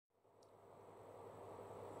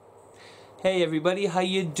Hey everybody, how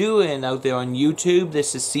you doing out there on YouTube?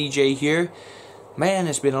 This is CJ here. Man,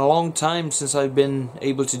 it's been a long time since I've been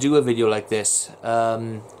able to do a video like this.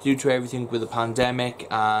 Due to everything with the pandemic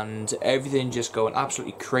and everything just going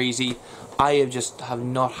absolutely crazy, I have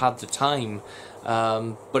not had the time.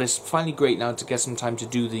 But it's finally great now to get some time to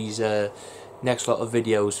do these next lot of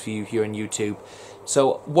videos for you here on YouTube.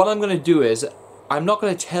 So what I'm going to do is, I'm not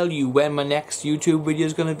going to tell you when my next YouTube video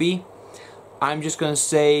is going to be. I'm just going to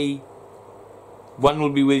say one will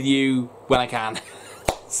be with you when I can.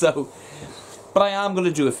 But I am going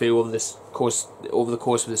to do a few over the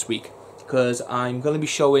course of this week, because I'm going to be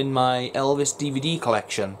showing my Elvis DVD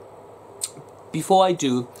collection. Before I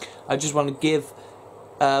do, I just want to give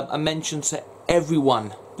a mention to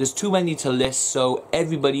everyone. There's too many to list, so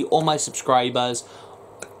everybody, all my subscribers,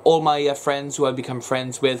 all my friends who I've become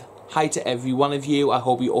friends with, hi to every one of you. I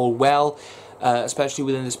hope you're all well, especially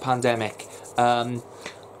within this pandemic.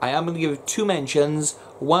 I am going to give two mentions.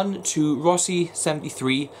 One to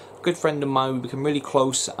Rossi73, a good friend of mine. We've become really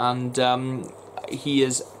close, and he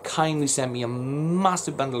has kindly sent me a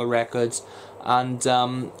massive bundle of records, and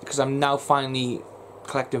because I'm now finally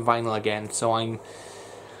collecting vinyl again, so I'm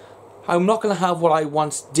not going to have what I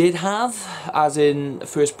once did have, as in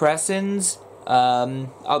first pressings. I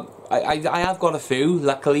have got a few,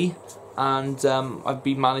 luckily, and I've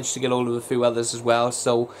been managed to get hold of a few others as well,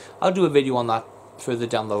 so I'll do a video on that further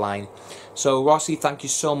down the line. So Rossi, thank you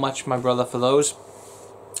so much, my brother, for those.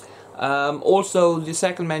 Also, the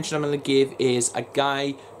second mention I'm going to give is a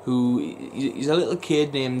guy he's a little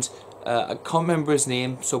kid named, I can't remember his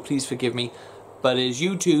name, so please forgive me, but his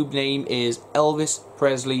YouTube name is Elvis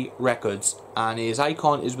Presley Records, and his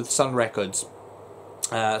icon is with Sun Records.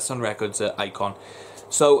 Sun Records icon.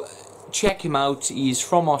 So check him out. He's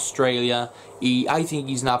from Australia. I think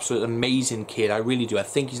he's an absolute amazing kid. I really do. I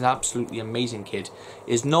think he's an absolutely amazing kid.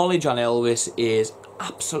 His knowledge on Elvis is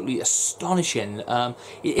absolutely astonishing.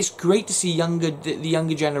 It's great to see the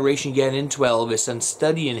younger generation getting into Elvis and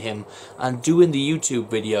studying him and doing the YouTube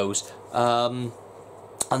videos.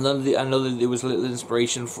 I know that there was a little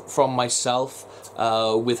inspiration from myself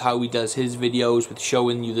with how he does his videos, with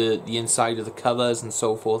showing you the inside of the covers and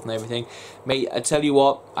so forth and everything. Mate, I tell you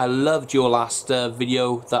what, I loved your last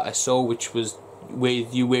video that I saw, which was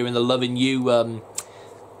with you wearing the Lovin' You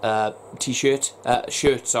shirt,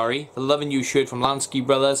 sorry. The Lovin' You shirt from Lansky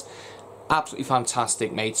Brothers. Absolutely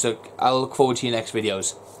fantastic, mate. So I'll look forward to your next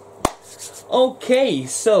videos. Okay,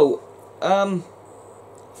 so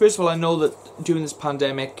first of all, I know that during this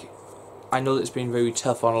pandemic, I know that it's been very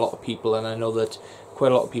tough on a lot of people, and I know that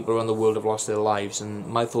quite a lot of people around the world have lost their lives, and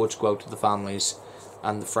my thoughts go out to the families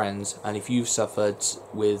and the friends. And if you've suffered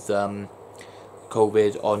with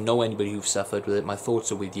COVID, or know anybody who've suffered with it, my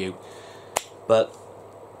thoughts are with you. But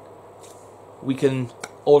we can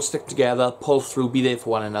all stick together, pull through, be there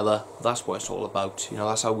for one another. That's what it's all about. You know,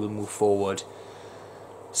 that's how we'll move forward.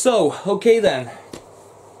 So, okay then.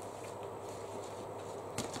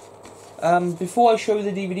 Before I show you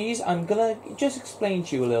the DVDs, I'm gonna just explain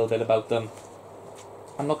to you a little bit about them.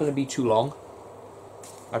 I'm not gonna be too long,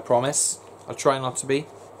 I promise. I'll try not to be.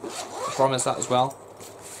 I promise that as well.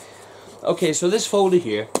 Okay, so this folder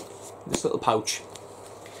here, this little pouch,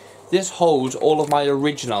 this holds all of my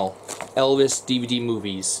original Elvis DVD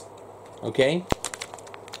movies. Okay?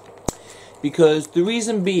 Because the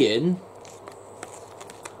reason being,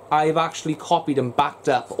 I've actually copied and backed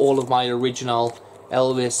up all of my original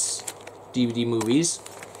Elvis DVD movies.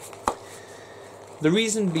 The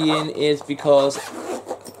reason being is because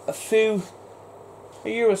a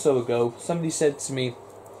year or so ago, somebody said to me,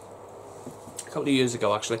 a couple of years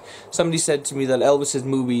ago actually, somebody said to me that Elvis's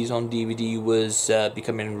movies on DVD was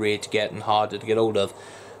becoming rare to get and harder to get hold of.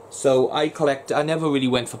 So I never really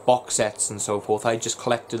went for box sets and so forth. I just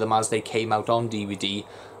collected them as they came out on DVD,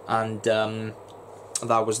 and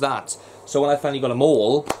that was that. So when I finally got them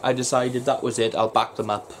all, I decided that was it. I'll back them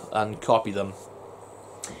up and copy them.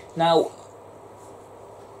 Now,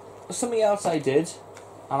 something else I did,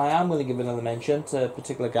 and I am going to give another mention to a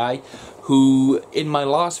particular guy who, in my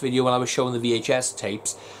last video when I was showing the VHS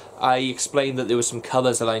tapes, I explained that there were some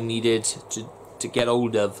covers that I needed to get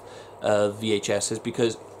hold of VHSs,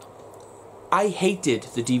 because I hated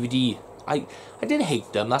the DVD. I didn't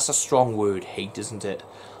hate them. That's a strong word, hate, isn't it?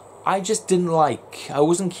 I just didn't I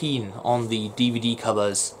wasn't keen on the DVD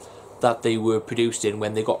covers that they were produced in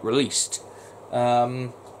when they got released.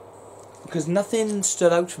 Because nothing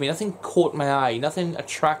stood out for me, nothing caught my eye, nothing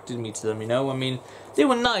attracted me to them, you know? I mean, they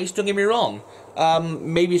were nice, don't get me wrong.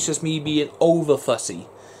 Maybe it's just me being over fussy.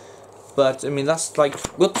 But, I mean, that's like,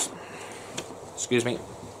 whoops, excuse me,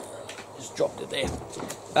 just dropped it there.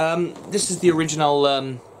 This is the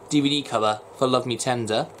original DVD cover for Love Me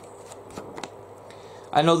Tender.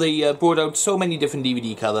 I know they brought out so many different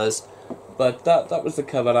DVD covers, but that was the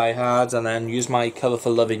cover I had, and then used my cover for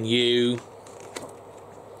Loving You,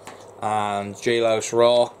 and Jailhouse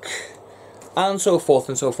Rock, and so forth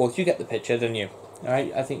and so forth. You get the picture, don't you?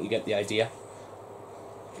 Alright, I think you get the idea.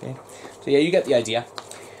 Okay, so yeah, you get the idea.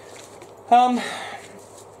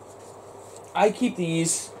 I keep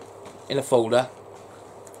these in a folder,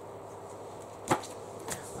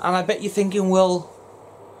 and I bet you're thinking, well,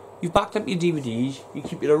 you've backed up your DVDs, you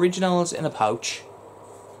keep your originals in a pouch.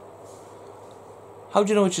 How do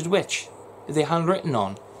you know which is which? Are they handwritten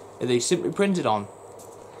on? Are they simply printed on?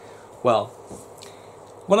 Well,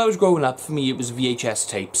 when I was growing up, for me it was VHS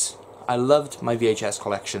tapes. I loved my VHS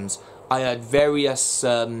collections. I had various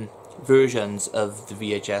versions of the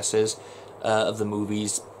VHSs, of the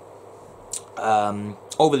movies,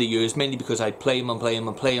 over the years, mainly because I'd play them and play them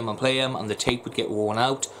and play them and play them, and the tape would get worn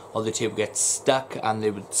out, or the tape would get stuck and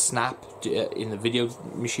they would snap in the video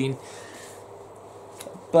machine.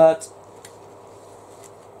 But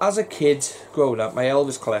as a kid growing up, my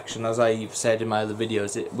Elvis collection, as I've said in my other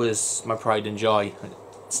videos, it was my pride and joy. It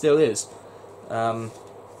still is. But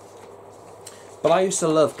I used to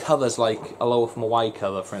love covers like Aloha from Hawaii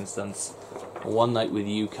cover, for instance, or One Night With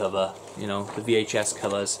You cover, you know, the VHS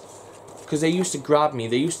covers. Because they used to grab me.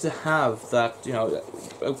 They used to have that, you know,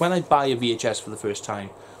 when I'd buy a VHS for the first time,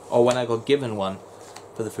 or when I got given one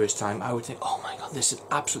for the first time, I would think, oh my god, this is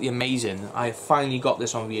absolutely amazing. I finally got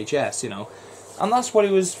this on VHS, you know. And that's what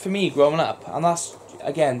it was for me growing up. And that's,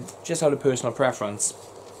 again, just out of personal preference.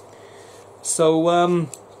 So,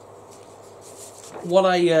 what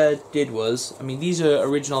I did was, I mean, these are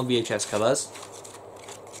original VHS covers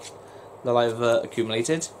that I've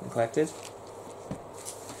accumulated and collected.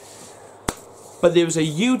 But there was a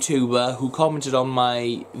YouTuber who commented on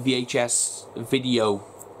my VHS video,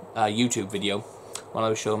 YouTube video, when I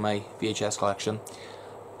was showing my VHS collection,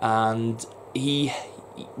 and we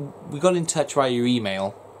got in touch via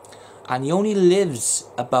email, and he only lives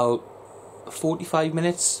about 45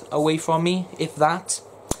 minutes away from me, if that.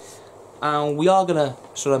 And we are gonna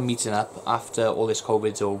sort of meeting up after all this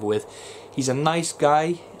COVID's over with. He's a nice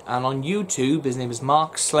guy, and on YouTube his name is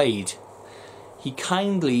Mark Slade. He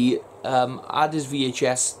kindly had his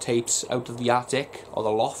VHS tapes out of the attic or the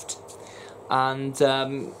loft, and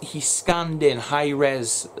he scanned in high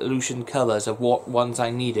resolution colours of what ones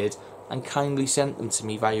I needed and kindly sent them to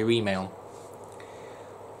me via email.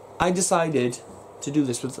 I decided to do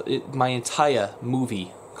this with my entire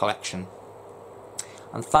movie collection,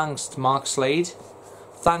 and thanks to Mark Slade,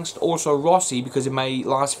 thanks to also Rossi, because in my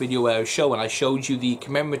last video where I was showing, I showed you the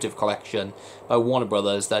commemorative collection by Warner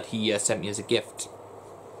Brothers that he sent me as a gift.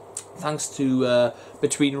 Thanks to,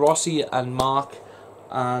 between Rossi and Mark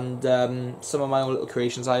and some of my own little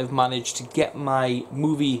creations, I have managed to get my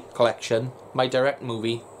movie collection, my direct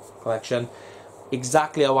movie collection,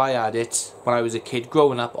 exactly how I had it when I was a kid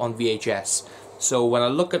growing up on VHS. So when I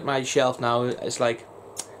look at my shelf now, it's like,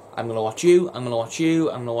 I'm going to watch you, I'm going to watch you,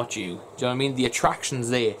 I'm going to watch you. Do you know what I mean? The attraction's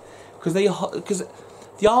there. Because the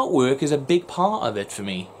artwork is a big part of it for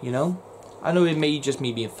me, you know? I know it may just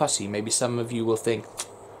me being fussy. Maybe some of you will think,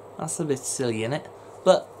 that's a bit silly, innit?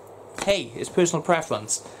 But, hey, it's personal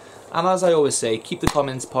preference. And as I always say, keep the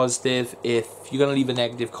comments positive. If you're going to leave a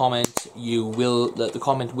negative comment, the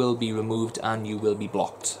comment will be removed and you will be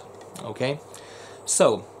blocked. Okay?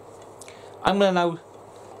 So, I'm going to now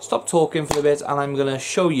stop talking for a bit, and I'm going to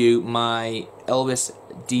show you my Elvis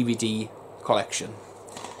DVD collection.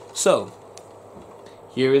 So,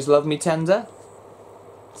 here is Love Me Tender.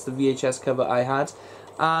 It's the VHS cover I had.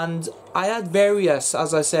 And I had various,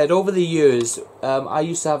 as I said, over the years, I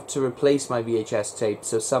used to have to replace my VHS tapes.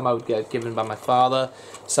 So some I would get given by my father,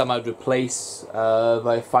 some I would replace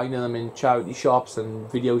by finding them in charity shops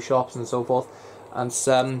and video shops and so forth. And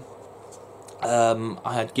some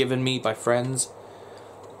I had given me by friends.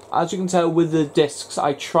 As you can tell with the discs,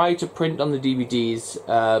 I try to print on the DVDs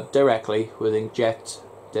directly with inkjet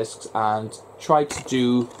discs and try to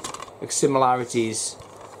do like similarities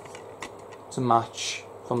to match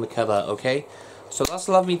from the cover, okay? So that's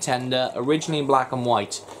Love Me Tender, originally in black and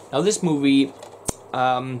white. Now this movie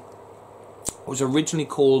was originally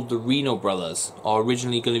called The Reno Brothers, or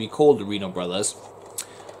originally going to be called The Reno Brothers.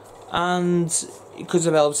 And because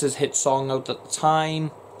of Elvis's hit song out at the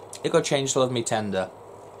time, it got changed to Love Me Tender.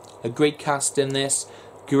 A great cast in this,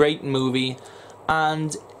 great movie,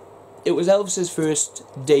 and it was Elvis's first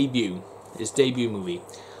debut, his debut movie.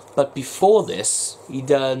 But before this, he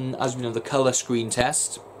done, as we know, the colour screen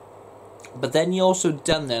test. But then he also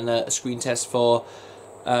done then a screen test for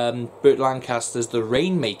Burt Lancaster's The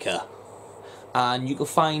Rainmaker. and you can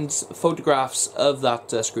find photographs of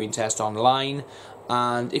that screen test online.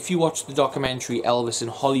 And if you watch the documentary Elvis in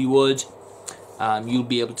Hollywood, you'll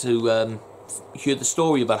be able to hear the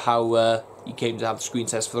story about how he came to have the screen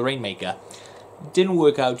test for the Rainmaker. Didn't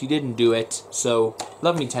work out, he didn't do it, so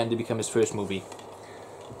Love Me Tender became his first movie.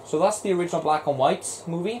 So that's the original black and white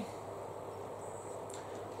movie.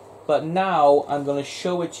 But now I'm going to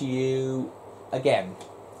show it to you again.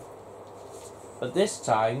 But this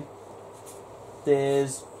time,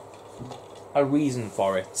 there's a reason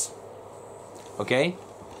for it. Okay?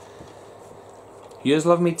 Here's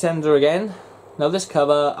Love Me Tender again. Now this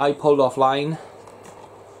cover I pulled offline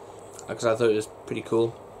because I thought it was pretty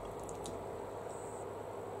cool.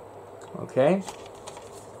 Okay.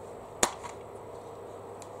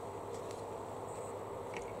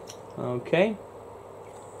 Okay.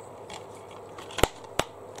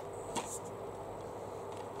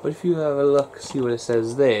 But if you have a look, see what it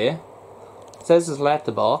says there. It says it's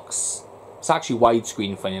letterbox. It's actually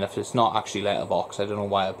widescreen, funny enough. It's not actually letterbox. I don't know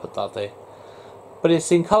why I put that there. But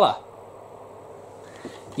it's in colour.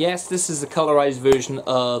 Yes, this is the colorized version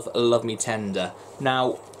of Love Me Tender.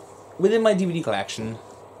 Now, within my DVD collection,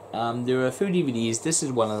 there are a few DVDs. This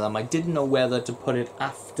is one of them. I didn't know whether to put it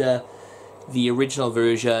after the original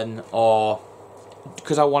version or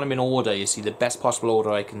because I want them in order. You see, the best possible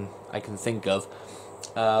order I can think of.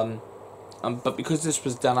 But because this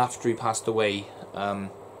was done after he passed away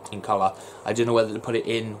in colour, I didn't know whether to put it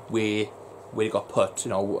in where it got put, you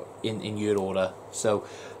know, in your order. So,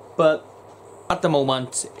 but at the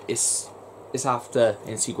moment, it's after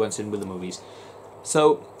in sequencing with the movies.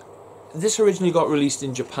 So, this originally got released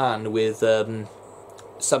in Japan with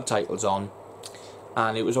subtitles on,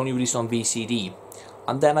 and it was only released on VCD.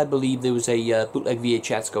 And then I believe there was a bootleg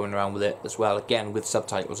VHS going around with it as well, again with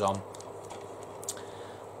subtitles on.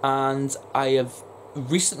 And I have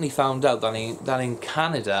recently found out that in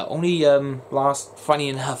Canada, only funny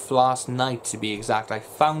enough, last night to be exact, I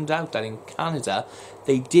found out that in Canada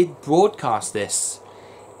they did broadcast this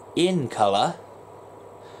in colour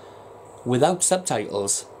without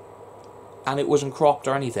subtitles, and it wasn't cropped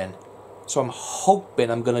or anything. So I'm hoping,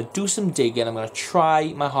 I'm going to do some digging, I'm going to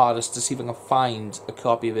try my hardest to see if I can find a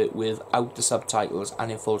copy of it without the subtitles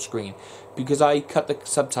and in full screen, because I cut the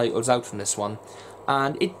subtitles out from this one.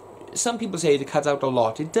 And some people say it cuts out a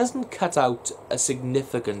lot. It doesn't cut out a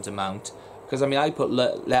significant amount. Because, I mean, I put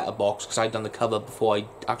letterbox because I'd done the cover before I'd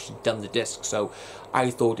actually done the disc. So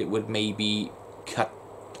I thought it would maybe cut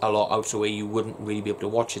a lot out so where you wouldn't really be able to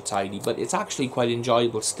watch it tidy. But it's actually quite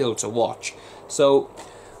enjoyable still to watch. So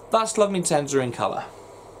that's Love Me Tender in colour.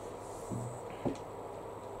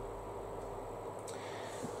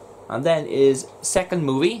 And then his second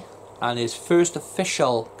movie, and his first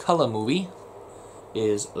official colour movie,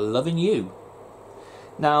 is Loving You.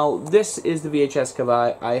 Now this is the VHS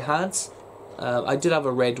cover I had. I did have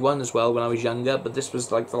a red one as well when I was younger, but this was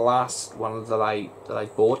like the last one that I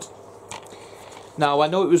bought. Now I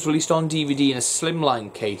know it was released on DVD in a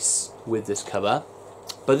slimline case with this cover,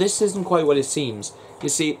 but this isn't quite what it seems. You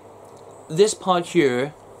see, this part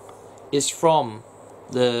here is from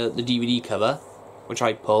the DVD cover, which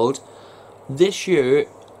I pulled. This year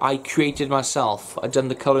I created myself. I've done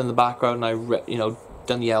the colour in the background, and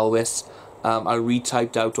done the Elvis. I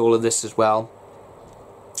retyped out all of this as well.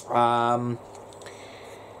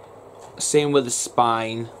 Same with the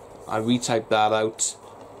spine. I retyped that out.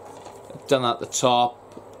 I've done that at the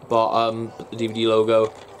top, bottom, the DVD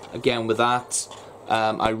logo. Again with that.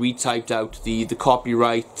 I retyped out the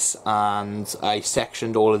copyright, and I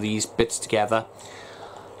sectioned all of these bits together.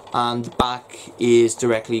 And the back is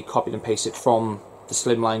directly copied and pasted from the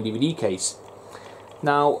slimline DVD case.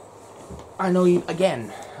 Now, I know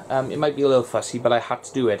again, it might be a little fussy, but I had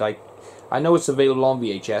to do it. I know it's available on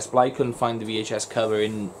VHS, but I couldn't find the VHS cover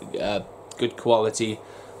in good quality,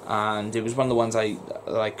 and it was one of the ones that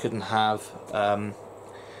I couldn't have.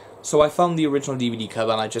 So I found the original DVD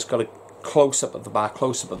cover, and I just got a close-up of the back,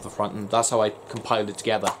 close-up of the front, and that's how I compiled it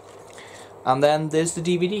together. And then there's the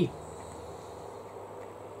DVD.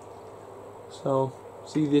 So,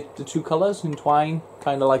 see the two colours entwine,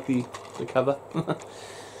 kind of like the cover.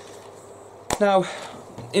 Now,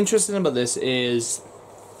 interesting about this is,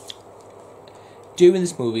 during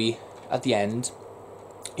this movie, at the end,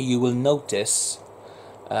 you will notice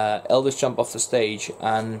Elvis jump off the stage,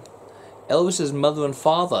 and Elvis's mother and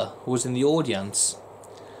father was in the audience.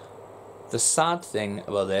 The sad thing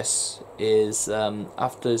about this is,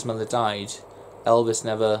 after his mother died, Elvis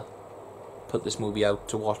never put this movie out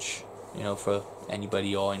to watch, for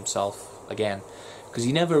anybody or himself again, because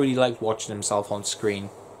he never really liked watching himself on screen.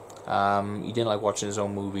 He didn't like watching his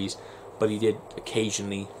own movies, but he did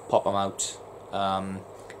occasionally pop them out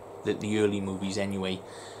the early movies anyway,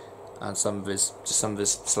 and some of his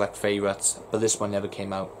select favourites. But this one never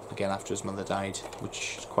came out again after his mother died,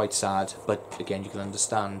 which is quite sad. But again, you can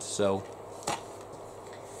understand. So,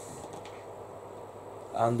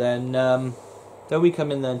 and then we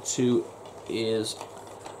come in then to his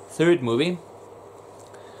third movie,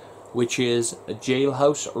 which is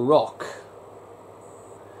Jailhouse Rock.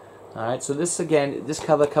 Alright, so this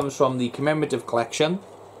cover comes from the commemorative collection,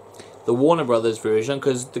 the Warner Brothers version,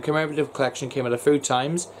 because the commemorative collection came out a few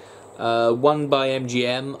times. One by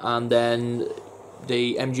MGM, and then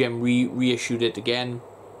the MGM reissued it again,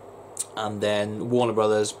 and then Warner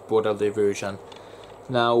Brothers brought out their version.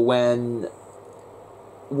 Now, when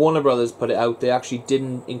Warner Brothers put it out, they actually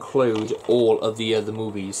didn't include all of the other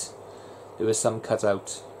movies. There was some cut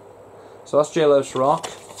out. So that's Jailhouse Rock.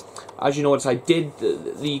 As you notice,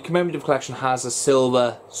 the commemorative collection has a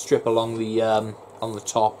silver strip along the on the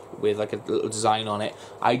top with like a little design on it.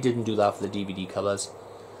 I didn't do that for the DVD covers.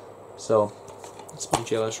 So that's my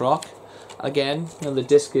Jailhouse Rock. Again, you know, the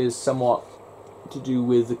disc is somewhat to do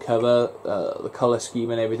with the cover, the color scheme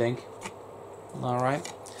and everything. All right.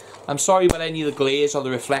 I'm sorry about any of the glaze or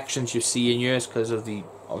the reflections you see in yours because of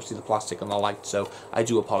obviously the plastic and the light. So I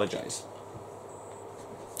do apologize.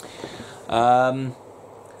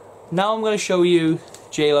 Now I'm going to show you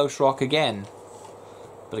Jailhouse Rock again.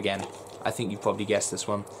 But again, I think you've probably guessed this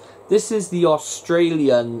one. This is the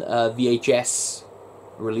Australian VHS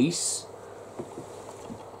release.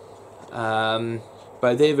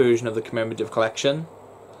 By their version of the commemorative collection.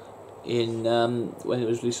 In when it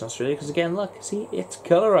was released in Australia. Because again, look, see, it's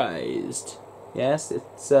colorized. Yes,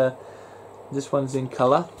 it's this one's in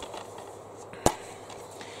color.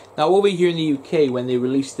 Now over here in the UK, when they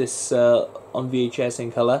released this on VHS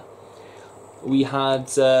in color, we had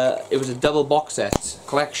it was a double box set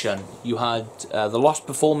collection. You had the Lost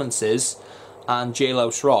Performances and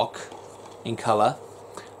Jailhouse Rock in color,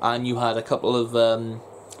 and you had a couple of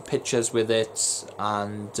pictures with it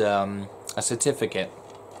and a certificate.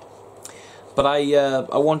 But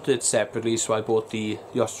I wanted it separately, so I bought the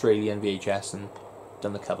Australian VHS and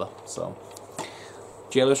done the cover. So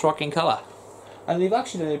Jailhouse Rock in color. And they've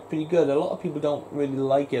actually done it pretty good. A lot of people don't really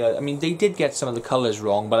like it. I mean, they did get some of the colours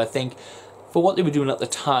wrong, but I think for what they were doing at the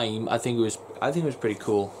time, I think it was pretty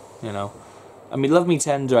cool. You know, I mean, Love Me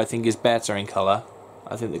Tender I think is better in colour.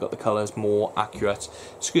 I think they got the colours more accurate.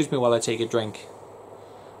 Excuse me while I take a drink.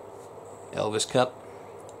 Elvis cup.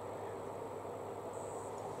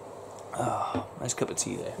 Ah, oh, nice cup of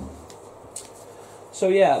tea there. So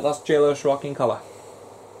yeah, that's Jailhouse Rock in colour.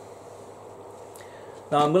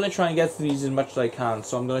 Now I'm going to try and get through these as much as I can,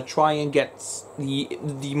 so I'm going to try and get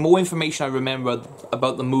the more information I remember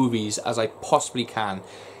about the movies as I possibly can.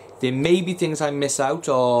 There may be things I miss out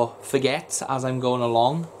or forget as I'm going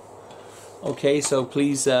along. Okay, so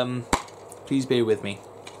please bear with me.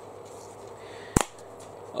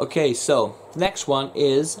 Okay, so next one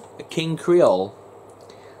is King Creole.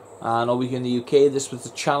 And over here in the UK, this was the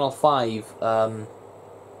Channel 5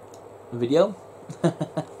 video.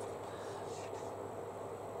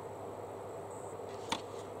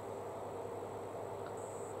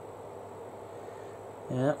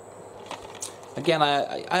 Yeah. Again,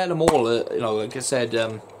 I had them all. You know, like I said,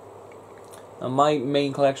 my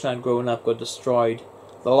main collection I'd grown up got destroyed.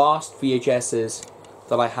 The last VHSs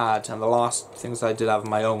that I had and the last things I did have of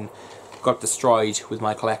my own got destroyed with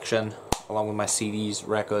my collection, along with my CDs,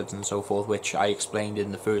 records, and so forth, which I explained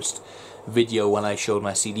in the first video when I showed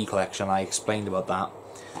my CD collection. I explained about that.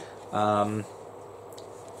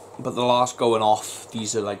 But the last going off,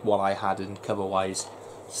 these are like what I had in cover-wise.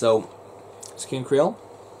 So, King Creole.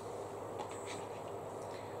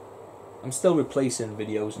 I'm still replacing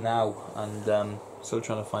videos now and still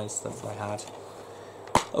trying to find stuff that I had.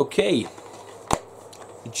 Okay,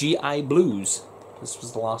 GI Blues. This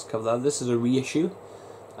was the last cover. This is a reissue.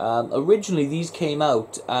 Originally these came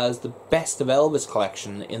out as the Best of Elvis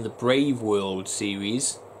collection in the Brave World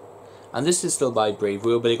series, and this is still by Brave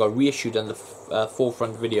World, but it got reissued on the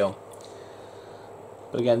Forefront Video.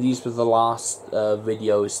 But again, these were the last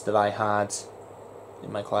videos that I had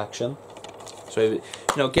in my collection. So, you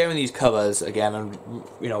know, getting these covers again, and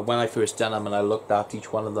you know, when I first done them and I looked at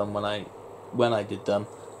each one of them when I did them,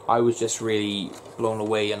 I was just really blown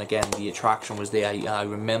away. And again, the attraction was there. I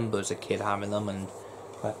remember as a kid having them and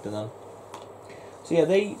collecting them. So yeah,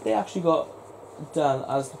 they actually got done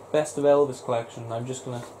as the Best of Elvis collection. I'm just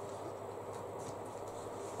gonna.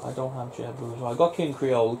 I don't have GI Blues. Well, I got King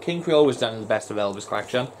Creole. King Creole was done in the Best of Elvis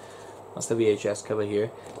collection. That's the VHS cover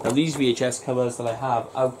here. Now these VHS covers that I have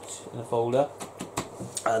out in a folder,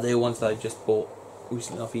 they're ones that I just bought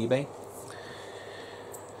recently off eBay.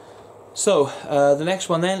 So, the next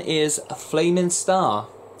one then is A Flaming Star.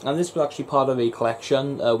 And this was actually part of a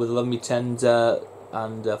collection with Love Me Tender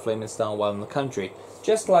and Flaming Star While in the Country.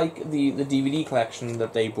 Just like the DVD collection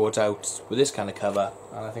that they brought out with this kind of cover,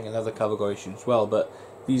 and I think another cover got issued as well, but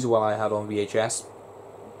these are what I had on VHS.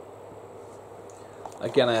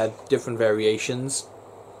 Again, I had different variations.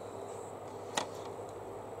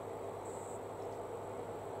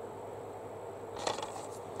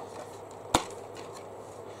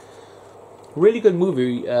 Really good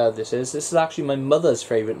movie this is. This is actually my mother's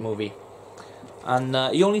favourite movie. And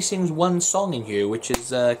he only sings one song in here, which is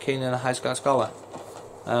Kane and a High School Scholar.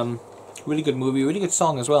 Really good movie, really good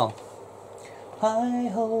song as well.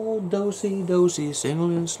 Hi-ho, do-si, do-si, single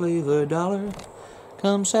and slave a dollar.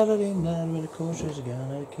 Come Saturday night with the coasters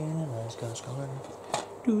again at Kane and High School Scholar.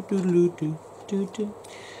 Do-do-do-do-do-do-do.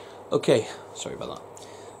 Okay, sorry about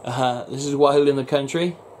that. This is Wild in the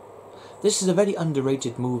Country. This is a very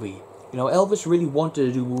underrated movie. You know, Elvis really wanted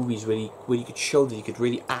to do movies where he could show that he could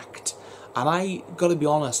really act. And I gotta be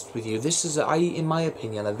honest with you, this is, in my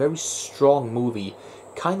opinion, a very strong movie.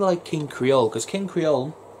 Kind of like King Creole, because King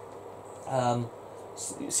Creole,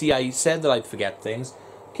 see, I said that I'd forget things.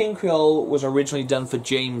 King Creole was originally done for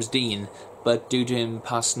James Dean, but due to him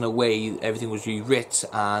passing away, everything was rewrit,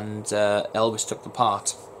 and Elvis took the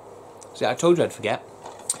part. See, I told you I'd forget.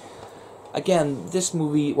 Again, this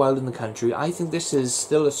movie, Wild in the Country, I think this is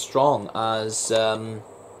still as strong as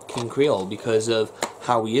King Creole because of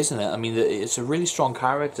how he is in it. I mean, it's a really strong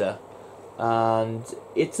character, and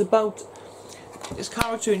it's about his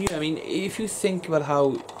character in you. I mean, if you think about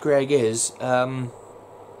how Greg is,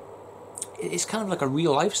 it's kind of like a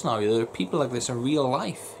real life scenario. There are people like this in real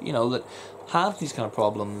life, you know, that have these kind of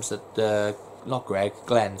problems that, not Greg,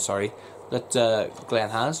 Glenn, sorry, that Glenn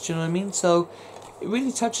has, do you know what I mean? So it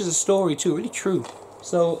really touches a story too, really true.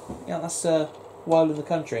 So, yeah, that's Wild in the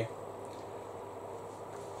Country.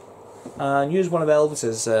 And here's one of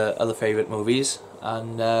Elvis's other favourite movies,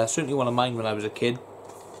 and certainly one of mine when I was a kid.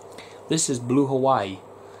 This is Blue Hawaii.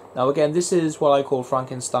 Now again, this is what I call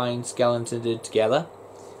Frankenstein skeletoned together.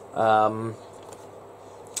 I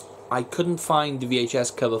couldn't find the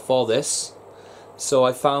VHS cover for this, so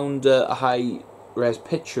I found a high-res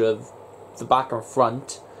picture of the back and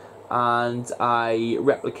front, and I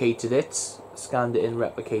replicated it, scanned it in,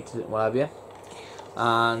 replicated it, what have you,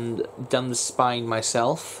 and done the spine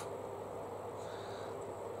myself.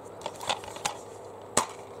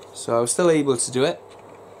 So I was still able to do it.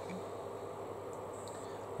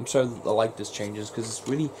 I'm sorry that the light just changes because it's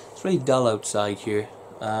really dull outside here.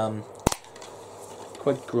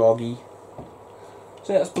 Quite groggy.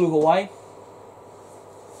 So yeah, that's Blue Hawaii.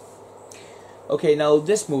 Okay, now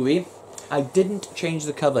this movie I didn't change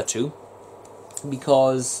the cover to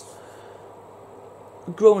because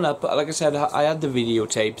growing up, like I said, I had the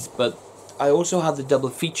videotapes, but I also had the double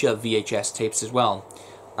feature VHS tapes as well.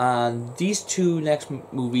 And these two next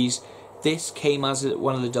movies, this came as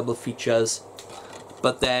one of the double features,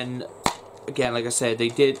 but then again, like I said, they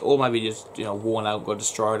did all my videos, you know, worn out, got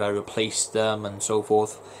destroyed, I replaced them and so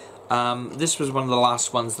forth. This was one of the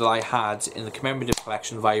last ones that I had in the commemorative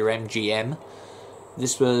collection via MGM.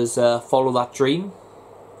 This was Follow That Dream,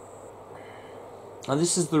 and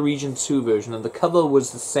this is the Region 2 version, and the cover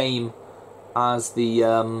was the same as the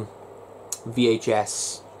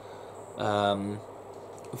VHS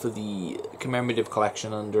for the commemorative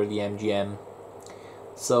collection under the MGM.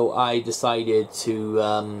 So I decided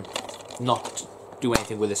to not do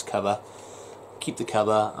anything with this cover, keep the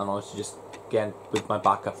cover, and also just again with my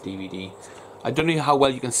backup DVD. I don't know how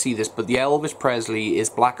well you can see this, but the Elvis Presley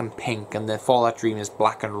is black and pink, and the Follow That Dream is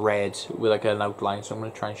black and red with like an outline. So I'm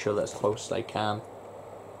going to try and show that as close as I can.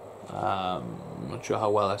 I'm not sure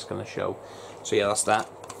how well that's going to show. So yeah, that's that.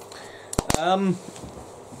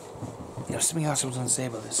 There's something else I was going to say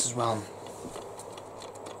about this as well.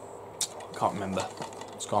 I can't remember.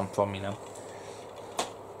 It's gone from me now.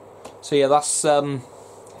 So yeah, that's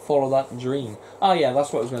Follow That Dream. Oh yeah,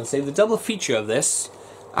 that's what I was going to say. The double feature of this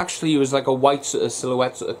actually was like a white sort of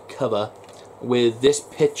silhouette sort of cover with this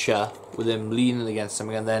picture with him leaning against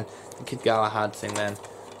something, and then the Kid Galahad thing then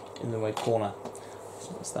in the right corner.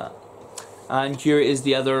 So that's that. And here is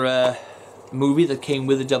the other movie that came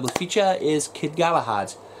with the double feature, is Kid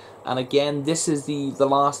Galahad. And again, this is the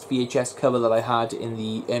last VHS cover that I had in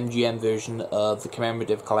the MGM version of the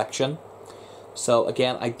commemorative collection. So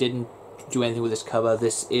again, I didn't do anything with this cover.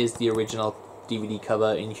 This is the original DVD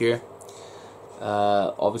cover in here.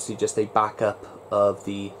 Obviously just a backup of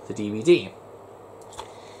the DVD.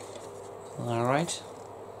 Alright.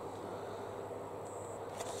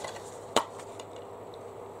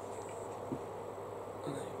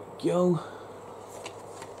 There we go.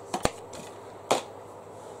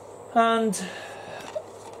 And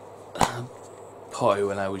boy,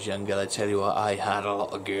 when I was younger, I tell you what, I had a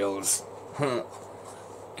lot of girls.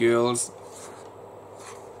 Girls.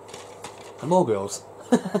 And more girls.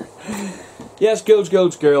 Yes, girls,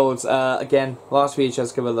 girls, girls. Again, last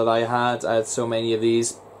VHS cover that I had so many of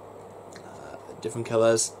these. Different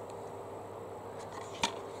colours.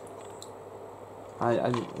 I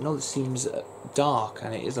know this seems dark,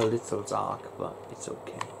 and it is a little dark, but it's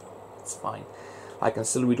okay. It's fine. I can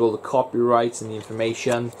still read all the copyrights and the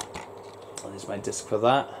information. And there's my disc for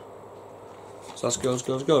that. So that's girls,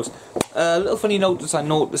 girls, girls. A little funny note that I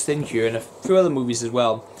noticed in here, and a few other movies as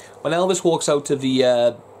well. When Elvis walks out of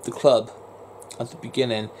the club at the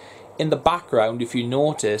beginning, in the background, if you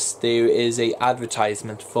notice, there is a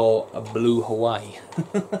advertisement for a blue Hawaii.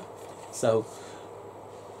 So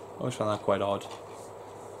I always found that quite odd.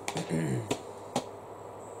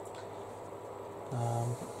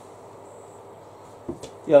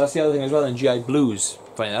 Yeah, that's the other thing as well in GI Blues.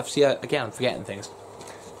 Funny enough, see, again, I'm forgetting things.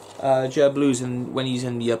 GI Blues, when he's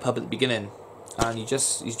in the pub at the beginning, and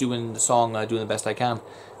he's doing the song "Doing the Best I Can,"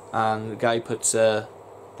 and the guy puts the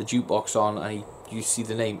jukebox on, and you see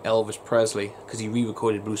the name Elvis Presley because he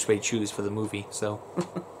re-recorded Blue Suede Shoes for the movie. So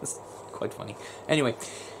it's quite funny. Anyway,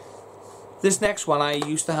 this next one I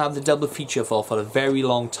used to have the double feature for a very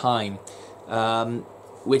long time,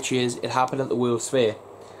 which is It Happened at the World's Fair.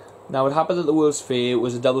 Now, It Happened at the World's Fair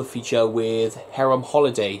was a double feature with Harem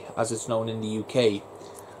Holiday, as it's known in the UK.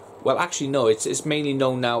 Well, actually, no, it's mainly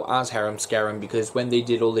known now as Harem Scarum, because when they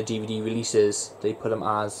did all the DVD releases, they put them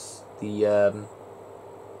as the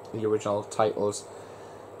original titles.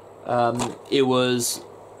 I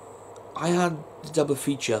had the double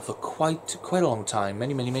feature for quite a long time,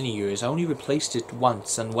 many years. I only replaced it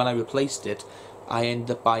once, and when I replaced it, I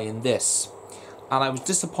ended up buying this. And I was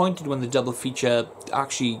disappointed when the double feature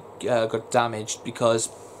actually got damaged, because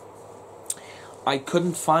I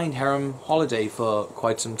couldn't find Harem Holiday for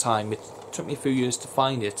quite some time. It took me a few years to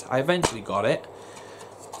find it. I eventually got it.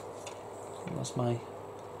 That's my...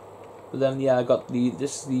 But then, yeah, I got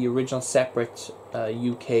this is the original separate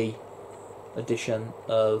UK edition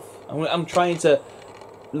of... I'm trying to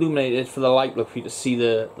illuminate it for the light look for you to see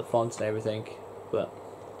the fonts and everything. But,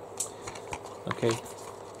 okay.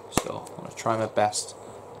 So, I'm going to try my best.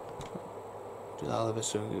 Do that a little bit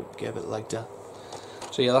so we can get a bit lighter.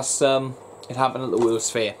 So yeah, that's It Happened at the World's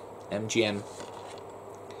Fair, MGM.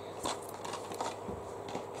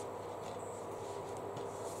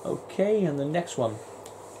 Okay, and the next one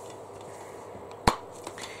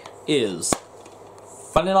is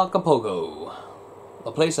Fun in Acapulco.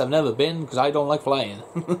 A place I've never been because I don't like flying.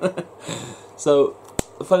 So,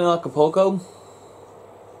 Fun in Acapulco,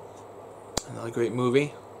 another great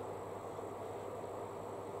movie.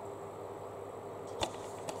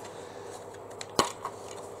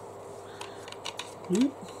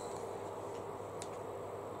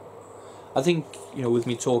 I think, you know, with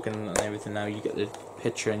me talking and everything now, you get the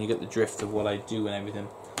picture and you get the drift of what I do and everything.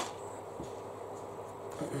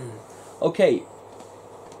 Okay,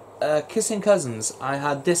 Kissing Cousins. I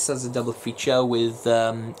had this as a double feature with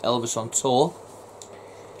Elvis on tour,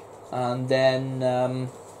 and then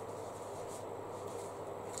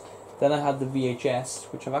I had the VHS,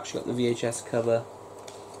 which I've actually got the VHS cover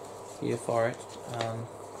here for it.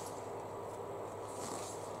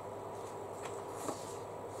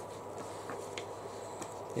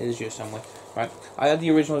 It is here somewhere, right? I got the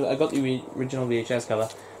original VHS cover,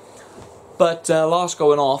 but last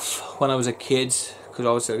going off when I was a kid, because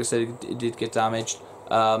obviously, like I said, it did get damaged.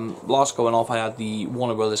 Last going off, I had the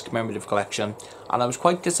Warner Brothers commemorative collection, and I was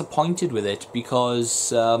quite disappointed with it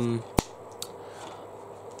because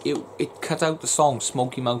it cut out the song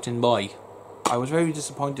 "Smoky Mountain Boy." I was very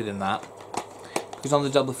disappointed in that, because on the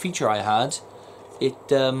double feature I had it,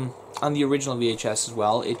 and the original VHS as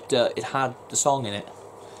well, it had the song in it.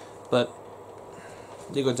 But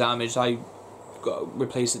they got damaged. I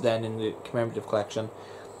replaced it then in the commemorative collection,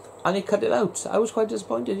 and it cut it out. I was quite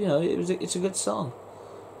disappointed. You know, it's a good song.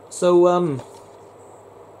 So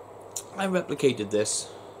I replicated this.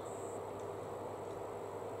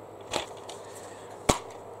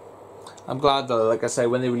 I'm glad that, like I say,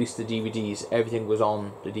 when they released the DVDs, everything was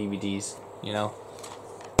on the DVDs. You know,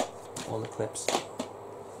 all the clips.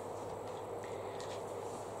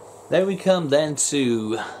 Then we come then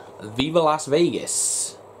to Viva Las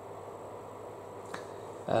Vegas.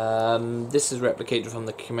 This is replicated from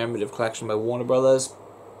the commemorative collection by Warner Brothers.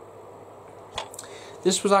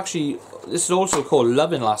 This is also called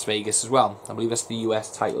Love in Las Vegas as well. I believe that's the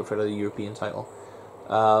US title for the European title.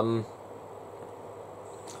 I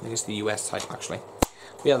think it's the US title actually.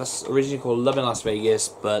 But yeah, that's originally called Love in Las Vegas,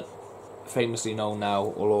 but famously known now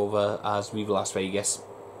all over as Viva Las Vegas.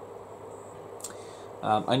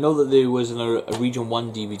 I know that there was a Region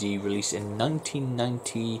 1 DVD released in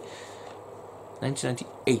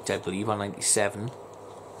 1998, I believe, or 97.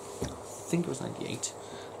 I think it was 98.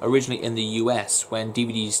 Originally in the US when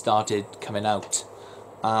DVDs started coming out,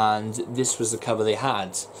 and this was the cover they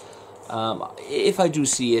had. If I do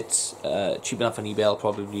see it cheap enough on eBay, I'll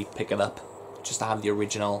probably pick it up just to have the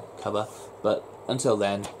original cover. But until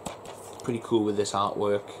then, pretty cool with this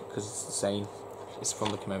artwork because it's the same. It's from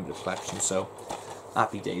the commemorative collection, so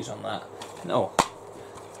happy days on that. No,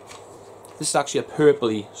 this is actually a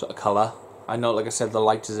purpley sort of colour. I know, like I said, the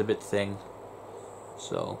light is a bit thin,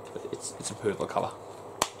 so but it's a purple colour.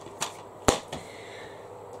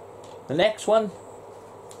 The next one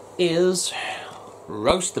is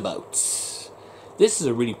Roustabouts. This is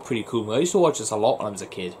a really pretty cool movie. I used to watch this a lot when I was a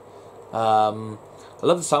kid. I love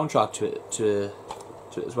the soundtrack to it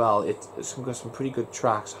as well. It's got some pretty good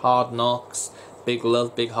tracks. Hard Knocks, Big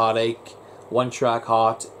Love, Big Heartache, One Track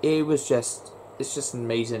Heart. It's just an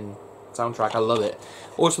amazing soundtrack. I love it.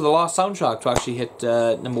 Also, the last soundtrack to actually hit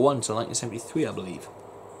 #1 till 1973, I believe.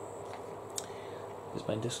 Here's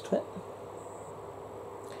my disc to it.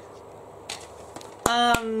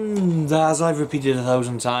 And as I've repeated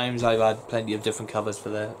 1,000 times, I've had plenty of different covers for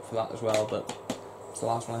that as well, but it's the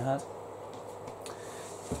last one I had.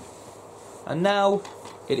 And now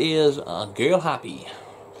it is Girl Happy,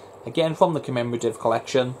 again from the commemorative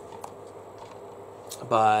collection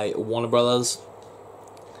by Warner Brothers.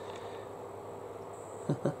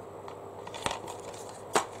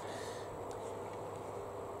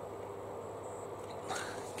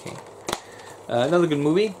 Okay. Another good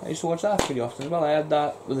movie. I used to watch that pretty often as well. I had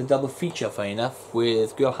that with a double feature, funny enough,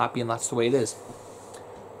 with Girl Happy and That's the Way It Is.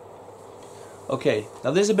 Okay,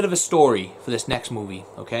 now there's a bit of a story for this next movie,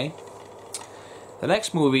 okay? The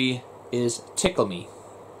next movie is Tickle Me.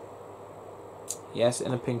 Yes,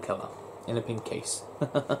 in a pink cover, in a pink case.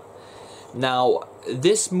 Now,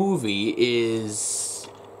 this movie is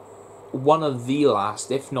one of the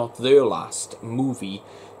last, if not the last, movie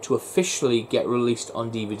to officially get released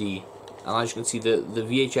on DVD. And as you can see, the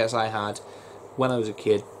VHS I had when I was a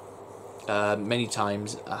kid, many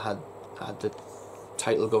times I had the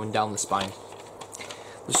title going down the spine.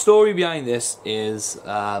 The story behind this is,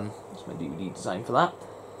 that's my DVD design for that,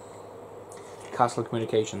 Castle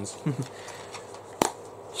Communications.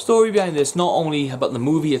 Story behind this, not only about the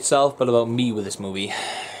movie itself, but about me with this movie.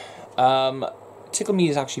 Tickle Me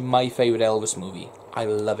is actually my favourite Elvis movie. I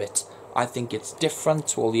love it. I think it's different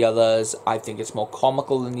to all the others. I think it's more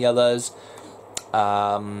comical than the others.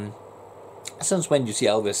 Since when do you see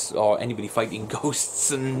Elvis or anybody fighting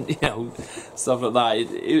ghosts and, you know, stuff like that?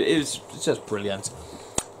 It's just brilliant.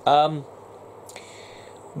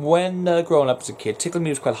 When growing up as a kid, Tickle Me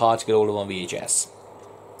was quite hard to get hold of on VHS.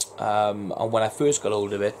 And when I first got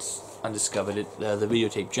hold of it and discovered it, the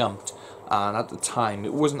videotape jumped. And at the time,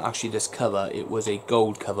 it wasn't actually this cover, it was a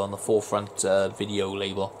gold cover on the forefront video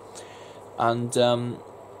label. And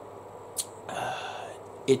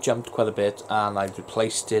it jumped quite a bit, and I've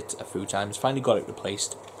replaced it a few times. Finally got it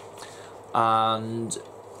replaced. And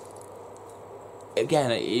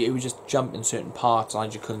again, it would just jump in certain parts, and I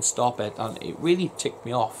just couldn't stop it. And it really ticked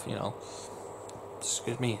me off, you know.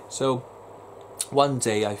 Excuse me. So one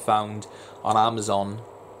day I found on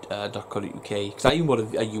Amazon.co.uk, because I even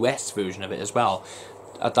bought a US version of it as well.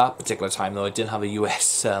 At that particular time, though, I didn't have a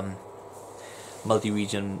US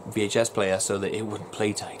multi-region VHS player, so that it wouldn't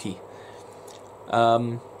play tidy.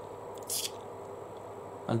 And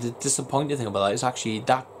the disappointing thing about that is actually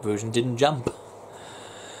that version didn't jump.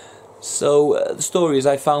 So the story is,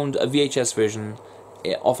 I found a VHS version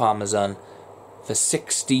off Amazon for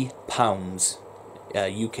 £60,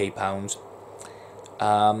 UK pounds.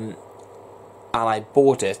 And I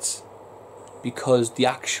bought it because the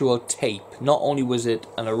actual tape, not only was it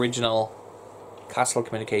an original Castle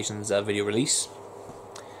Communications video release,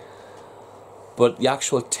 but the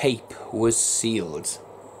actual tape was sealed.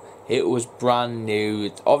 It was brand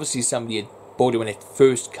new. Obviously somebody had bought it when it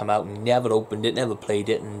first came out and never opened it, never played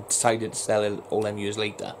it, and decided to sell it all them years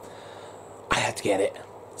later. I had to get it.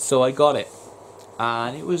 So I got it.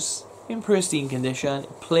 And it was in pristine condition.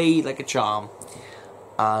 It played like a charm.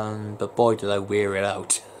 But boy did I wear it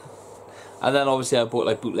out. And then obviously I bought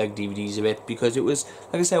like bootleg DVDs of it, because it was,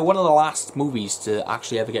 like I said, one of the last movies to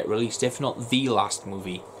actually ever get released, if not the last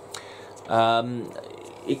movie.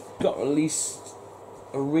 It got released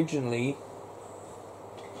originally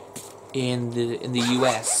in the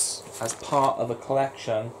US as part of a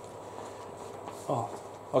collection. Oh,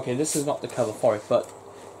 okay, this is not the cover for it, but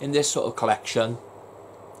in this sort of collection,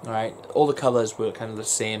 Alright, all the covers were kind of the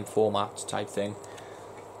same format type thing.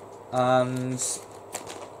 And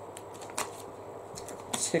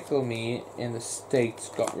Tickle Me in the States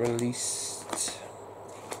got released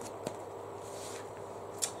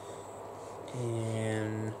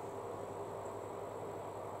in,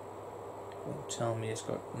 don't tell me, it's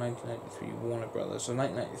got 1993 Warner Brothers. So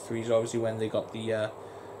 1993 is obviously when they got the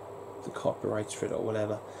copyrights for it or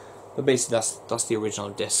whatever. But basically that's the original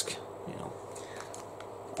disc, you know.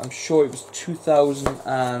 I'm sure it was 2000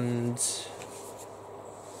 and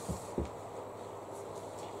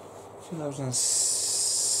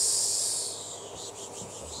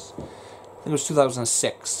 2006. I think it was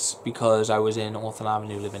 2006 because I was in Orphan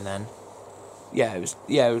Avenue living then. Yeah, it was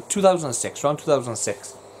 2006, around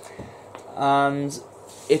 2006. And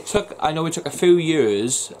I know it took a few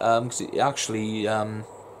years, because it actually a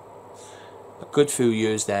good few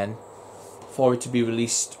years then, for it to be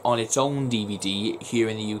released on its own DVD here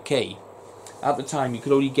in the UK. At the time, you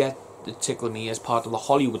could only get the Tickle Me as part of the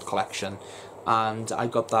Hollywood collection, and I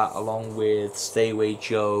got that along with Stay Away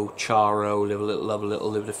Joe, Charo, Live a Little, Love a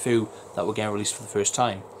Little, Live a Few, that were getting released for the first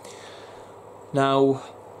time. Now,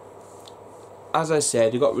 as I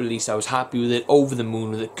said, it got released, I was happy with it, over the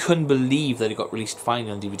moon with it, couldn't believe that it got released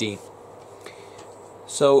finally on DVD.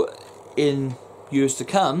 So, in years to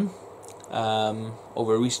come,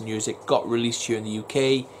 over recent years, it got released here in the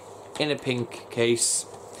UK in a pink case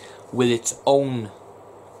with its own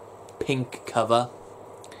pink cover,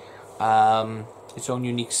 its own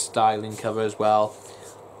unique styling cover as well,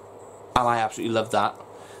 and I absolutely love that.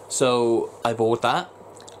 So I bought that,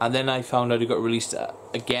 and then I found out it got released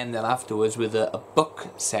again then afterwards with a book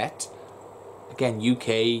set, again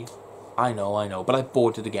UK, I know, but I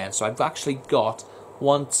bought it again. So I've actually got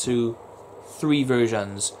 1, 2, 3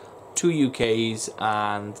 versions, 2 UKs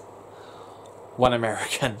and 1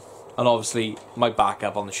 American, and obviously my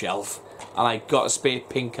backup on the shelf. And I got a spare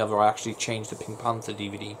pink cover. I actually changed the Pink Panther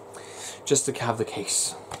DVD just to have the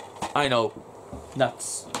case. I know,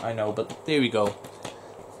 nuts, I know, but there we go.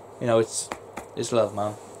 You know, it's love,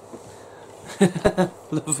 man.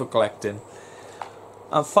 Love for collecting.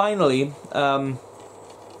 And finally, I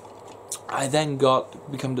then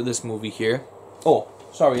we come to this movie here. Oh,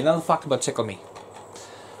 sorry, another fact about Tickle Me.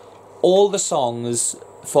 All the songs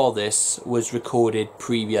for this was recorded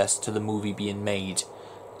previous to the movie being made.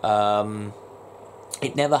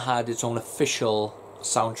 It never had its own official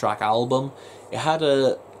soundtrack album. It had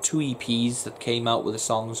 2 EPs that came out with the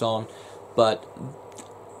songs on, but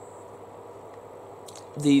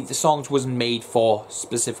the songs wasn't made for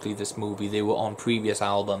specifically this movie. They were on previous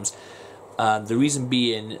albums. The reason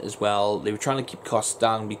being as well, they were trying to keep costs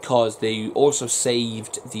down because they also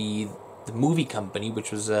saved the movie company,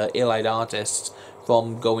 which was Allied Artists,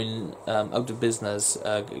 from going out of business,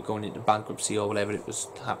 going into bankruptcy or whatever it was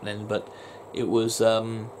happening. But it was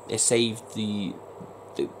it saved the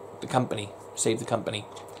company, saved the company.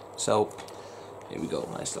 So here we go,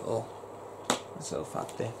 nice little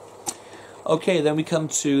fact there. Okay, then we come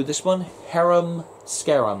to this one, Harem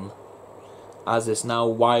Scarum, as it's now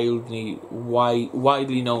widely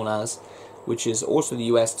known as, which is also the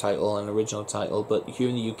US title and original title, but here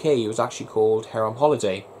in the UK it was actually called Harem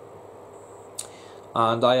Holiday.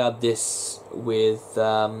 And I had this with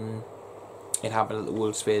It Happened at the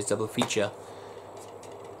World's Fair's double feature,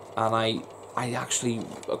 and I actually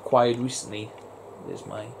acquired recently. There's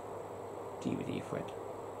my DVD for it.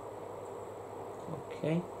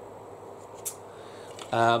 Okay.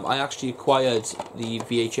 I actually acquired the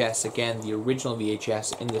VHS, again the original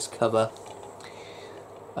VHS, in this cover.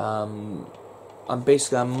 And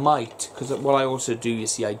basically I might, because what I also do, you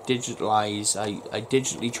see, I digitally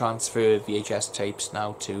transfer VHS tapes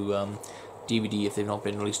now to DVD if they've not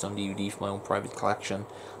been released on DVD for my own private collection.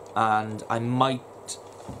 And I might,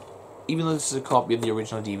 even though this is a copy of the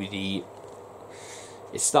original DVD,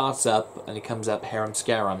 it starts up and it comes up Harem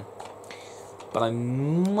Scarum. But I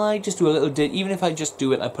might just do a little even if I just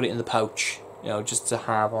do it, I put it in the pouch, you know, just to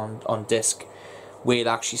have on disc, where it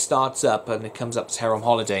actually starts up and it comes up as Harem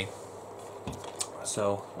Holiday.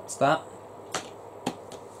 So that's that.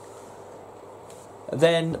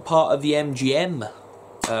 Then part of the MGM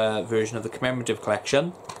version of the commemorative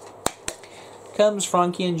collection comes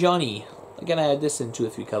Frankie and Johnny. Again, I had this in 2 or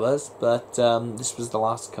 3 covers, but this was the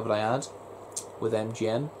last cover I had with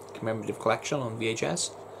MGM commemorative collection on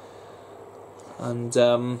VHS. And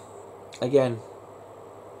again,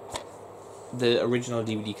 the original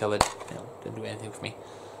DVD cover, you know, didn't do anything for me.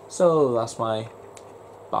 So that's my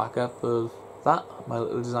backup of that, my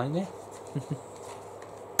little design there.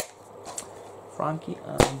 Frankie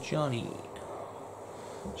and Johnny.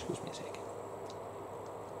 Excuse me a sec.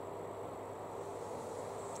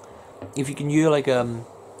 if you can hear like a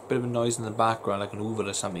bit of a noise in the background, like an Hoover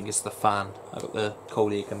or something, it's the fan. I've got the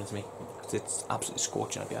cold air coming to me because it's absolutely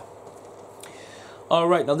scorching up here.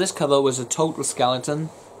 Alright, now this cover was a total skeleton,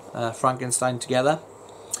 Frankenstein together.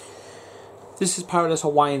 This is Paradise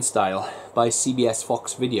Hawaiian Style by CBS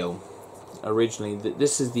Fox Video. Originally,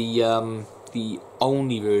 this is the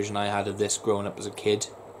only version I had of this growing up as a kid.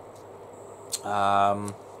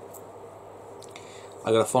 I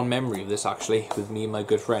got a fond memory of this actually with me and my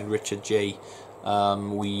good friend Richard J.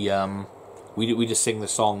 We just sing the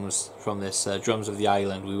songs from this Drums of the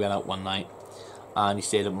Island. We went out one night and he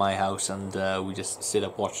stayed at my house and we just stayed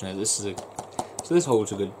up watching it. So this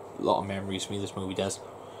holds a good lot of memories for me. This movie does.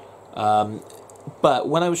 But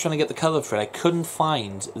when I was trying to get the cover for it, I couldn't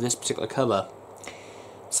find this particular cover.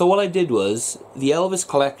 So what I did was, the Elvis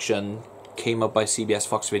collection came up by CBS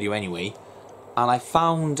Fox Video anyway, and I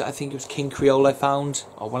found, I think it was King Creole I found,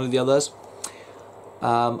 or one of the others.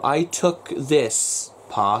 I took this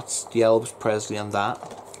part, the Elvis Presley and that,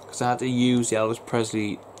 because I had to use the Elvis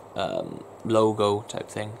Presley logo type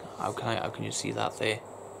thing. How can you see that there?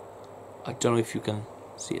 I don't know if you can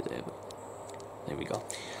see it there, but there we go.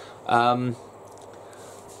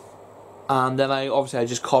 And then I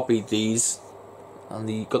just copied these, and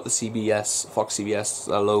got the Fox CBS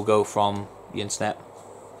logo from the internet.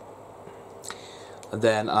 And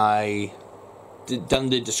then I done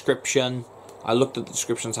the description. I looked at the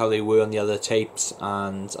descriptions how they were on the other tapes,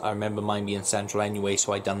 and I remember mine being central anyway,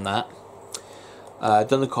 so I done that.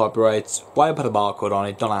 Done the copyrights. Why I put a barcode on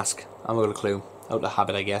it, don't ask. I haven't got a clue. Out of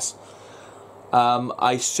habit, I guess.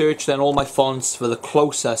 I searched then all my fonts for the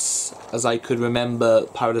closest as I could remember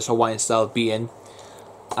Paradise Hawaiian Style being,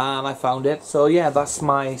 and I found it. So yeah, that's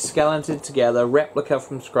my skeleton together replica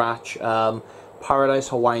from scratch, Paradise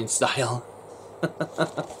Hawaiian Style.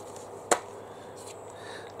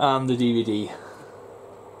 And the DVD.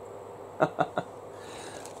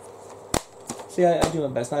 See, I do my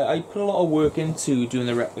best. I put a lot of work into doing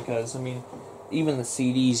the replicas. I mean, even the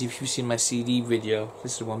CDs, if you've seen my CD video,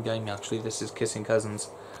 this is the one behind me actually, this is Kissing Cousins.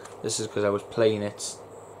 This is because I was playing it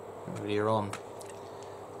earlier on.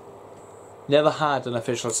 Never had an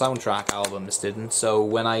official soundtrack album, this didn't, so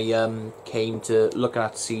when I came to looking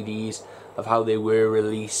at CDs of how they were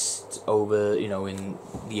released over, you know, in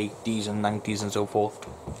the 80s and 90s and so forth,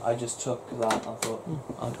 I just took that and thought,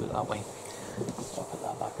 I'll do it that way. I'll put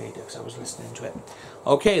that back later because I was listening to it.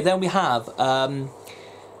 Okay, then we have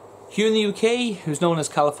here in the UK, who's known as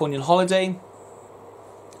Californian Holiday,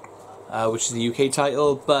 which is the UK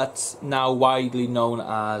title, but now widely known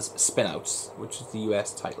as Spinouts, which is the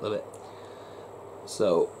US title of it.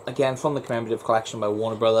 So, again, from the commemorative collection by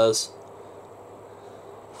Warner Brothers.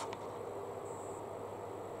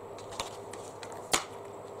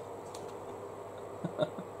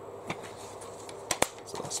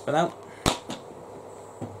 So let's spin out.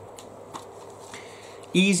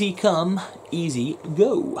 Easy come, easy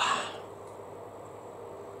go.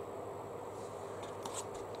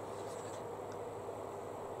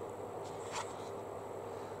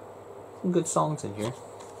 Some good songs in here.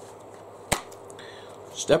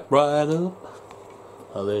 Step right up,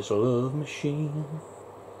 there's a love machine.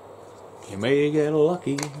 You may get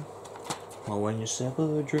lucky when you step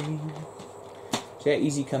a dream. So yeah,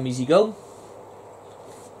 easy come, easy go.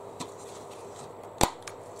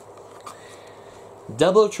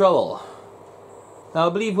 Double Trouble. Now I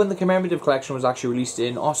believe when the commemorative collection was actually released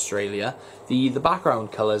in Australia, the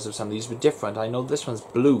background colours of some of these were different. I know this one's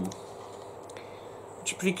blue,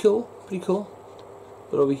 which is pretty cool,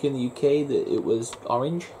 But over here in the UK, it was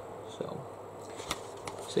orange. So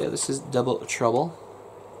yeah, this is Double Trouble.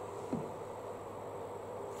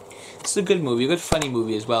 It's a good movie, a good funny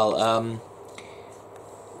movie as well.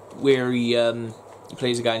 Where he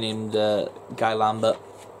plays a guy named Guy Lambert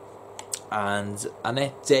and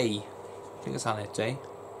Annette Day. I think it's Annette Day.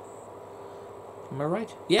 Am I right?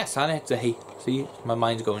 Yes, Annette Day. See, my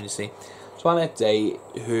mind's going, you see. So Annette Day,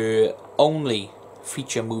 her only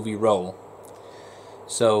feature movie role.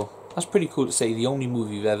 So that's pretty cool to say the only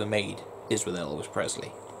movie you've ever made is with Elvis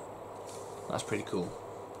Presley. That's pretty cool.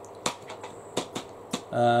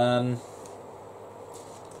 And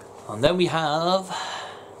then we have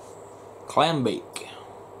Clam Bake.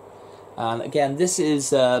 And again, this is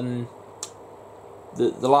the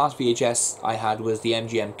last VHS I had was the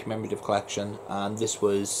MGM commemorative collection, and this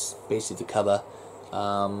was basically the cover.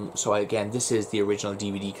 So again, this is the original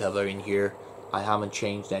DVD cover in here. I haven't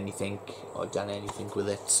changed anything or done anything with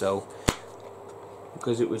it, so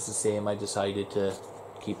because it was the same, I decided to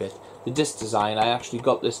keep it. The disc design, I actually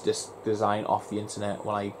got this disc design off the internet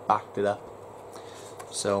when I backed it up.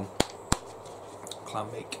 So, Clam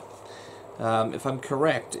Bake. If I'm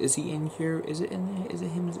correct, is he in here? Is it in there? Is it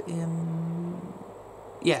him? Is it him?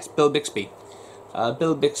 Yes, Bill Bixby.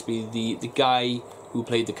 Bill Bixby, the guy who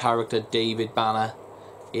played the character David Banner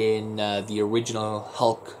in the original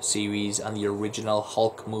Hulk series and the original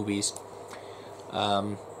Hulk movies.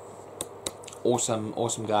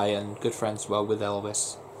 Awesome guy and good friends as well with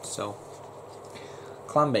Elvis. So,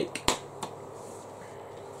 clam bake.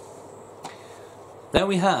 Then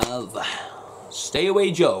we have Stay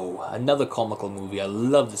Away Joe, another comical movie. I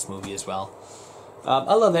love this movie as well.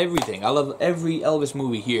 I love everything. I love every Elvis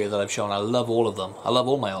movie here that I've shown. I love all of them. I love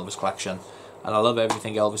all my Elvis collection. And I love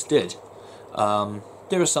everything Elvis did.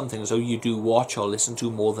 There are some things though you do watch or listen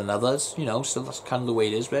to more than others. You know, so that's kind of the way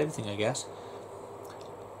it is with everything, I guess.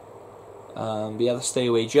 But yeah, the Stay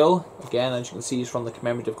Away Joe. Again, as you can see, is from the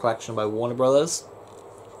commemorative collection by Warner Brothers.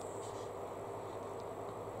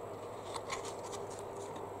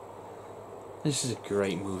 This is a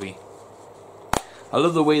great movie. I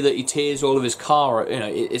love the way that he tears all of his car,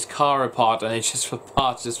 his car apart, and it's just for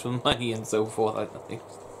parts, just for money and so forth. I think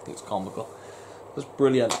it's comical. It's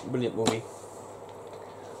brilliant movie.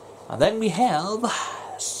 And then we have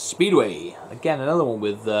Speedway. Again, another one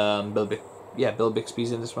with Bill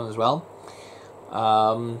Bixby's in this one as well.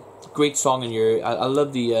 Great song in your. I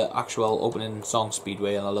love the actual opening song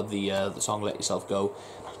Speedway, and I love the song Let Yourself Go.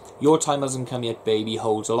 Your Time Hasn't Come Yet, Baby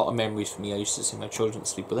holds a lot of memories for me. I used to sing my children to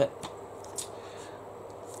sleep with it.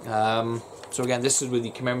 So again, this is with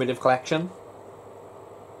the commemorative collection.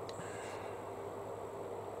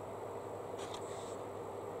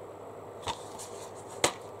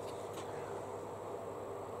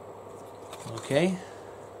 Okay.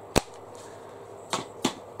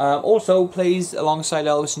 Also plays alongside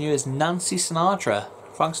Elvis and you is Nancy Sinatra,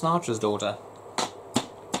 Frank Sinatra's daughter.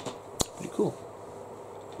 Pretty cool.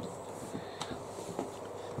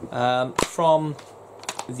 From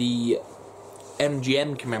the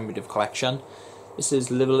MGM commemorative collection, this is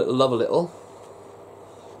Live a Little, Love a Little.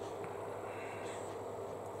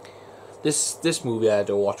 This movie I had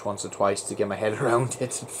to watch once or twice to get my head around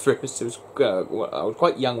it. At first, it was I was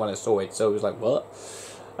quite young when I saw it, so it was like, what?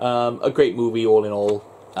 A great movie, all in all.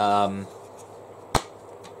 I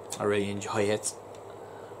really enjoy it.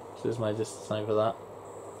 So this is my just sign for that.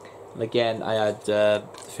 And again, I had a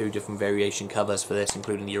few different variation covers for this,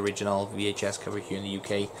 including the original VHS cover here in the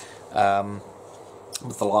UK.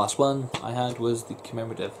 But the last one I had was the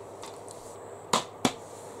commemorative.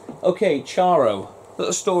 Okay, Charo.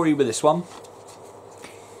 Little story with this one.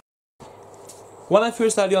 When I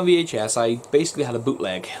first had it on VHS, I basically had a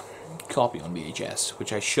bootleg copy on VHS,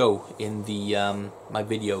 which I show in the my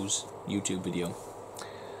videos YouTube video.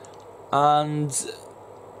 And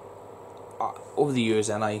over the years,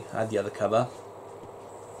 then I had the other cover,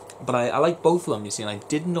 but I like both of them. You see, and I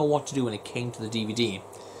didn't know what to do when it came to the DVD.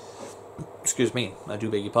 Excuse me, I do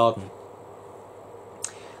beg your pardon.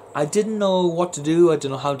 I didn't know what to do. I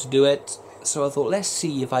didn't know how to do it. So I thought, let's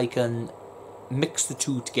see if I can mix the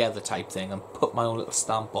two together type thing and put my own little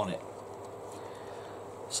stamp on it.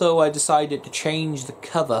 So I decided to change the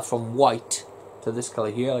cover from white to this colour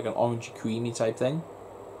here, like an orangey creamy type thing.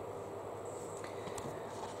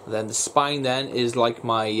 Then the spine then is like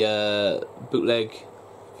my bootleg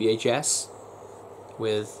VHS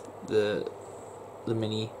with the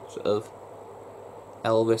mini sort of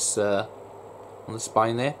Elvis on the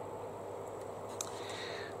spine there.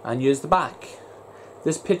 And here's the back.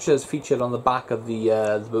 This picture is featured on the back of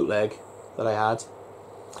the bootleg that I had.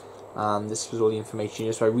 And this was all the information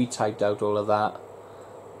here, so I retyped out all of that.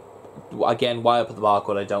 Again, why I put the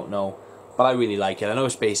barcode, I don't know. But I really like it. I know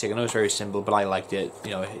it's basic, I know it's very simple, but I liked it.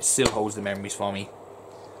 You know, it still holds the memories for me.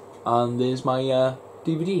 And there's my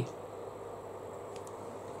DVD.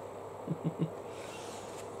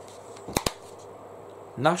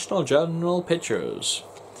 National General Pictures.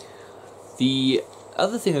 The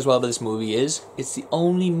other thing as well about this movie is, it's the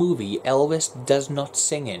only movie Elvis does not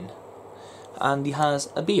sing in. And he has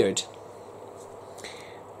a beard.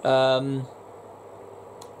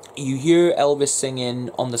 You hear Elvis singing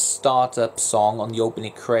on the startup song on the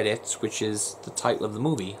opening credits, which is the title of the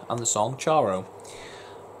movie, and the song Charo.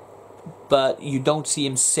 But you don't see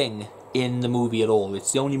him sing in the movie at all.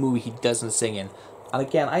 It's the only movie he doesn't sing in. And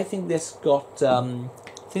again, I think this got, I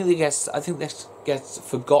think this gets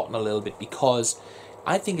forgotten a little bit, because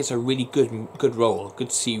I think it's a really good role,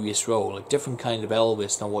 good serious role, a different kind of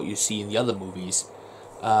Elvis than what you see in the other movies.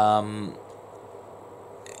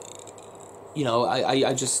 You know,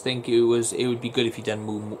 I just think it would be good if he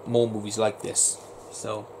done more movies like this.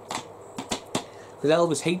 So, because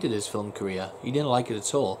Elvis hated his film career. He didn't like it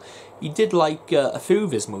at all. He did like a few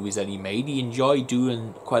of his movies that he made. He enjoyed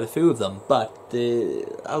doing quite a few of them, but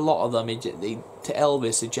a lot of them, to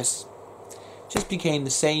Elvis, it just became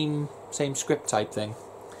the same script type thing.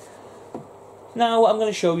 Now I'm going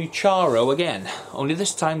to show you Charo again, only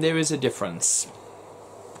this time there is a difference.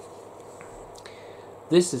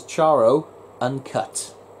 This is Charo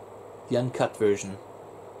uncut, the uncut version.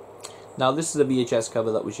 Now this is a VHS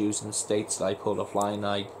cover that was used in the States that I pulled offline.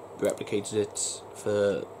 I replicated it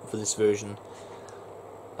for this version.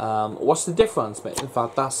 What's the difference? In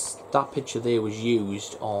fact, that picture there was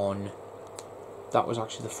used on, that was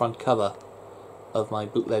actually the front cover of my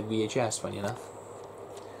bootleg VHS, funny enough.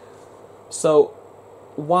 So,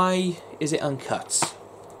 why is it uncut?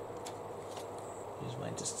 Here's my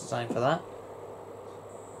disc design for that.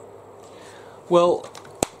 Well,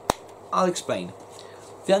 I'll explain.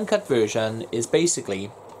 The uncut version is basically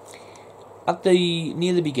at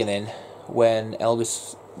near the beginning when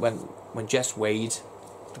when Jess Wade,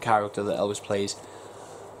 the character that Elvis plays,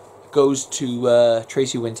 goes to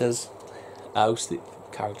Tracy Winter's house, the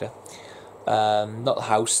character, not the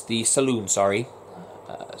house, the saloon, sorry.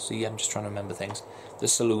 See, I'm just trying to remember things. The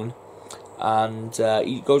saloon, and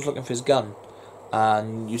he goes looking for his gun,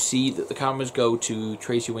 and you see that the cameras go to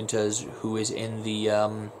Tracy Winters, who is in the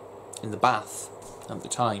bath at the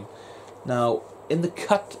time. Now, in the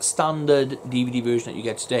cut standard DVD version that you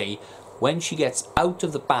get today, when she gets out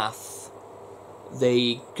of the bath,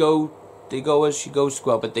 they go as she goes to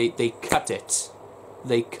go out, but they cut it.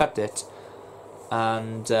 They cut it,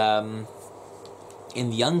 and in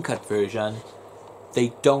the uncut version,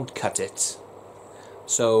 they don't cut it.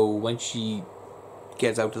 So when she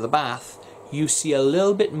gets out of the bath, you see a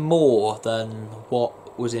little bit more than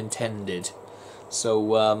what was intended.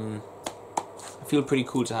 So I feel pretty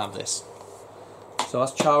cool to have this. So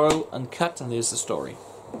that's Charo uncut, and there's the story.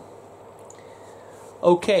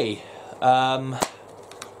 Okay,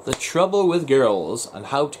 the trouble with girls and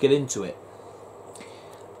how to get into it.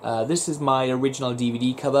 This is my original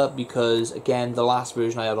DVD cover because, again, the last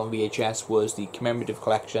version I had on VHS was the commemorative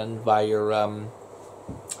collection via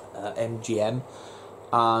MGM,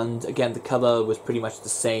 and again the cover was pretty much the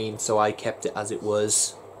same, so I kept it as it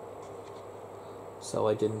was. So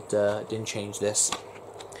I didn't change this.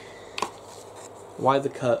 Why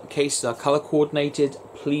the cases are color coordinated?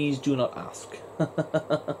 Please do not ask.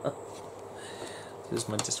 This is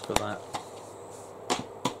my disc for that.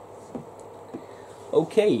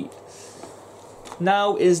 Okay,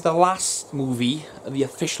 now is the last movie, the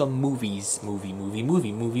official movie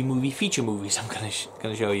feature movies I'm gonna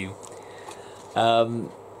show you.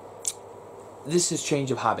 This is Change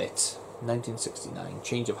of Habit, 1969.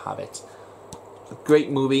 Change of Habit, a great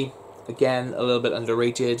movie. Again, a little bit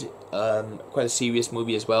underrated. Quite a serious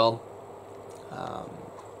movie as well.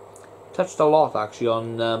 Touched a lot actually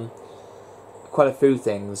on quite a few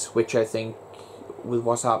things, which I think, with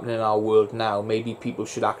what's happening in our world now, maybe people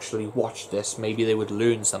should actually watch this. Maybe they would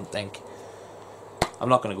learn something. I'm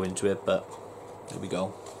not going to go into it, but there we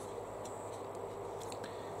go.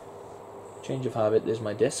 Change of Habit, there's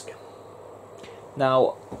my disc.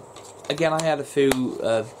 Now, again, I had a few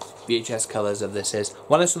VHS covers of this.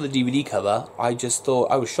 When I saw the DVD cover, I just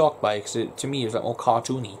thought, I was shocked by it, because to me it was like more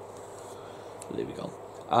cartoony. There we go.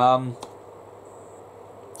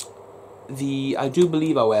 I do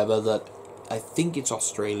believe, however, that I think it's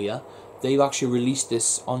Australia, they've actually released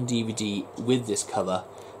this on DVD with this cover.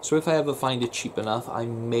 So if I ever find it cheap enough, I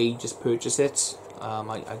may just purchase it.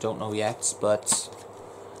 I don't know yet, but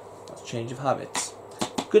that's Change of Habit.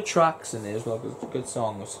 Good tracks in there as well, good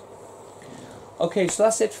songs. Okay, so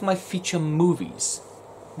that's it for my feature movies.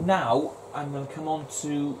 Now I'm going to come on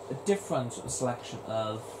to a different selection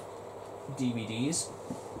of DVDs,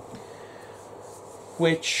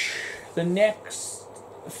 which the next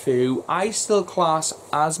few I still class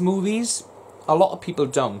as movies. A lot of people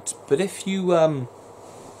don't, but if you one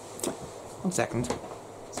second,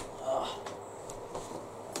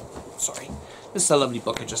 sorry, this is a lovely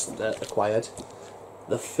book I just acquired,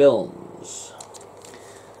 The Films,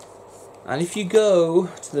 and if you go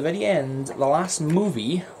to the very end, the last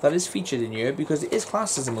movie that is featured in here, because it is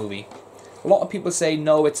classed as a movie. A lot of people say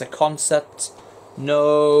no, it's a concept.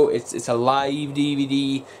 No, it's a live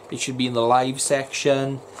DVD. It should be in the live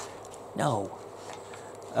section. No.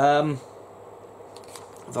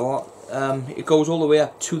 It goes all the way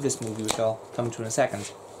up to this movie, which I'll come to in a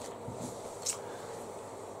second.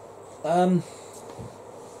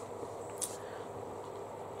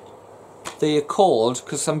 They are called,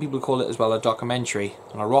 because some people call it as well, a documentary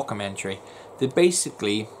and a rockumentary. They're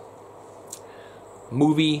basically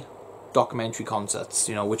movie documentary concerts,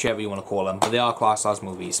 you know, whichever you want to call them, but they are classed as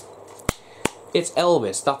movies. It's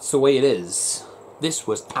Elvis, That's the Way It Is. This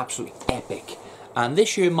was absolutely epic, and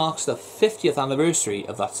this year marks the 50th anniversary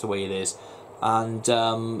of That's the Way It Is, and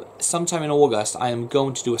sometime in August I am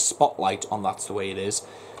going to do a spotlight on That's the Way It Is,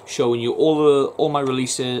 showing you all my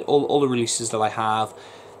releases, all the releases that I have.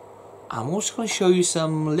 I'm also going to show you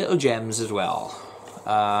some little gems as well.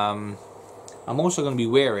 I'm also going to be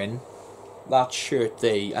wearing that shirt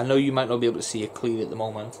there. I know you might not be able to see it clearly at the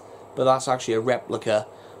moment, but that's actually a replica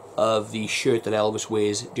of the shirt that Elvis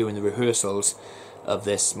wears during the rehearsals of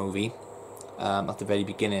this movie, at the very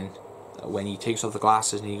beginning, when he takes off the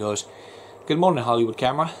glasses and he goes, "Good morning, Hollywood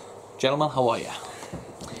camera. Gentlemen, how are you?"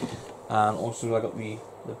 And also I got the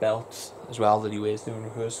belt as well that he wears during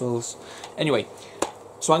rehearsals. Anyway,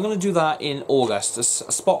 so I'm going to do that in August, a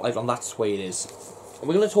spotlight on That's the Way It Is. And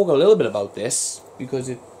we're going to talk a little bit about this, because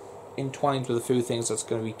it entwines with a few things that's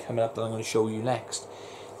going to be coming up that I'm going to show you next.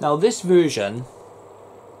 Now, this version,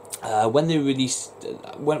 when they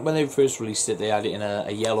first released it, they had it in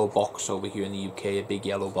a yellow box over here in the UK, a big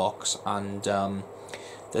yellow box, and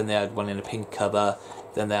then they had one in a pink cover,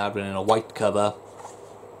 then they had one in a white cover.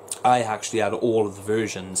 I actually had all of the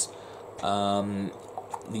versions. The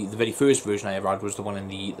very first version I ever had was the one in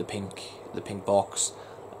the pink box.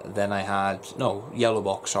 Then I had, no, yellow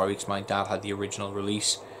box, sorry, because my dad had the original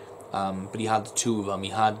release. But he had the two of them. He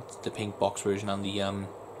had the pink box version and the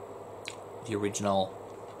original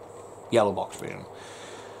yellow box version.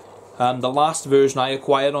 The last version I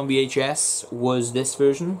acquired on VHS was this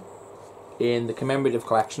version in the commemorative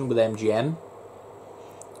collection with MGM.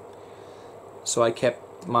 So I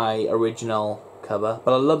kept my original cover,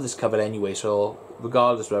 but I love this cover anyway, so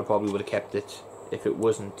regardless, I probably would have kept it if it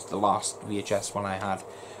wasn't the last VHS one I had.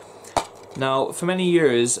 Now, for many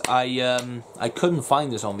years, I couldn't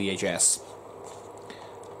find this on VHS.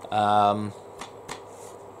 I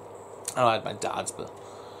had my dad's, but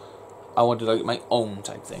I wanted like my own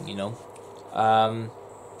type thing, you know. And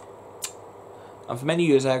for many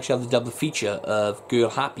years, I actually had the double feature of Girl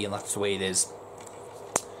Happy, and That's the Way It Is.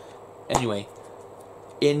 Anyway,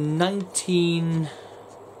 in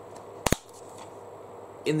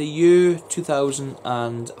the year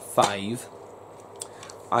 2005,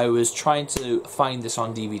 I was trying to find this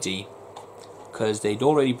on DVD, because they'd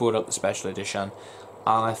already brought out the special edition,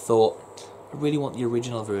 and I thought, I really want the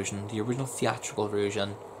original version, the original theatrical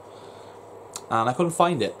version, and I couldn't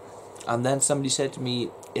find it. And then somebody said to me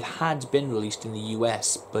it had been released in the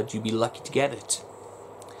US, but you'd be lucky to get it.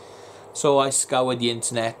 So I scoured the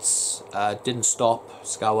internet, didn't stop,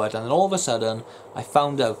 scoured, and then all of a sudden I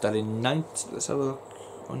found out that in let's have a look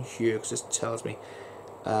on here, because this tells me,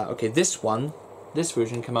 okay, this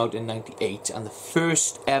version came out in '98, and the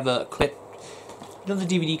first ever clip, you know the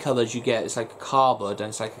DVD covers you get, it's like a cardboard, and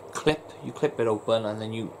it's like a clip, you clip it open, and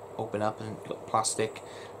then you open up, and you've got a plastic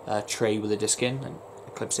tray with a disc in, and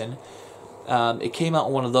it clips in. It came out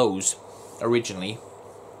on one of those originally,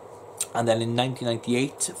 and then in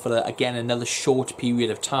 1998, for again another short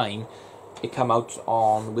period of time, it came out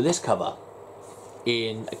on with this cover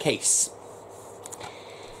in a case.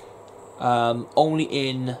 Only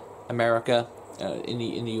in America, in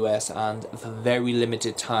the US, and for a very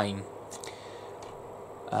limited time.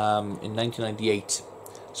 In 1998.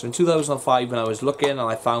 So in 2005, when I was looking and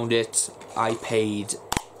I found it, I paid.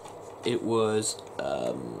 It was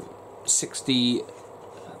 60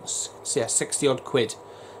 odd quid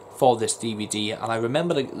for this DVD, and I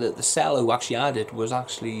remember the seller who actually had it was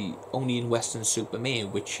actually only in Weston-super-Mare,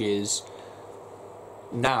 which is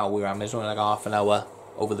now where I'm. It's only like half an hour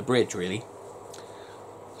over the bridge, really.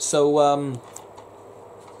 So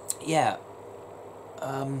yeah,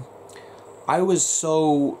 I was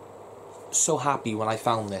so happy when I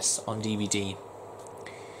found this on DVD,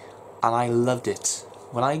 and I loved it.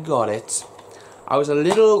 When I got it, I was a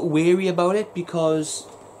little wary about it, because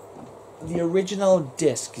the original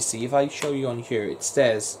disc, you see, if I show you on here, it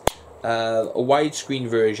says a widescreen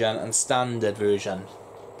version and standard version.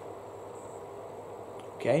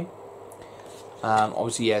 Okay,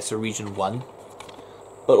 obviously, yeah, it's a region 1,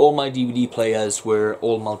 but all my DVD players were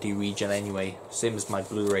all multi-region anyway, same as my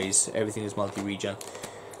Blu-rays, everything is multi-region.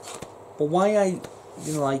 But why I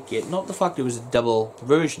didn't like it, not the fact it was a double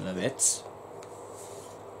version of it,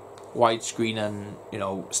 widescreen and, you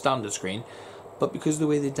know, standard screen, but because of the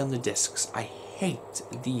way they've done the discs. I hate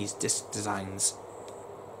these disc designs,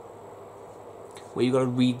 where you got to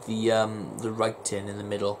read the writing in the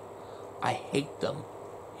middle. I hate them,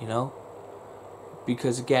 you know,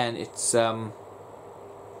 because again, it's you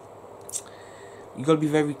got to be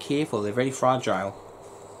very careful. They're very fragile.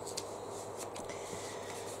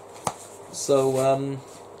 So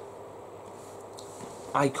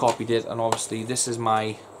I copied it, and obviously this is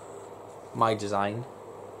my design.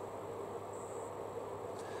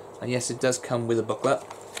 And yes, it does come with a booklet.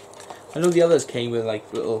 I know the others came with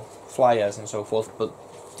like little flyers and so forth, but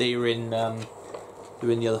they're in the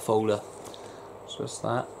other folder. So it's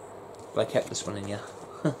that. But I kept this one in here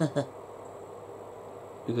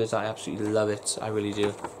because I absolutely love it. I really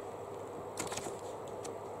do.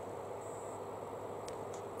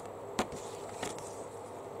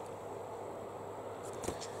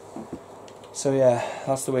 So yeah,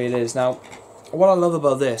 that's the way it is. Now, what I love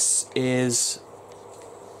about this is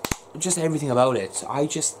just everything about it. I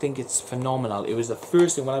just think it's phenomenal. It was the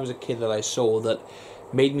first thing when I was a kid that I saw that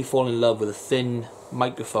made me fall in love with a thin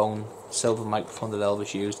microphone, silver microphone that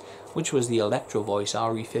Elvis used, which was the Electro Voice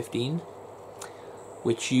RE15,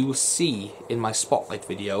 which you will see in my Spotlight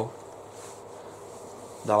video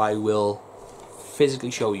that I will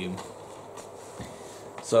physically show you.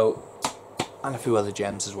 So, and a few other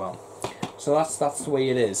gems as well. So that's the way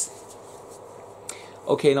it is.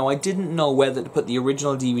 Okay, now I didn't know whether to put the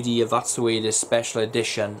original DVD of That's the Way It Is Special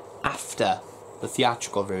Edition after the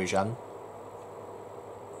theatrical version.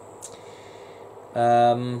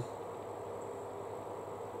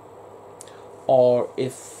 Or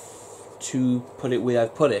if to put it where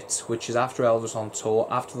I've put it, which is after Elvis on Tour,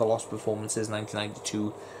 after the Lost Performances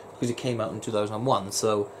 1992, because it came out in 2001,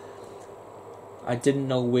 so I didn't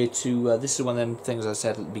know where to, this is one of them things I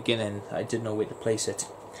said at the beginning, I didn't know where to place it.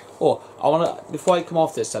 Oh, I want to, before I come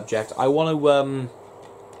off this subject, I want to,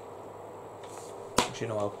 actually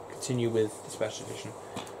no, I'll continue with the special edition.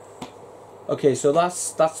 Okay, so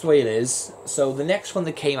that's the way it is. So the next one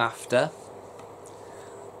that came after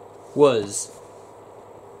was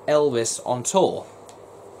Elvis on Tour.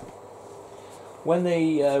 When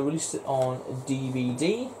they released it on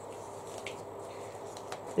DVD,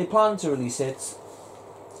 they planned to release it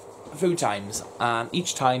a few times, and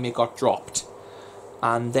each time it got dropped.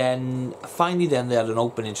 And then finally they had an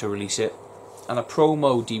opening to release it, and a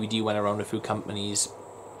promo DVD went around a few companies,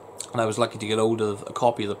 and I was lucky to get hold of a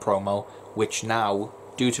copy of the promo, which now,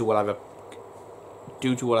 due to what I've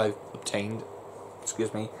obtained,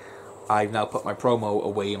 excuse me, I've now put my promo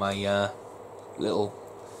away in my little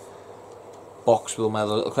box with all my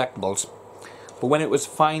little collectibles. But when it was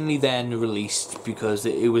finally then released, because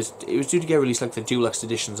it was due to get released like the deluxe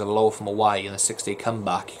editions of Lower from Hawaii and a 6-day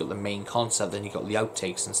comeback, you got the main concept, then you got the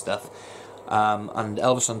outtakes and stuff. And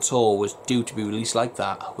Elvis on Tour was due to be released like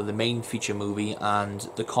that, with the main feature movie and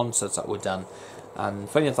the concerts that were done. And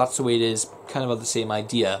funny enough, That's the Way It Is kind of had the same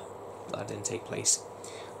idea, but that didn't take place.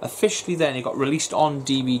 Officially then, it got released on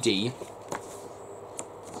DVD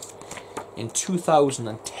in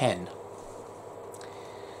 2010.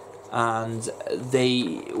 And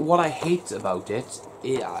what I hate about it,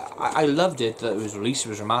 I loved it that it was released, it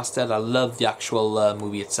was remastered, I loved the actual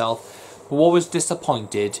movie itself, but what was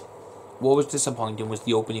disappointing was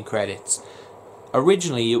the opening credits.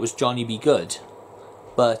 Originally it was Johnny B. Good,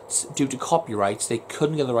 but due to copyrights they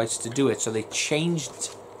couldn't get the rights to do it, so they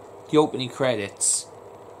changed the opening credits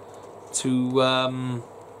to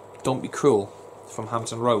Don't Be Cruel from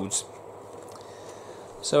Hampton Roads.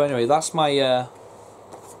 So anyway, that's my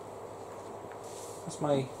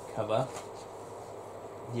cover,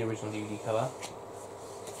 the original DVD cover.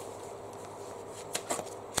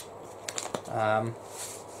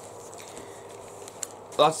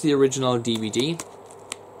 That's the original DVD.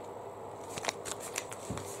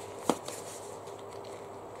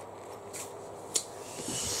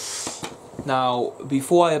 Now,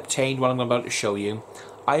 before I obtained what I'm about to show you,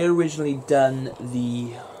 I had originally done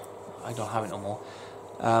the, I don't have it no more.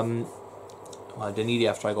 Well, I didn't need it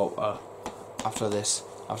after I got after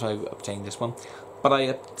I obtained this one, but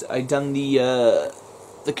I done the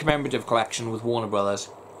commemorative collection with Warner Brothers.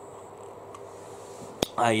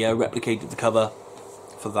 I replicated the cover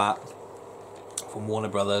for that from Warner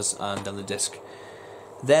Brothers and done the disc.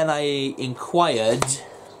 Then I inquired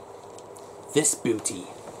this beauty.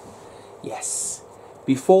 Yes,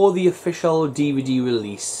 before the official DVD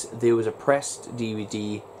release, there was a pressed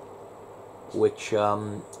DVD which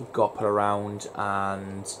got put around,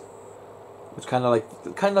 and it was kind of like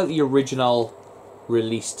the original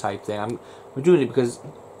release type thing. I'm doing it because,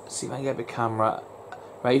 see if I can get the camera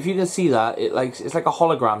right. If you can see that, it's like a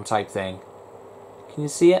hologram type thing. Can you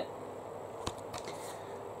see it?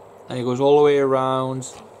 And it goes all the way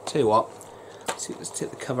around. Tell you what, let's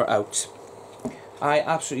take the cover out. I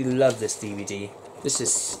absolutely love this DVD. This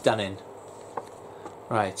is stunning.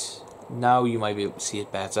 Right, now you might be able to see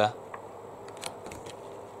it better.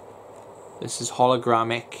 This is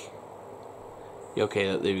hologramic. Okay,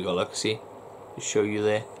 there we go, look, see? I'll show you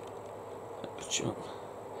there.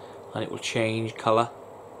 And it will change colour.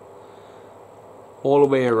 all the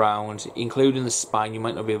way around, including the spine. You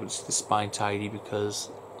might not be able to see the spine tidy because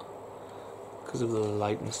of the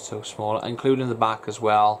light and it's so small, including the back as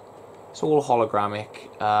well. It's all hologramic.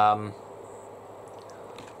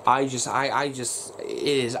 It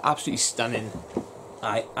is absolutely stunning.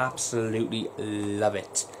 I absolutely love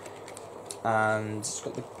it. And it's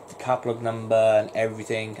got the catalogue number and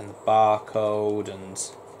everything, and the barcode and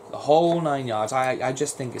the whole 9 yards. I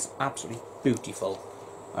just think it's absolutely beautiful.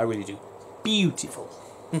 I really do. Beautiful.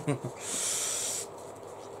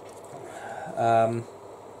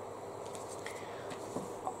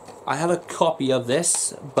 I had a copy of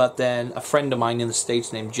this, but then a friend of mine in the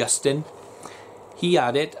States named Justin, he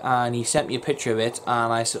had it and he sent me a picture of it,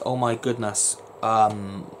 and I said, oh my goodness, I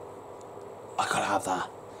gotta have that.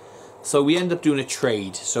 So we ended up doing a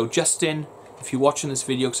trade. So Justin, if you're watching this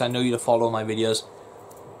video, because I know you follow my videos,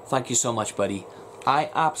 thank you so much, buddy. I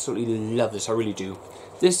absolutely love this, I really do.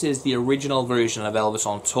 This is the original version of Elvis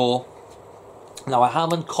on Tour. Now I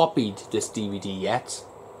haven't copied this DVD yet.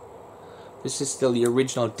 This is still the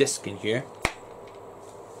original disc in here.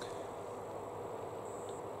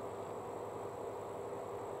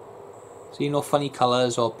 See, no funny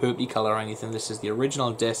colours or purpley colour or anything. This is the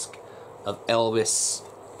original disc of Elvis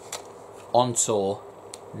on Tour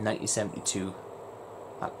 1972.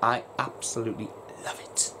 And I absolutely love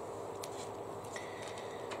it.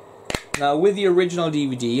 Now with the original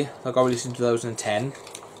DVD that got released in 2010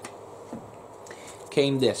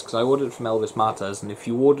 came this, because I ordered it from Elvis Matters, and if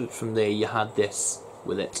you ordered it from there you had this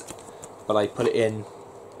with it, but I put it in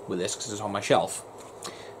with this because it's on my shelf.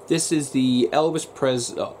 This is the Elvis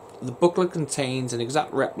the booklet contains an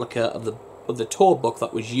exact replica of the tour book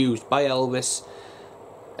that was used by Elvis's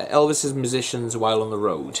musicians while on the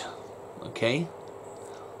road. Okay,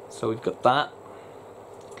 so we've got that,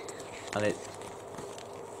 and it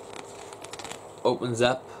opens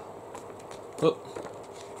up. Whoop.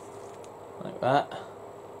 Like that,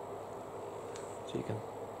 so you can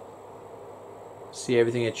see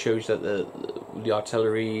everything. It shows that the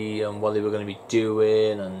artillery and what they were going to be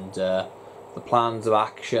doing, and the plans of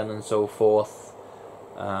action and so forth.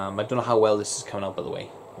 I don't know how well this is coming out, by the way.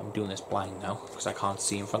 I'm doing this blind now because I can't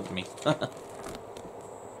see in front of me.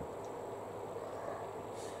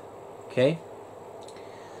 Okay,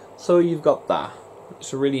 so you've got that.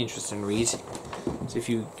 It's a really interesting read. So if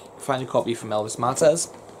you find a copy from Elvis Matters,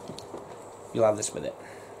 you'll have this with it.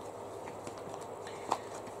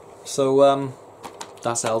 So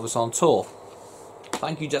that's Elvis on Tour.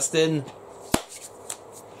 Thank you, Justin.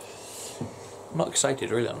 I'm not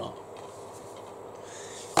excited, really. I'm not.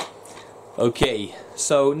 Okay,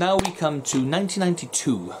 so now we come to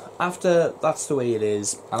 1992. After That's the Way It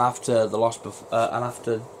Is, and after and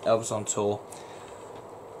after Elvis on Tour,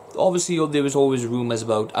 obviously there was always rumours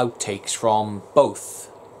about outtakes from both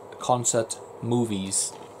concert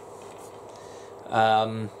movies.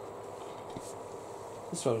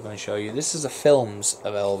 This is what I'm going to show you. This is the films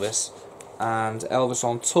of Elvis, and Elvis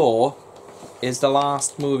on Tour is the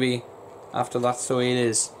last movie after That's the Way It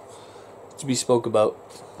Is to be spoke about.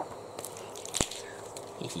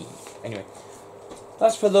 Anyway,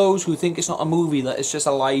 that's for those who think it's not a movie, that it's just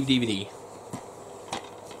a live DVD.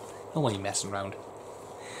 Nobody messing around.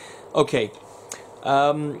 Okay, so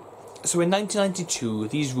in 1992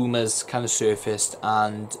 these rumours kind of surfaced,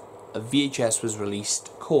 and a VHS was released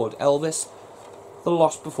called Elvis The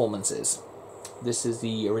Lost Performances. This is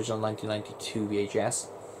the original 1992 VHS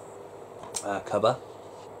cover.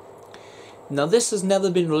 Now this has never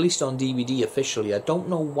been released on DVD officially. I don't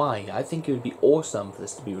know why. I think it would be awesome for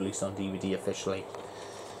this to be released on DVD officially.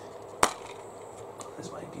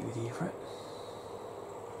 There's my DVD for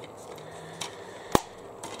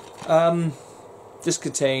it. This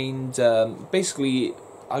contained, basically,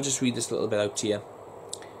 I'll just read this little bit out to you.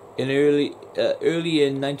 Early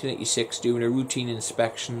in 1986, during a routine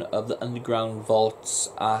inspection of the underground vaults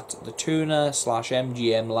at the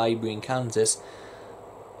Turner/MGM Library in Kansas,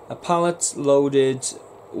 a pallet loaded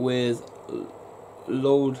with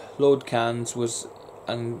load cans was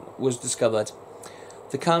discovered.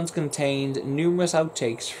 The cans contained numerous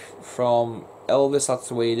outtakes from Elvis That's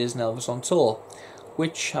the Way It Is and Elvis on Tour,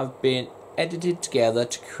 which have been edited together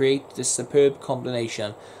to create this superb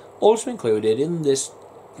combination. Also included in this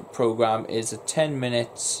program is 10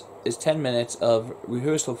 minutes of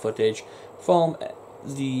rehearsal footage from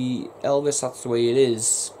the Elvis That's the Way It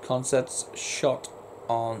Is concerts shot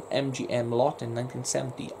on MGM lot in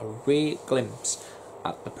 1970, a rare glimpse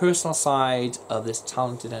at the personal side of this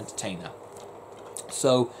talented entertainer.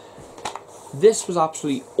 So this was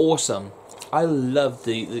absolutely awesome. I loved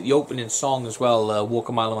the opening song as well, Walk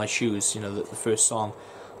a Mile in My Shoes, you know, the first song.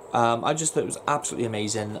 I just thought it was absolutely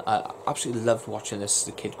amazing. I absolutely loved watching this as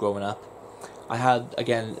a kid growing up. I had,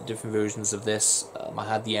 again, different versions of this. I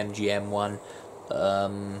had the MGM one,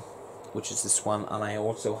 which is this one, and I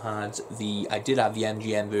also had I did have the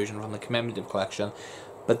MGM version from the commemorative collection,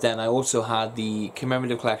 but then I also had the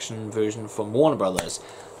commemorative collection version from Warner Brothers.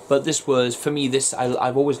 But this was, for me,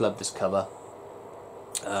 I've always loved this cover.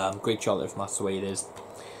 Great chocolate, if that's the way it is.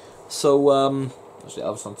 So, actually,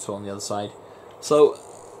 Elvis on tour on the other side. So,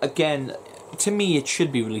 again, to me, it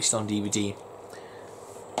should be released on DVD.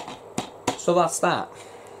 So that's that.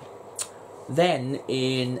 Then,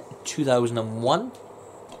 in 2001,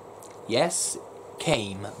 yes,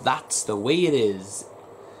 came That's the Way It Is,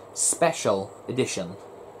 special edition.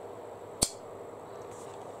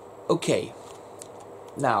 Okay,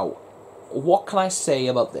 now, what can I say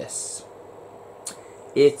about this?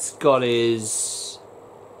 It's got its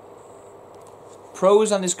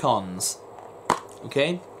pros and its cons.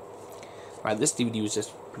 Okay? Right, this DVD was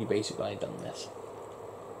just pretty basic when I'd done this.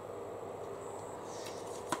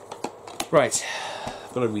 Right,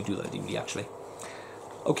 I've got to redo that DVD actually.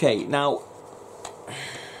 Okay, now,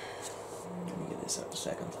 let me get this out a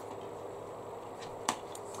second.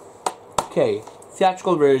 Okay,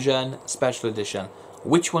 theatrical version, special edition.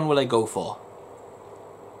 Which one will I go for?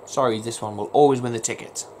 Sorry, this one will always win the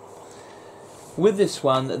ticket. With this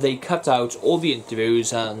one, they cut out all the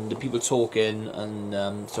interviews and the people talking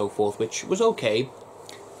and so forth, which was okay.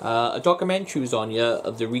 A documentary was on here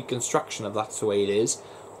of the reconstruction of That's the Way It Is,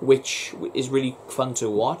 which is really fun to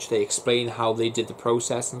watch. They explain how they did the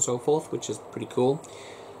process and so forth, which is pretty cool.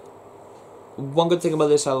 One good thing about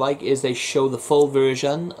this I like is they show the full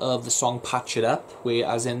version of the song Patch It Up,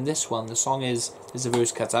 whereas in this one the song is a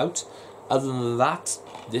verse cut out. Other than that,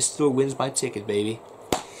 this still wins my ticket, baby.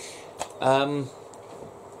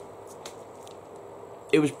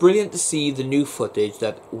 It was brilliant to see the new footage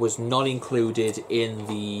that was not included in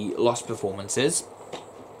the lost performances,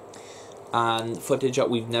 and footage that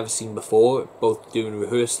we've never seen before, both during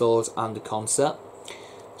rehearsals and the concert.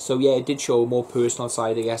 So yeah, it did show a more personal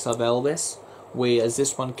side, I guess, of Elvis, whereas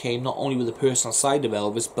this one came not only with the personal side of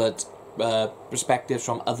Elvis, but perspectives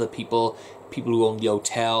from other people who owned the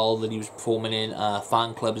hotel that he was performing in,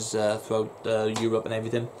 fan clubs throughout Europe and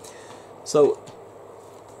everything. So,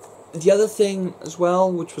 the other thing as well,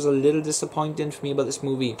 which was a little disappointing for me about this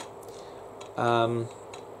movie,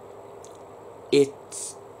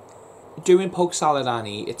 during Polk Salad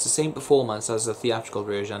Annie, it's the same performance as the theatrical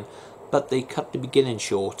version, but they cut the beginning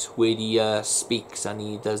short, where he speaks and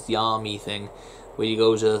he does the army thing, where he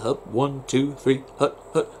goes, up, 1, 2, 3, hut,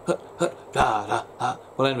 hut, hut, hut, da, da, da.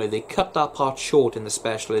 Well, anyway, they cut that part short in the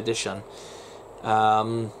special edition.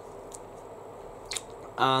 And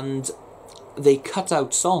they cut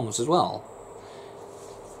out songs as well.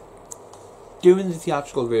 During the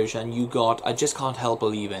theatrical version, you got I Just Can't Help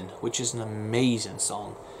Believing, which is an amazing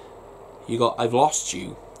song. You got I've Lost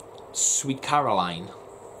You, Sweet Caroline,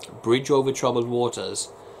 Bridge Over Troubled Waters.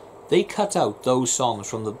 They cut out those songs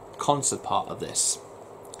from the concert part of this,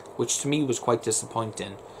 which to me was quite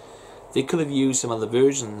disappointing. They could have used some other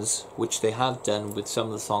versions, which they have done with some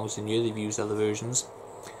of the songs in here. They've used other versions,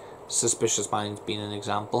 Suspicious Minds being an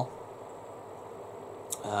example.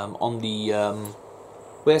 On the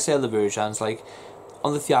when I say other versions, like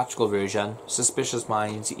on the theatrical version, Suspicious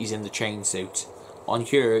Minds, he's in the chain suit. On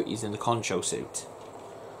here, he's in the concho suit.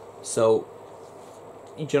 So,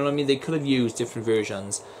 you know what I mean? They could have used different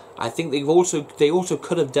versions. I think they also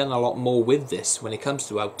could have done a lot more with this when it comes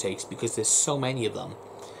to outtakes, because there's so many of them.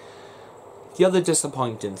 The other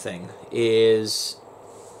disappointing thing is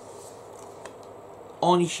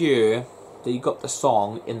on here that you got the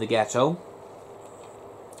song In the Ghetto.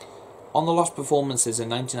 On the Lost Performances in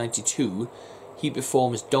 1992, he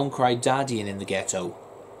performs Don't Cry Daddy in the Ghetto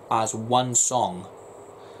as one song.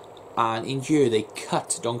 And in here they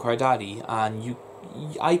cut Don't Cry Daddy, and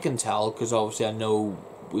I can tell, because obviously I know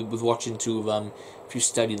with watching two of them, if you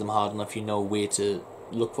study them hard enough, you know where to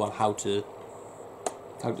look for and how to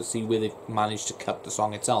see where they've managed to cut the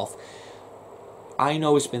song itself. I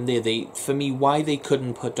know it's been there. For me, why they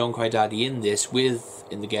couldn't put Don't Cry Daddy in this with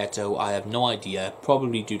In the Ghetto, I have no idea.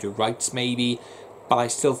 Probably due to rights, maybe. But I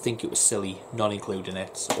still think it was silly not including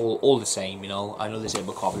it. All the same, you know. I know they say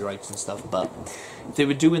about copyrights and stuff, but if they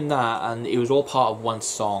were doing that and it was all part of one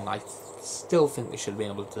song, I still think they should have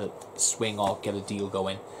been able to swing or get a deal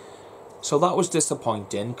going. So that was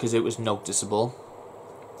disappointing because it was noticeable.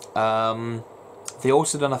 They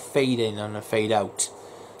also done a fade in and a fade out.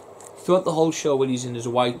 Throughout the whole show, when he's in his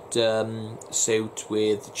white suit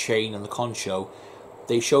with the chain and the concho,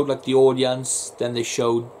 they showed like the audience, then they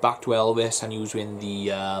showed back to Elvis and he was in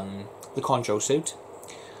the concho suit.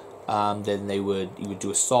 Then he would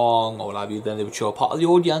do a song or what have you. Then they would show a part of the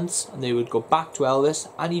audience, and they would go back to Elvis,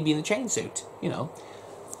 and he'd be in the chain suit. You know,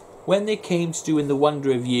 when they came to doing The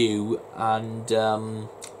Wonder of You and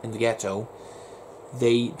In the Ghetto,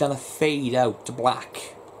 they done a fade out to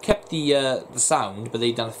black. Kept the sound, but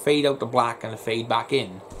they done a fade out to black and a fade back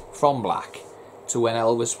in from black to when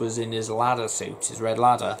Elvis was in his ladder suit, his red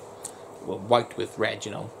ladder, well, white with red,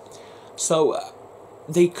 you know. So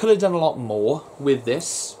they could have done a lot more with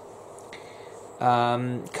this.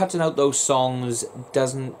 Cutting out those songs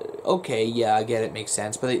doesn't... Okay, yeah, I get it, makes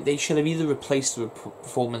sense. But they should have either replaced the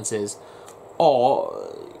performances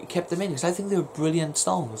or kept them in, because I think they were brilliant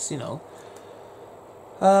songs, you know.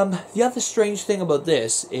 The other strange thing about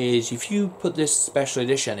this is if you put this special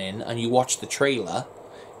edition in and you watch the trailer,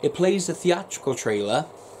 it plays the theatrical trailer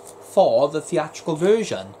for the theatrical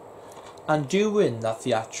version. And during that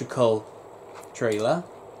theatrical trailer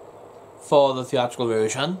for the theatrical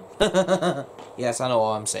version, yes, I know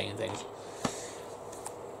how I'm saying things,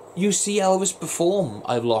 you see Elvis perform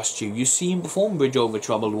I've Lost You. You see him perform Bridge Over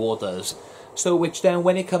Troubled Waters. So which then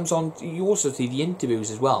when it comes on, you also see the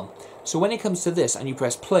interviews as well. So when it comes to this and you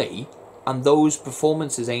press play and those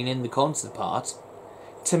performances ain't in the concert part,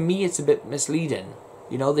 to me it's a bit misleading.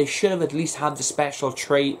 You know, they should have at least had the special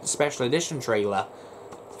edition trailer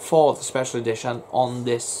for the special edition on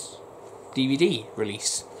this DVD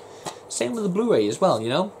release. Same with the Blu-ray as well, you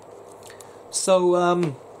know.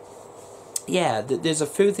 So yeah, there's a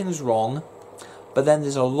few things wrong, but then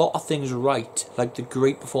there's a lot of things right, like the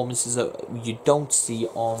great performances that you don't see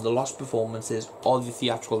on the lost performances or the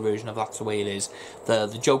theatrical version of That's the Way It Is.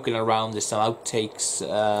 The joking around, there's some outtakes,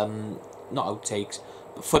 not outtakes,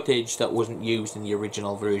 but footage that wasn't used in the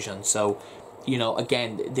original version. So, you know,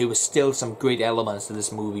 again, there was still some great elements to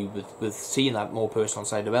this movie with seeing that more personal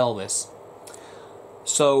side of Elvis.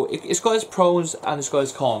 So, it's got its pros and it's got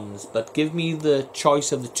its cons, but give me the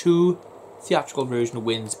choice of the two, theatrical version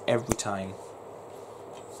wins every time.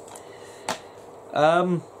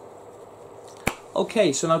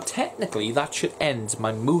 Okay, so now technically that should end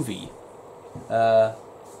my movie, but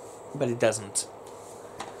it doesn't.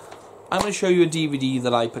 I'm going to show you a DVD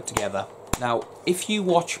that I put together. Now, if you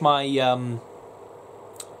watch my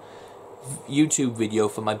YouTube video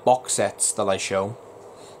for my box sets that I show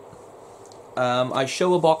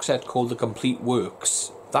a box set called The Complete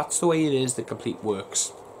Works. That's the Way It Is, The Complete Works,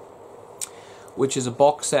 which is a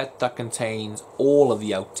box set that contains all of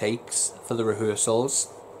the outtakes for the rehearsals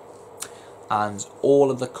and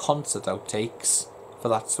all of the concert outtakes for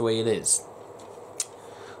That's the Way It Is.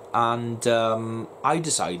 And I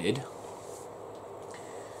decided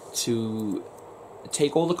to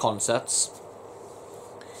take all the concerts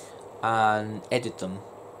and edit them.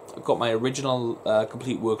 I've got my original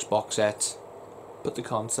Complete Works box set, put the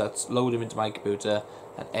concerts, load them into my computer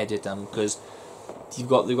and edit them, because they've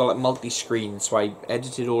got like multi-screen, so I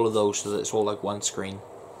edited all of those so that it's all like one screen.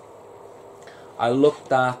 I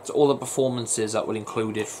looked at all the performances that were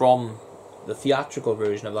included from the theatrical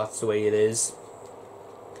version of That's the Way It Is,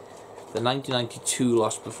 the 1992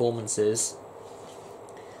 lost performances,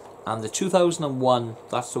 and the 2001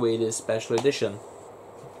 That's the Way It Is special edition.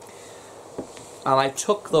 And I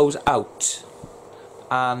took those out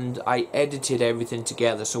and I edited everything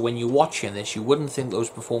together, so when you're watching this you wouldn't think those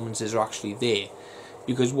performances are actually there,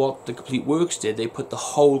 because what the Complete Works did, they put the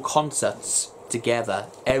whole concerts together,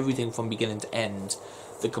 everything from beginning to end,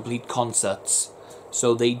 the complete concerts.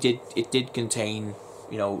 So it did contain,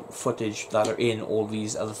 you know, footage that are in all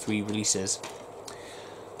these other three releases.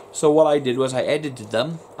 So what I did was I edited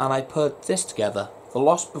them and I put this together, the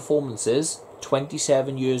lost performances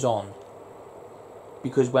 27 years on,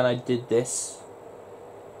 because when I did this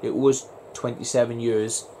it was 27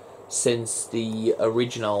 years since the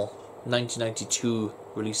original 1992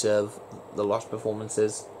 release of the lost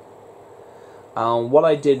performances. What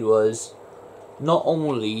I did was, not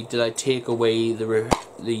only did I take away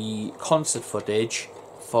the concert footage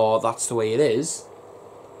for That's the Way It Is,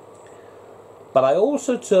 but I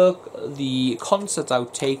also took the concert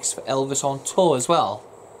outtakes for Elvis on Tour as well,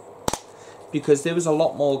 because there was a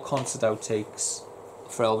lot more concert outtakes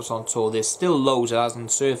for Elvis on Tour. There's still loads that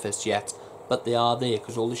hasn't surfaced yet, but they are there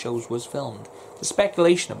because all the shows was filmed. There's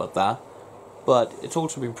speculation about that, but it's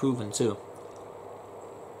also been proven too.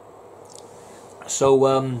 So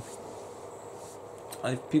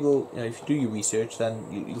if people, you know, if you do your research, then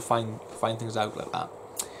you'll find things out like that.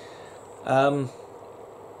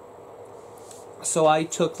 So I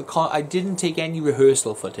took I didn't take any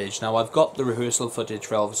rehearsal footage. Now I've got the rehearsal footage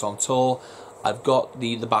for Elvis on Tour. I've got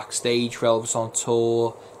the backstage for Elvis on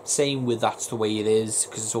Tour. Same with That's the Way It Is,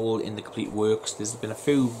 because it's all in the Complete Works. There's been a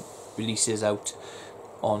few releases out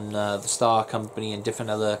on the Star Company and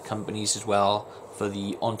different other companies as well for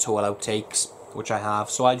the on-tour outtakes, which I have.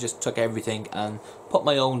 So I just took everything and put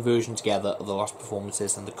my own version together of the lost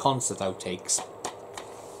performances and the concert outtakes.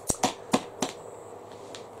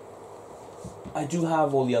 I do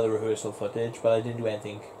have all the other rehearsal footage, but I didn't do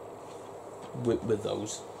anything with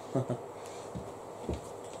those.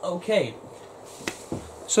 Okay,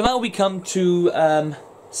 so now we come to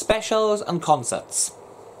specials and concerts.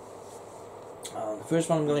 The first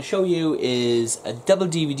one I'm going to show you is a double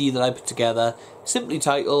DVD that I put together, simply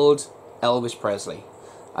titled Elvis Presley.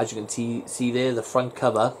 As you can see there, the front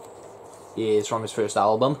cover is from his first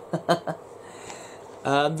album.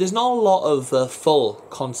 There's not a lot of full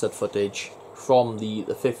concert footage from the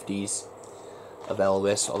 50s of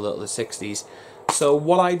Elvis, or the 60s. So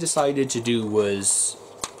what I decided to do was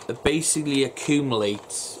basically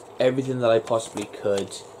accumulate everything that I possibly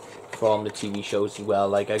could from the TV shows as well.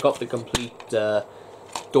 Like, I got the complete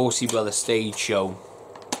Dorsey Brothers stage show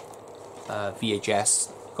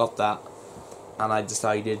VHS, got that, and I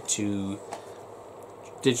decided to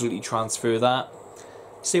digitally transfer that.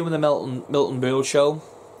 Same with the Milton Berle show.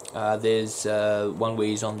 There's one where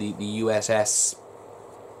he's on the USS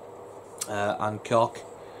Hancock,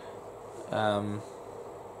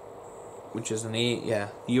 which is the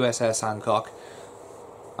USS Hancock,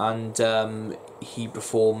 and he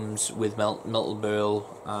performs with Milton Berle,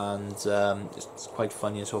 and it's quite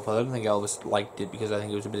funny and so forth. I don't think Elvis liked it because I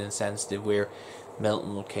think it was a bit insensitive, where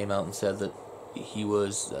Milton came out and said that he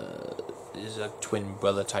was is a twin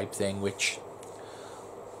brother type thing, which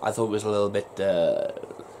I thought was a little bit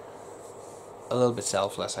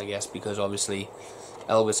selfless, I guess, because obviously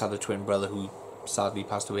Elvis had a twin brother who sadly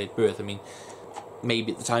passed away at birth. I mean,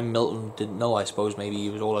 maybe at the time Milton didn't know, I suppose. Maybe he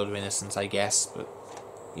was all out of innocence, I guess, but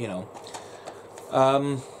you know.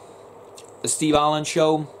 The Steve Allen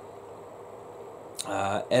Show,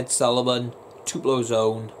 Ed Sullivan, Tupelo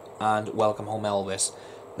Zone, and Welcome Home Elvis.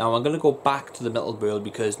 Now I'm going to go back to the Milton Berle,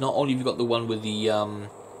 because not only have you got the one with the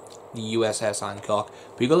USS Hancock,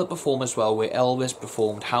 but you got the performance as well where Elvis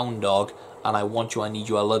performed Hound Dog and I Want You, I Need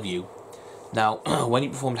You, I Love You. Now, when he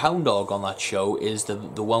performed Hound Dog on that show is the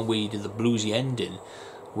one where he did the bluesy ending,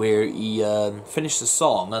 where he finished the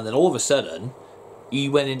song and then all of a sudden he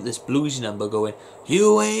went into this bluesy number going,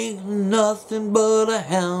 "You ain't nothing but a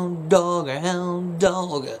hound dog,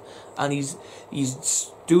 and he's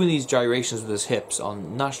doing these gyrations with his hips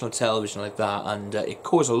on national television like that, and it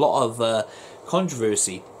caused a lot of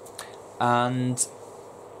controversy. And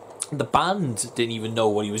the band didn't even know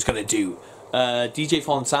what he was going to do. DJ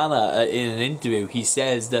Fontana, in an interview, he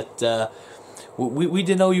says that we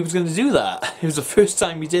didn't know he was going to do that. It was the first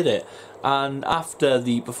time he did it. And after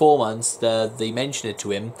the performance, they mentioned it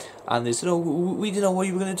to him, and they said, "Oh, we didn't know what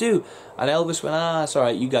you were going to do." And Elvis went, "Ah, it's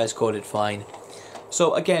alright, you guys caught it fine."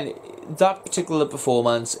 So again, that particular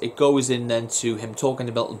performance, it goes in then to him talking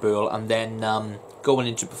to Milton Berle, and then going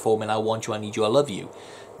into performing I Want You, I Need You, I Love You.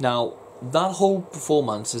 Now, that whole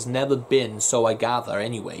performance has never been, so I gather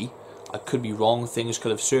anyway, I could be wrong, things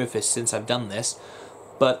could have surfaced since I've done this,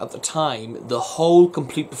 but at the time, the whole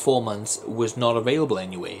complete performance was not available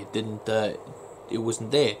anyway. It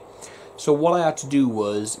wasn't there. So what I had to do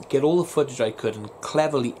was get all the footage I could and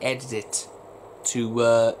cleverly edit it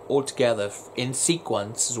to all together in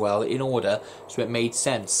sequence as well, in order, so it made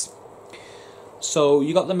sense. So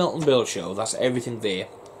you got the Milton Berle show, that's everything there.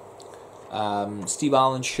 Steve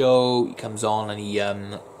Allen show, he comes on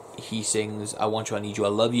and he sings I Want You, I Need You, I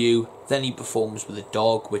Love You. Then he performs with a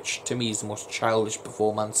dog, which to me is the most childish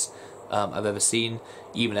performance I've ever seen.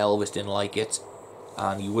 Even Elvis didn't like it,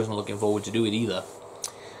 and he wasn't looking forward to do it either.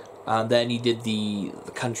 And then he did the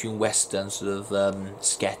country and western sort of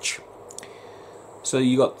sketch. So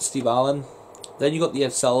you got Steve Allen, then you got the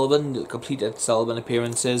Ed Sullivan, the complete Ed Sullivan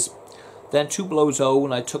appearances. Then Tupelo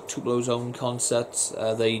Zone, I took Tupelo Zone concerts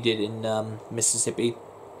that he did in Mississippi,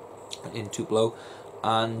 in Tupelo,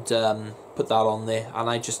 and put that on there. And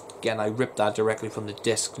I ripped that directly from the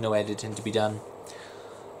disc, no editing to be done.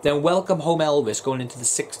 Then Welcome Home Elvis, going into the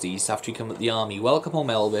 60s after he came out of the army. Welcome Home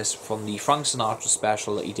Elvis from the Frank Sinatra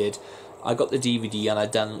special that he did. I got the DVD and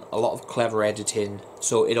I'd done a lot of clever editing,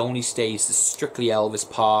 so it only stays the strictly Elvis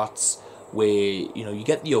parts, where you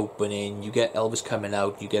get the opening, you get Elvis coming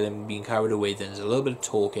out, you get him being carried away, then there's a little bit of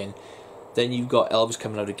talking, then you've got Elvis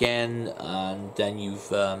coming out again, and then you've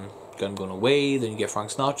gone away, then you get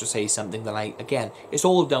Frank Sinatra say something, then again, it's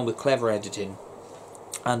all done with clever editing.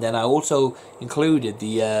 And then I also included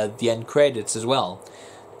the end credits as well,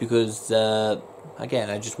 because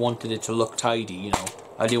again, I just wanted it to look tidy,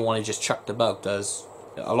 I didn't want to just chucked about, as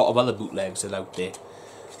a lot of other bootlegs are out there.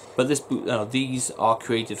 But these are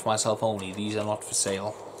created for myself only. These are not for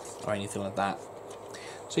sale or anything like that.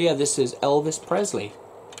 So yeah, this is Elvis Presley.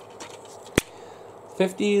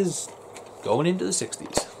 50s going into the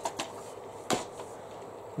 60s.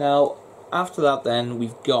 Now, after that then,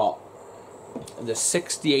 we've got the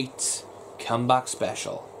 68 Comeback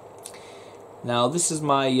Special. Now, this is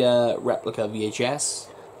my replica VHS.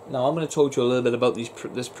 Now, I'm going to talk to you a little bit about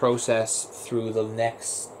this process through the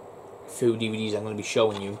next few DVDs I'm going to be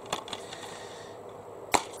showing you.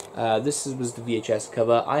 This was the VHS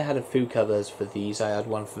cover. I had a few covers for these. I had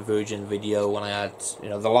one for Virgin Video when I had,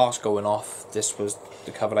 the last going off. This was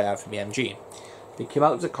the cover I had for BMG. They came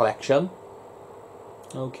out as a collection.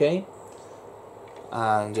 Okay.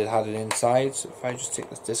 And it had it inside. So if I just take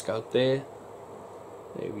this disc out there.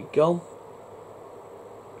 There we go.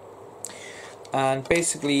 And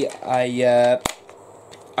basically I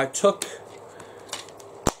took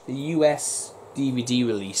the US DVD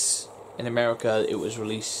release. In America it was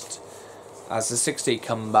released as the 6-day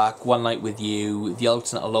comeback, One Night With You, the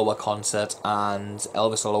Alternate Aloha concert, and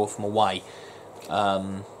Elvis Aloha from Hawaii.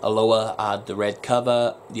 Aloha had the red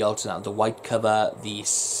cover, the alternate had the white cover, the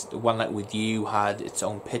One Night With You had its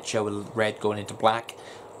own picture with red going into black,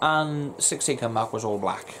 and 6-day comeback was all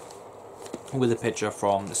black with a picture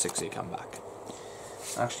from the 6-day comeback.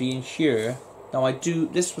 Actually in here, now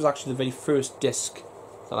this was actually the very first disc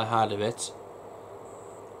that I had of it,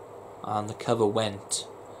 and the cover went,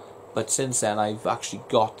 but since then I've actually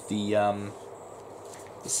got the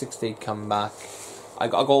 6-day comeback. I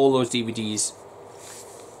got all those DVDs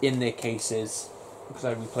in their cases because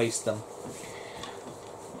I replaced them.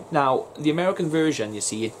 Now, the American version, you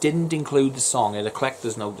see, it didn't include the song. It had a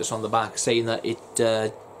collector's notice on the back saying that it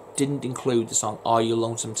didn't include the song Are You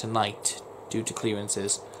Lonesome Tonight due to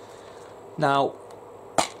clearances. Now,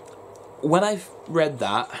 when I read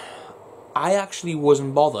that, I actually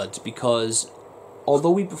wasn't bothered because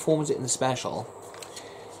although we performed it in the special,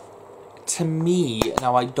 to me,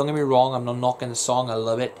 now don't get me wrong, I'm not knocking the song, I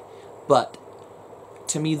love it, but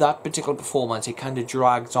to me that particular performance, it kind of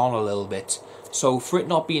drags on a little bit. So for it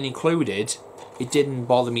not being included, it didn't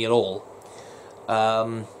bother me at all.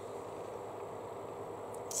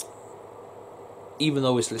 Even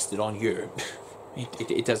though it's listed on here,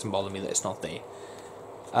 it doesn't bother me that it's not there.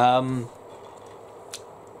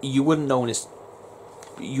 You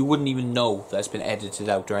wouldn't even know that it's been edited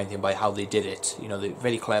out or anything by how they did it. They're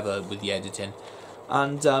very clever with the editing.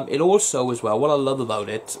 And it also, as well, what I love about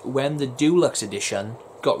it, when the deluxe edition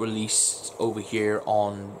got released over here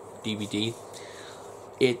on DVD,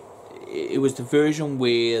 it was the version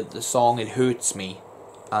where the song It Hurts Me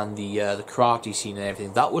and the karate scene and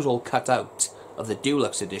everything, that was all cut out of the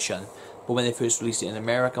deluxe edition. But when they first released it in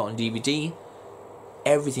America on DVD,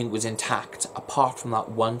 everything was intact apart from that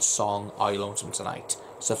one song, Are You Lonesome Tonight.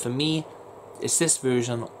 So for me, it's this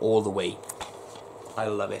version all the way. I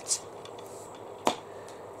love it.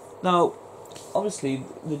 Now, obviously,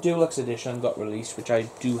 the deluxe edition got released, which I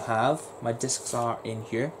do have. My discs are in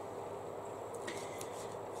here.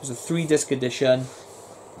 There's a 3-disc edition.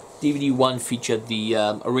 DVD 1 featured the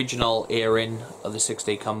original airing of the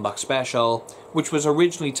 6-day comeback special, which was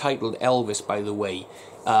originally titled Elvis, by the way.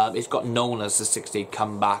 It's got known as the 6-day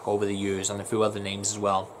comeback over the years, and a few other names as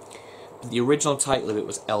well. But the original title of it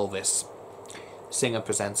was Elvis. Singer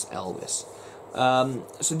Presents Elvis.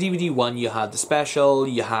 So DVD 1, you had the special,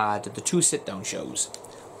 you had the 2 sit-down shows,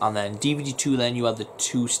 and then DVD 2, then you had the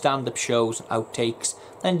 2 stand-up shows and outtakes,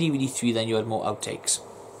 then DVD 3, then you had more outtakes.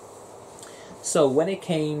 So when it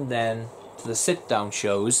came then to the sit-down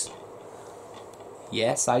shows,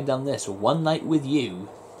 yes, I done this, One Night With You.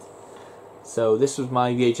 So this was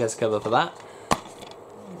my VHS cover for that.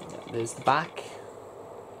 There's the back.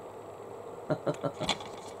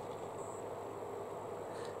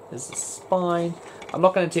 There's the spine. I'm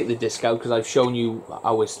not going to take the disc out because I've shown you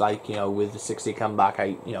how it's like, with the 6-day comeback,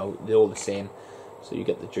 they're all the same. So you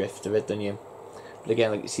get the drift of it, don't you? But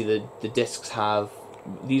again, like you see, the discs have,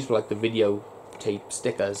 these were like the video tape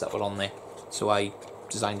stickers that were on there. So I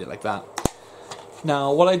designed it like that.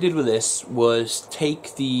 Now, what I did with this was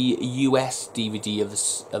take the US DVD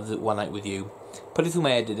of the One Night With You, put it through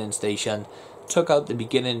my editing station, took out the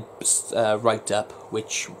beginning write-up,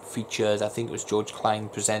 which featured, I think it was George Klein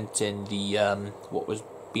presenting the what was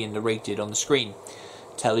being narrated on the screen,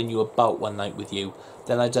 telling you about One Night With You.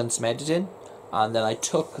 Then I done some editing, and then I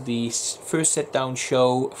took the first sit-down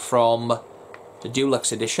show from the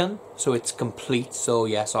deluxe edition, so it's complete. So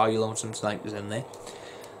yes, Are You Lonesome Tonight was in there.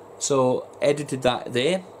 So edited that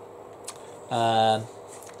there,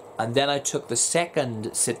 and then I took the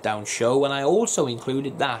second sit-down show and I also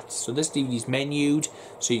included that. So this DVD is menued,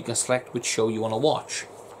 so you can select which show you want to watch.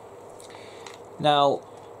 Now,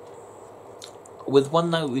 with One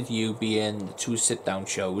Night With You being the 2 sit-down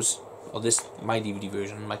shows, or this, my DVD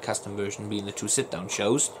version, my custom version being the 2 sit-down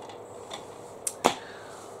shows,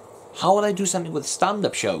 how would I do something with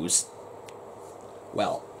stand-up shows?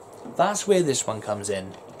 Well, that's where this one comes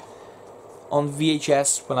in. On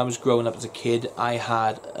VHS, when I was growing up as a kid, I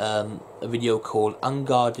had a video called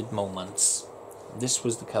Unguarded Moments. This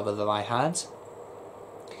was the cover that I had.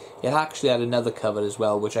 It actually had another cover as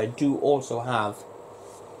well, which I do also have.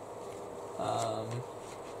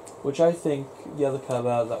 Which I think the other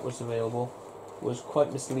cover that was available was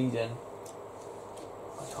quite misleading.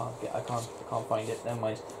 I can't find it. Never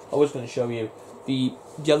mind. I was going to show you the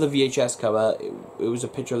other VHS cover. It was a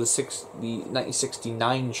picture of the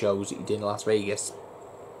 1969 shows that he did in Las Vegas.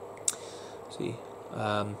 See,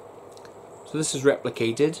 so this is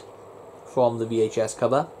replicated from the VHS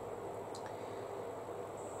cover,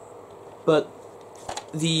 but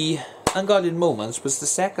the Unguarded Moments was the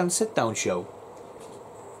second sit-down show,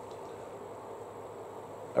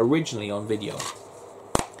 originally on video.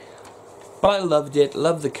 But I loved it,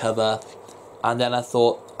 loved the cover, and then I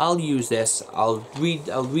thought, I'll use this, I'll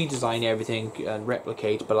redesign everything and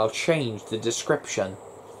replicate, but I'll change the description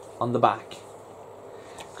on the back.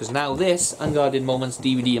 Because now this Unguarded Moments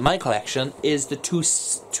DVD in my collection is the two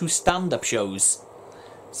stand-up shows.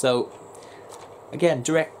 So, again,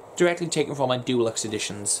 directly taken from my Deluxe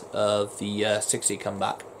editions of the 60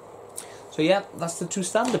 comeback. So yeah, that's the 2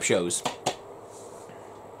 stand-up shows.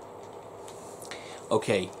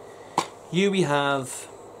 Okay, here we have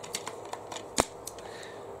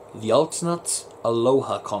the Alternate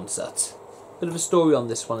Aloha concert. Bit of a story on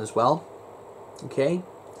this one as well. Okay.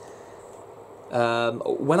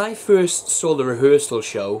 When I first saw the rehearsal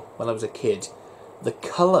show when I was a kid, the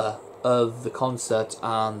colour of the concert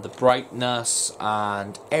and the brightness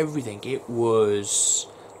and everything, it was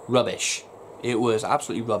rubbish. It was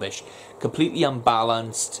absolutely rubbish. Completely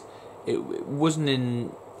unbalanced. It wasn't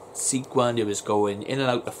in sequence, it was going in and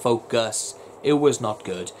out of focus. It was not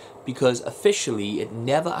good, because officially it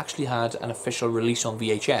never actually had an official release on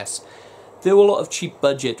VHS. There were a lot of cheap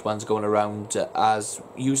budget ones going around as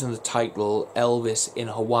using the title Elvis in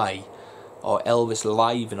Hawaii, or Elvis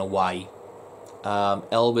Live in Hawaii,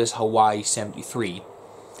 Elvis Hawaii 73.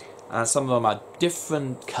 And some of them had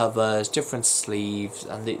different covers, different sleeves,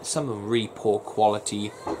 and some of them really poor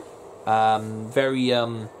quality. Very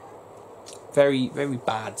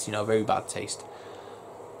bad, very bad taste.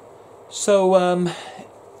 So,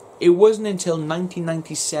 it wasn't until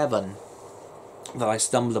 1997 that I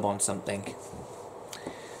stumbled upon something.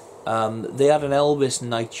 They had an Elvis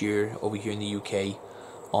night here over here in the UK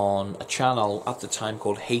on a channel at the time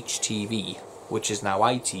called HTV, which is now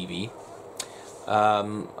ITV.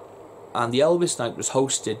 And the Elvis night was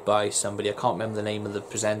hosted by somebody, I can't remember the name of the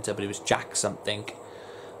presenter, but it was Jack something.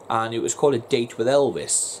 And it was called A Date with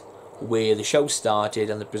Elvis, where the show started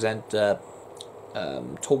and the presenter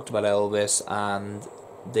talked about Elvis, and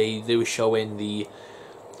they were showing the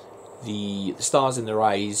Stars in Their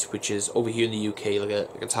Eyes, which is over here in the UK like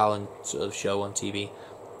a talent sort of show on TV.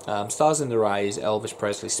 Stars in Their Eyes, Elvis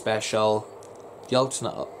Presley special, the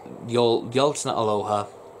alternate Aloha,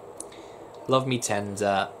 Love Me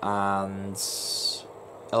Tender, and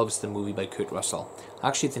Elvis the movie by Kurt Russell. I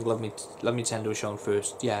actually think Love Me Tender was shown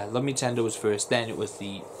first. Yeah, Love Me Tender was first, then it was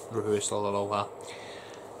the rehearsal Aloha.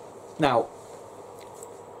 Now,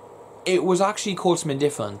 it was actually called something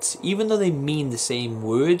different. Even though they mean the same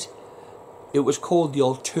word, it was called the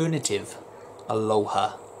Alternative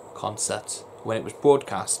Aloha concert when it was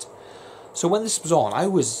broadcast. So when this was on, I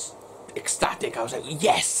was ecstatic. I was like,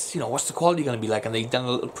 yes, what's the quality going to be like? And they'd done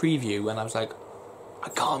a little preview, and I was like, I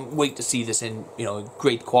can't wait to see this in,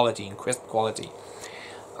 great quality and crisp quality.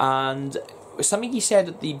 And something he said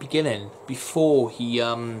at the beginning, before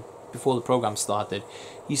the program started,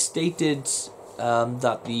 he stated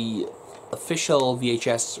that the official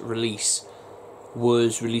VHS release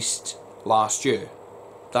was released last year.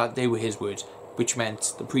 That they were his words, which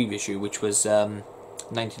meant the previous year, which was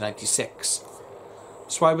 1996.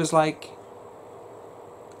 So I was like,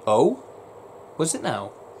 oh, was it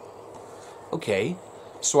now? Okay.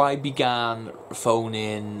 So I began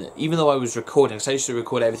phoning, even though I was recording, because I used to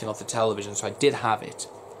record everything off the television, so I did have it.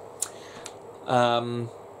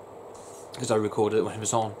 Because I recorded it when it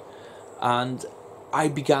was on. And I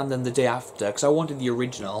began then the day after, because I wanted the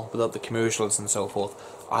original without the commercials and so forth.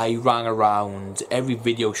 I rang around every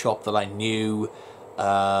video shop that I knew.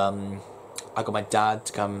 I got my dad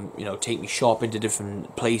to come, take me shopping to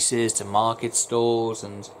different places, to market stores,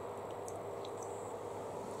 and...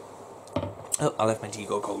 Oh, I left my tea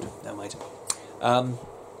go cold. Never mind.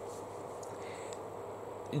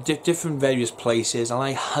 different various places, and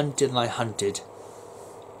I hunted,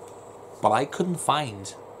 but I couldn't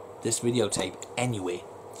find this videotape anyway.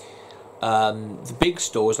 The big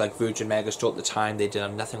stores like Virgin Megastore at the time, they did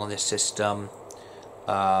have nothing on this system.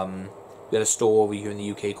 We had a store over here in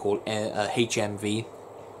the UK called HMV.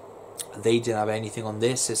 They didn't have anything on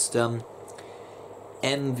their system.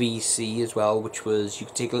 MVC as well, which was you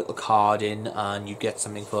could take a little card in and you get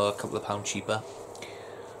something for a couple of pounds cheaper.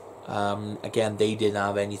 Again, they didn't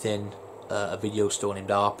have anything. A video store named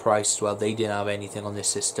Our Price as well, they didn't have anything on this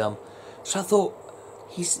system. So I thought,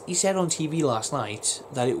 he said on TV last night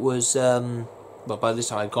that it was, well, by this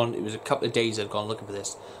time it was a couple of days I'd gone looking for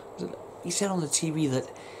this. He said on the TV that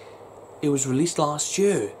it was released last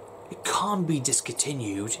year. It can't be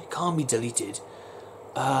discontinued, it can't be deleted.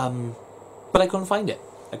 But I couldn't find it.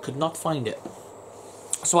 I could not find it.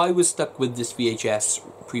 So I was stuck with this VHS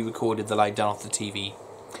pre-recorded that I'd done off the TV.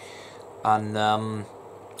 And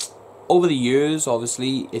over the years,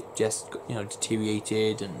 obviously, it just,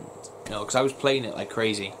 deteriorated, and, because I was playing it like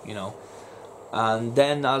crazy, And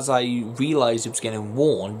then as I realised it was getting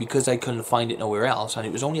worn, because I couldn't find it nowhere else, and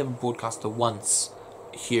it was only ever broadcasted once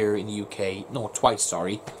here in the UK, no, twice,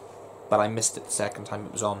 sorry, but I missed it the second time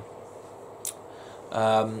it was on.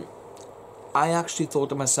 I actually thought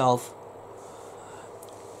to myself,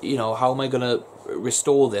 how am I going to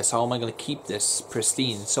restore this? How am I going to keep this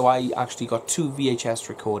pristine? So I actually got 2 VHS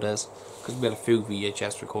recorders, because we had a few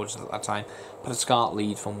VHS recorders at that time. Put a SCART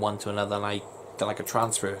lead from one to another, and I did like a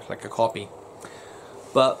transfer, like a copy.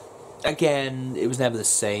 But again, it was never the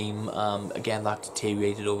same. Again, that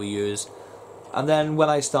deteriorated over years. And then when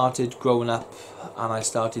I started growing up and I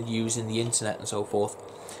started using the internet and so forth,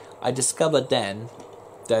 I discovered then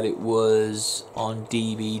that it was on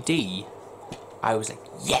DVD. I was like,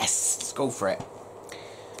 yes, let's go for it.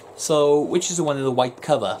 So, which is the one in the white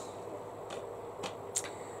cover,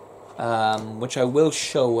 which I will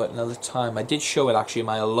show at another time. I did show it actually in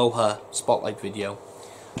my Aloha Spotlight video.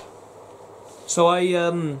 So I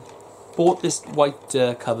bought this white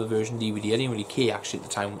cover version DVD. I didn't really care actually at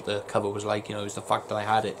the time what the cover was like. It was the fact that I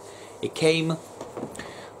had it. It came,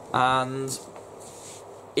 and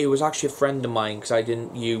it was actually a friend of mine, because I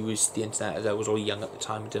didn't use the internet as I was all young at the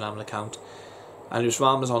time. I didn't have an account. And it was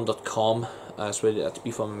from Amazon.com, so it had to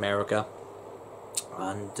be from America.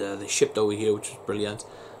 And they shipped over here, which was brilliant.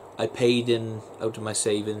 I paid in out of my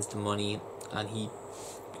savings the money, and he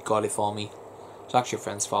got it for me. It's actually a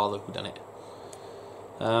friend's father who done it.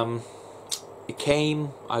 It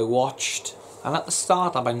came, I watched, and at the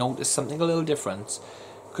start I noticed something a little different.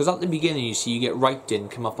 Because at the beginning, you see, you get writing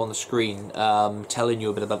come up on the screen, telling you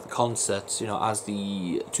a bit about the concert, as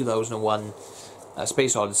the 2001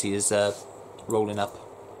 Space Odyssey is rolling up,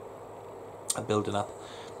 building up.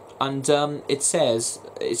 And it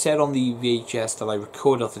said on the VHS that I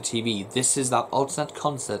recorded off the TV, this is that alternate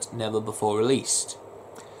concert never before released.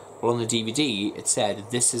 Well, on the DVD, it said,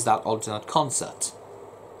 this is that alternate concert.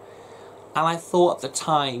 And I thought at the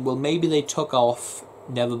time, well, maybe they took off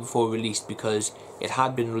never before released because it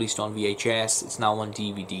had been released on VHS, it's now on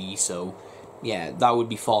DVD, so yeah, that would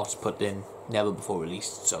be false to put in never before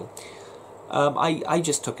released. So I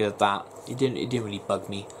just took it at that. It didn't really bug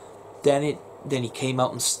me. Then he came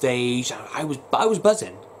out on stage, and I was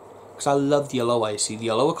buzzing, because I love the Aloha. You see, the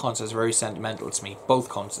Aloha concerts are very sentimental to me. Both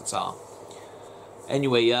concerts are.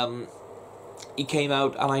 Anyway, he came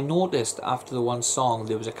out, and I noticed after the one song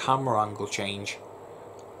there was a camera angle change,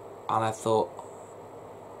 and I thought,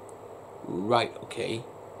 right, okay.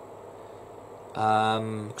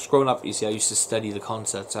 Because growing up, you see, I used to study the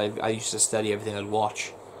concerts. I used to study everything I'd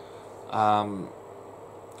watch. And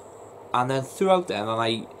then throughout then,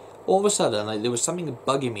 and all of a sudden, there was something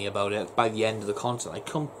bugging me about it by the end of the concert. I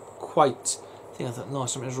couldn't quite think. I thought, no,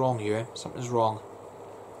 something's wrong here. Something's wrong.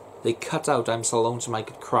 They cut out I'm So Lonesome I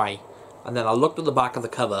Could Cry. And then I looked at the back of the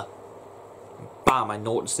cover. And bam, I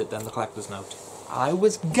noticed it then, the collector's note. I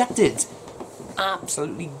was gutted.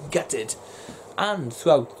 Absolutely gutted. And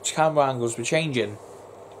throughout, camera angles were changing.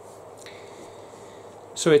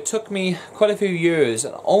 So it took me quite a few years,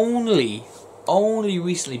 and only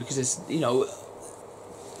recently, because it's,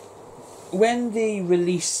 when they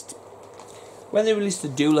released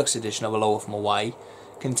the deluxe edition of Aloha from Hawaii,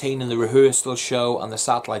 containing the rehearsal show and the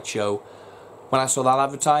satellite show, when I saw that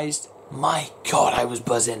advertised, my God, I was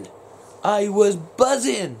buzzing. I was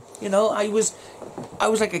buzzing. I was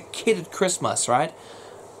like a kid at Christmas, right?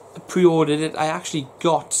 I pre-ordered it. I actually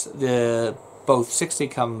got the both 6-Day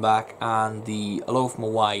Comeback and the Aloha from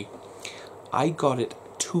Hawaii. I got it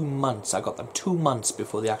 2 months. I got them 2 months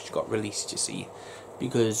before they actually got released, you see.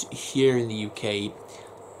 Because here in the UK,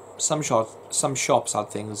 some shops had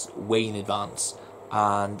things way in advance.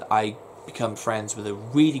 and I become friends with a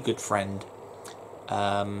really good friend.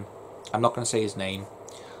 I'm not going to say his name,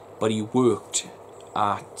 but he worked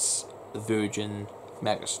at the Virgin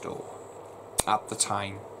Megastore at the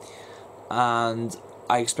time, and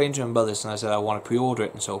I explained to him about this, and I said I want to pre-order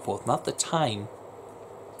it and so forth. And at the time,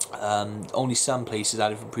 only some places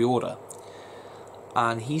had it for pre-order,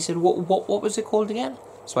 and he said, what was it called again?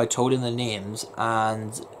 So I told him the names,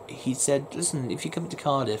 and he said, listen, if you come to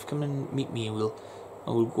Cardiff, come and meet me, and we'll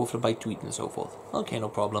go for a bite to eat and so forth. Okay, no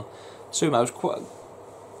problem. So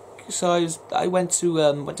I went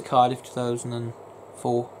to Cardiff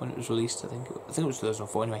 2004 when it was released. I think it was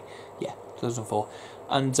 2004 anyway. Yeah, 2004,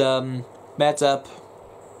 and met up,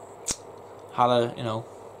 had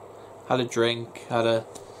a drink, had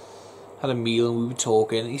a meal, and we were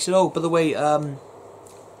talking. And he said, "Oh, by the way,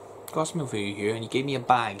 got something for you here," and he gave me a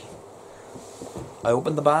bag. I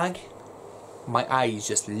opened the bag, my eyes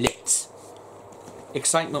just lit.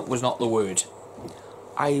 Excitement was not the word.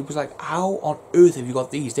 I was like, how on earth have you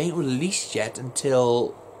got these? They ain't released yet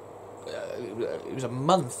until it was a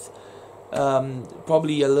month,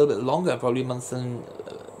 probably a little bit longer, probably a month and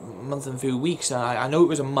a few weeks. And I know it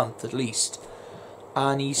was a month at least.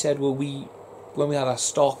 And he said, well, when we had our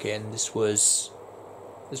stock in, this was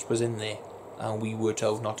in there, and we were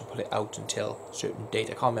told not to put it out until a certain date.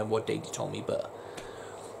 I can't remember what date he told me,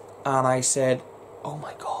 and I said, oh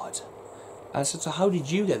my god. And I said, so how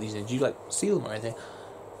did you get these in? Did you like steal them or anything?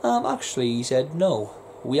 Actually, he said, no.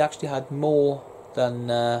 We actually had more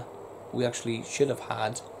than we actually should have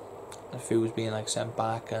had. The food was being like sent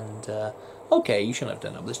back, and okay, you shouldn't have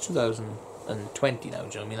done that. But it's 2020 now. Do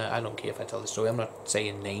you know what I mean? I don't care if I tell the story. I'm not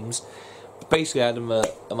saying names. But basically, I had them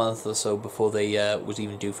a month or so before they was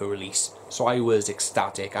even due for release. So I was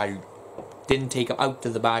ecstatic. I didn't take them out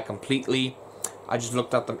of the bag completely. I just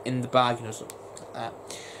looked at them in the bag, so like that.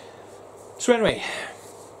 So anyway,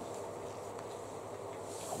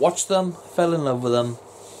 watched them, fell in love with them,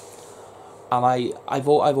 and I've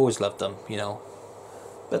always loved them,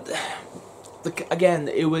 But again,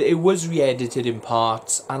 it was re-edited in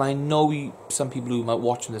parts, and I know some people who might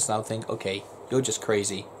watching this now think, okay, you're just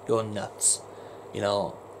crazy, you're nuts,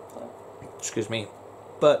 Excuse me,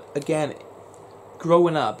 but again,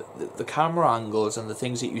 growing up, the camera angles and the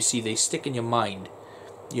things that you see, they stick in your mind,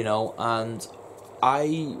 and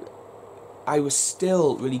I was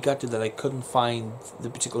still really gutted that I couldn't find the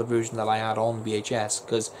particular version that I had on VHS,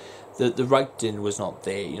 because the writing was not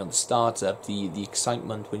there, the startup, the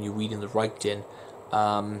excitement when you're reading the writing,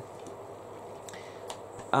 and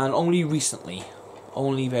only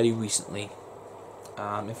very recently,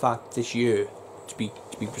 in fact this year, to be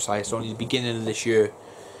precise, only the beginning of this year,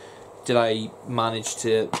 did I manage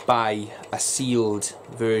to buy a sealed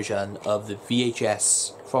version of the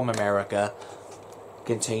VHS from America,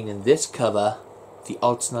 containing this cover, the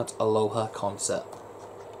Alternate Aloha concert.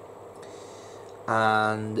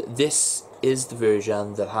 And this is the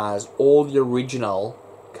version that has all the original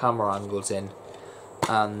camera angles in,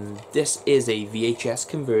 and this is a VHS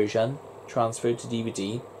conversion transferred to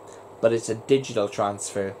DVD, but it's a digital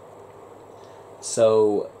transfer,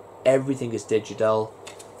 so everything is digital.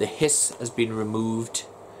 The hiss has been removed,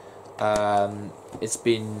 it's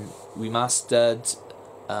been remastered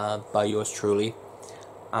by yours truly,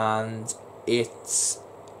 and it's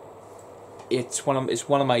one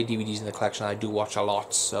of my DVDs in the collection. I do watch a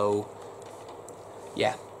lot, so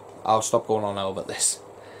yeah, I'll stop going on now about this.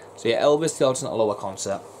 So yeah, Elvis, the Alternate Aloha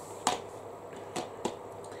concert,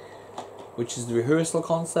 which is the rehearsal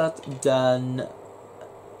concert done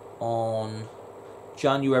on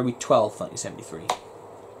January 12th, 1973.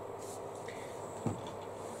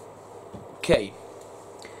 Okay,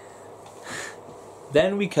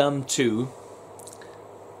 then we come to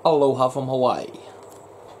Aloha from Hawaii.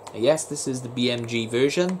 Yes, this is the BMG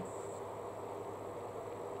version.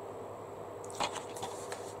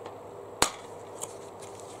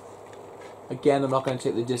 Again, I'm not going to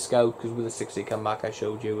take the disc out because with the 6-day comeback I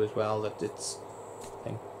showed you as well that it's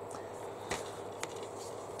thing.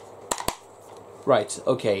 Right,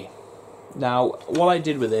 okay. Now, what I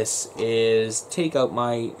did with this is take out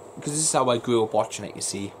my, because this is how I grew up watching it, you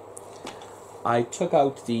see. I took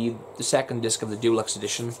out the second disc of the Deluxe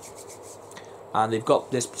Edition, and they've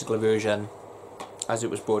got this particular version as it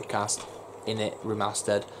was broadcast in it,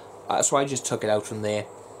 remastered. So I just took it out from there.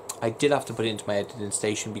 I did have to put it into my editing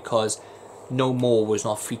station because No More was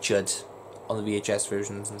not featured on the VHS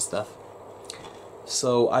versions and stuff.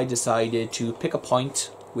 So I decided to pick a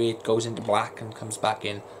point where it goes into black and comes back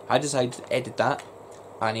in. I decided to edit that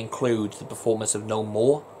and include the performance of No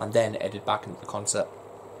More, and then edit back into the concert.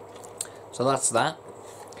 So that's that.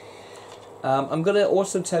 I'm going to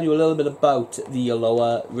also tell you a little bit about the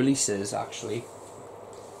Aloha releases, actually.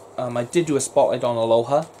 I did do a spotlight on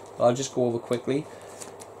Aloha, but I'll just go over quickly.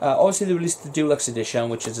 Obviously they released the Deluxe Edition,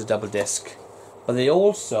 which is a double disc, but they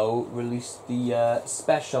also released the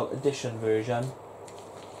Special Edition version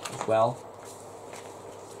as well,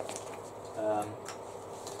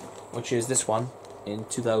 which is this one in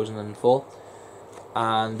 2004,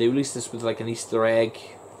 and they released this with like an Easter egg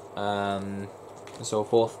and so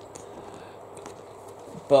forth.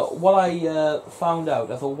 But what I found out,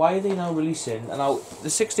 I thought, why are they now releasing? And now the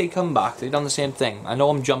 6-day comeback, they've done the same thing. I know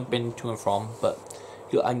I'm jumping to and from, but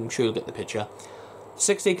I'm sure you'll get the picture.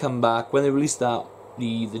 6-day comeback, when they released that,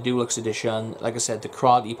 the Deluxe Edition, like I said, the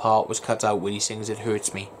karate part was cut out where he sings "It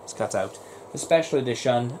Hurts Me." It's cut out. The Special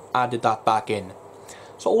Edition added that back in.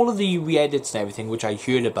 So all of the re-edits and everything, which I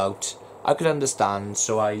heard about, I could understand.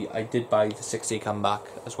 So I did buy the 6-day comeback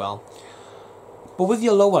as well. But with the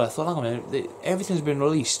Aloha, I thought, hang on a minute, everything's been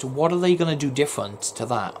released. What are they going to do different to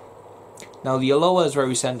that? Now, the Aloha is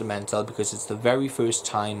very sentimental because it's the very first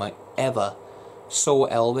time I ever saw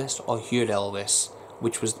Elvis or heard Elvis,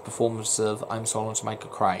 which was the performance of "I'm Sorry to Make a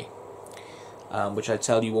Cry," which I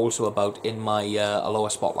tell you also about in my Aloha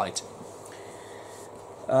Spotlight.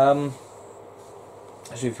 So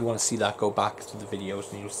if you want to see that, go back to the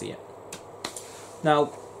videos and you'll see it.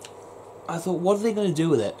 Now, I thought, what are they going to do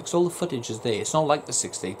with it? Because all the footage is there. It's not like the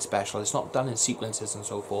 6-day special. It's not done in sequences and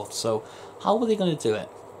so forth. So how are they going to do it?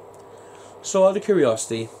 So out of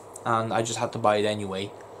curiosity, and I just had to buy it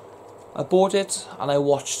anyway, I bought it and I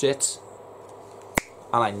watched it,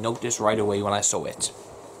 and I noticed right away when I saw it.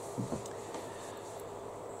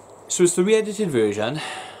 So it's the re-edited version,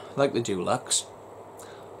 like the Deluxe,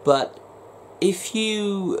 but if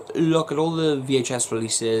you look at all the VHS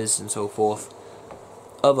releases and so forth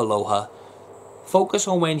of Aloha, focus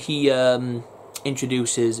on when he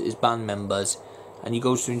introduces his band members, and he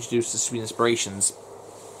goes to introduce the Sweet Inspirations.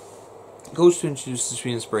 He goes to introduce the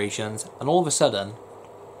Sweet Inspirations, and all of a sudden,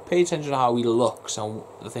 pay attention to how he looks and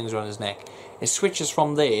the things around his neck. It switches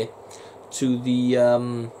from there to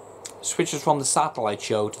the switches from the satellite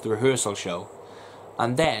show to the rehearsal show,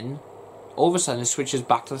 and then all of a sudden it switches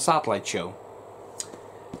back to the satellite show.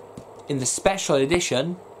 In the Special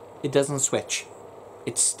Edition, it doesn't switch.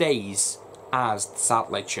 It stays as the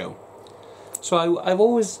satellite show. So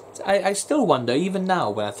I still wonder, even now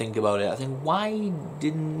when I think about it, I think why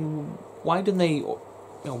didn't they, you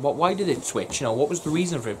know, why did it switch? You know, what was the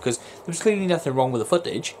reason for it? Because there was clearly nothing wrong with the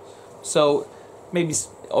footage. So maybe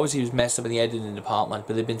obviously it was messed up in the editing department,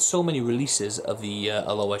 but there've been so many releases of the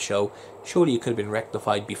Aloha show. Surely it could have been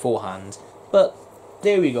rectified beforehand. But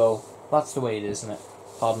there we go. That's the way it is, isn't it?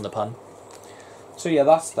 Pardon the pun. So yeah,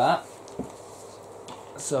 that's that.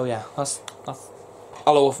 So yeah, that's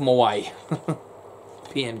Aloha from Hawaii.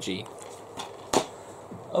 PMG.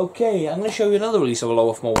 Okay, I'm going to show you another release of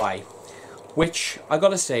Aloha from Hawaii, which I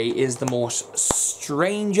gotta say is the most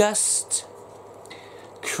strangest,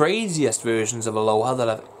 craziest versions of Aloha that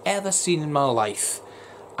I've ever seen in my life.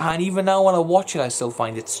 And even now when I watch it, I still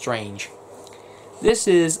find it strange. This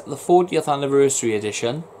is the 40th anniversary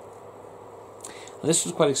edition. And this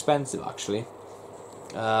was quite expensive, actually.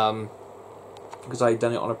 Because I'd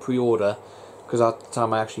done it on a pre-order. Because at the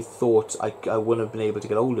time I actually thought I wouldn't have been able to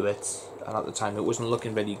get hold of it. And at the time it wasn't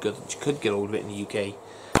looking very good that you could get hold of it in the UK.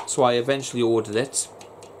 So I eventually ordered it.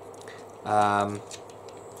 That's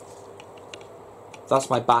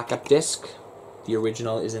my backup disc. The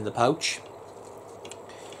original is in the pouch.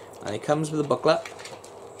 And it comes with a booklet,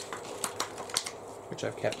 which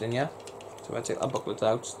I've kept in here. So I take that booklet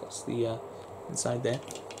out. That's the inside there.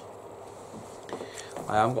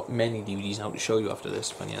 I haven't got many DVDs now to show you after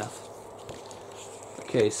this, funny enough.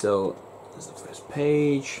 Okay, so there's the first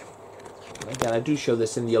page. Again, I do show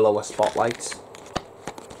this in the Aloha Spotlight.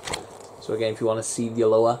 So again, if you want to see the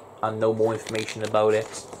Aloha and know more information about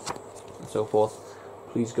it and so forth,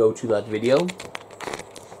 please go to that video.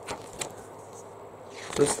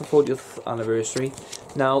 So it's the 40th anniversary.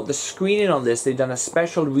 Now, the screening on this, they've done a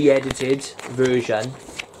special re-edited version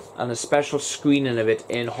and a special screening of it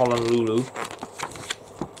in Honolulu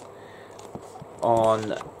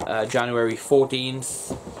on January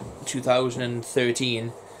 14th,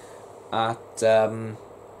 2013 at the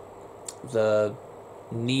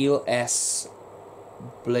Neil S.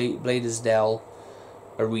 Bladesdell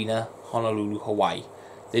Arena, Honolulu, Hawaii.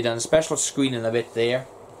 They done a special screening of it there,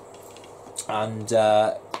 and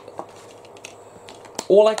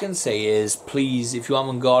all I can say is, please, if you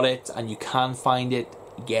haven't got it and you can find it,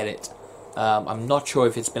 get it. I'm not sure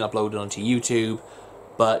if it's been uploaded onto YouTube,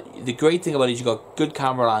 but the great thing about it is you've got good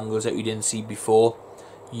camera angles that you didn't see before.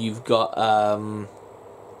 You've got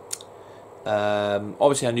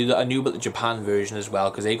Obviously, I knew about the Japan version as well,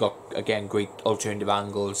 because they got, again, great alternative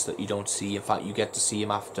angles that you don't see. In fact, you get to see him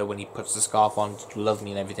after when he puts the scarf on to Love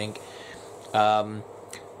Me and everything.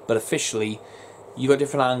 But officially, you got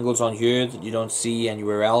different angles on here that you don't see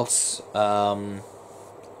anywhere else.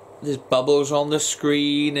 There's bubbles on the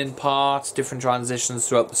screen in parts, different transitions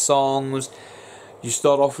throughout the songs. You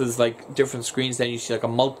start off with like different screens, then you see like a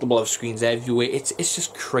multiple of screens everywhere. It's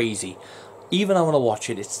just crazy. Even I want to watch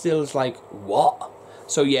it, it still is like, what?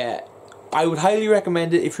 So yeah, I would highly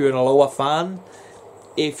recommend it if you're an Aloha fan.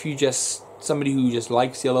 If you just, somebody who just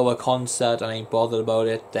likes the Aloha concert and ain't bothered about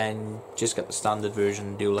it, then just get the standard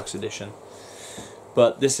version, deluxe edition.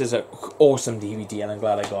 But this is an awesome DVD and I'm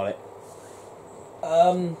glad I got it.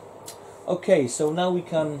 Okay, so now we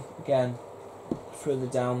can, again, further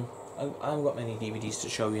down. I haven't got many DVDs to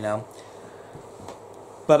show you now.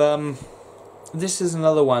 But, this is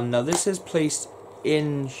another one. Now this is placed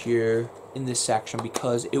in here in this section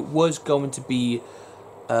because it was going to be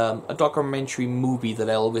a documentary movie that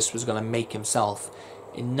Elvis was going to make himself.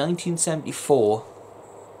 In 1974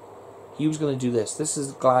 he was going to do this. This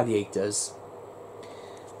is Gladiators.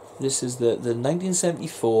 This is the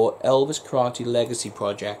 1974 Elvis Karate Legacy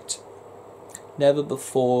Project. Never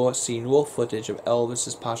before seen raw footage of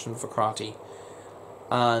Elvis's passion for karate.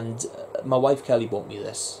 And my wife Kelly bought me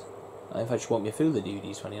this. In fact, she bought me a few of the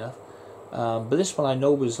DVDs, funny enough. But this one I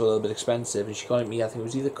know was a little bit expensive, and she got it me, I think it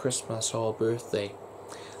was either Christmas or birthday.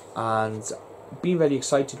 And being very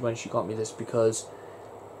excited when she got me this because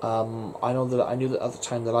I knew that at the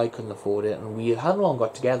time that I couldn't afford it, and we hadn't long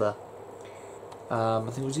got together. I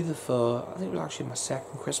think it was either I think it was actually my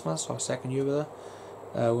second Christmas or second year with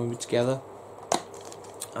her when we were together.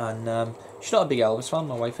 And she's not a big Elvis fan,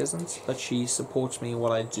 my wife isn't, but she supports me in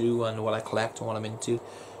what I do and what I collect and what I'm into.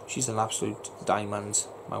 She's an absolute diamond,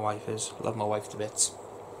 my wife is. Love my wife to bits.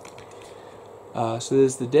 So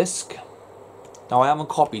there's the disc. Now I haven't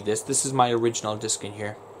copied this. This is my original disc in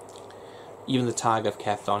here. Even the tag I've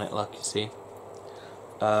kept on it, look, you see.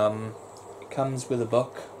 It comes with a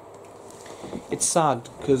book. It's sad,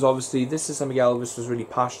 because obviously this is something Elvis was really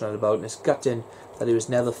passionate about, and it's gutting that it was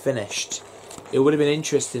never finished. It would have been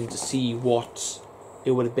interesting to see what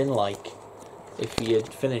it would have been like if he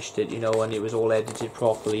had finished it, you know, and it was all edited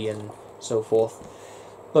properly and so forth.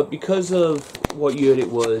 But because of what year it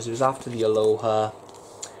was after the Aloha.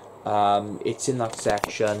 It's in that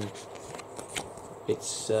section.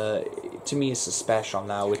 It's to me it's a special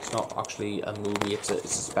now. It's not actually a movie. It's a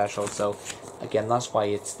special. So again, that's why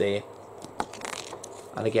it's there.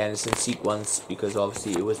 And again, it's in sequence because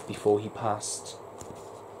obviously it was before he passed.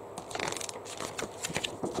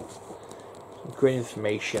 Great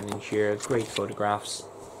information in here, great photographs.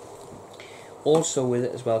 Also with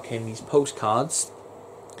it as well came these postcards,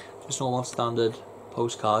 just normal standard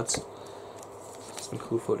postcards. Some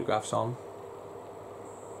cool photographs on.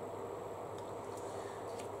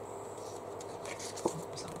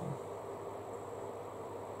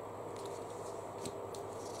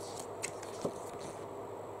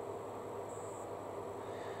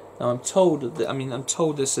 Now I'm told that, I'm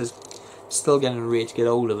told this is still getting ready to get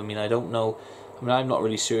hold of. I don't know. I've not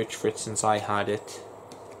really searched for it since I had it.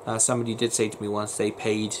 Somebody did say to me once they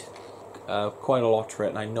paid quite a lot for it,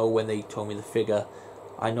 and I know when they told me the figure,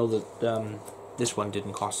 I know that this one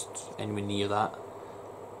didn't cost anywhere near that.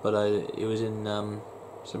 But it was in,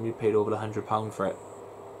 somebody paid over £100 for it.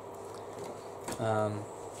 And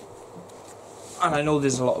I know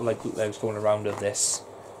there's a lot of like bootlegs going around of this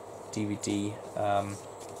DVD.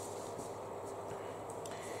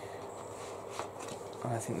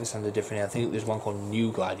 I think there's something different. I think there's one called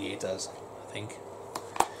New Gladiators, I think.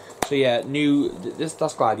 So yeah,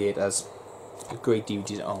 that's Gladiators. A great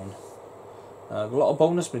DVD to own. A lot of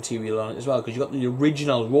bonus material on it as well, because you got the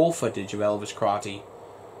original raw footage of Elvis Karate.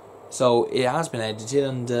 So it has been edited,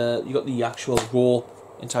 and you got the actual raw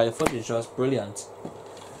entire footage. So that's brilliant.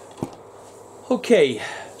 Okay,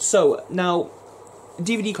 so now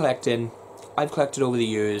DVD collecting. I've collected over the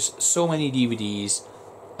years so many DVDs.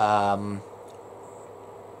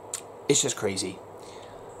 It's just crazy.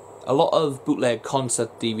 A lot of bootleg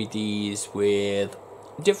concert DVDs with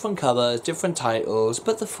different covers, different titles,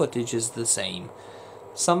 but the footage is the same.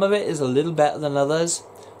 Some of it is a little better than others.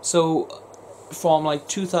 So from like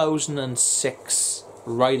 2006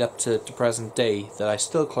 right up to present day, that I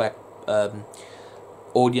still collect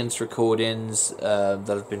audience recordings that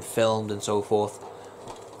have been filmed and so forth.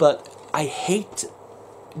 But I hate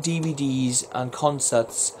DVDs and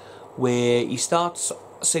concerts where he starts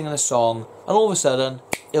singing a song and all of a sudden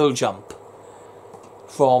it'll jump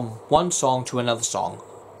from one song to another song,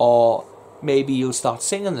 or maybe you'll start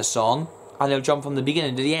singing the song and they'll jump from the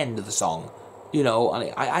beginning to the end of the song, you know,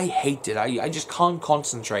 and I hate it. I just can't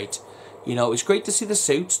concentrate. You know, it's great to see the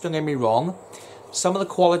suits, don't get me wrong. Some of the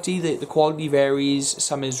quality, the quality varies.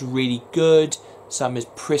 Some is really good, some is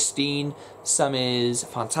pristine, some is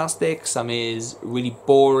fantastic, some is really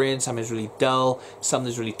boring, some is really dull, some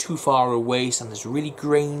is really too far away, some is really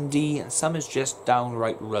grainy, and some is just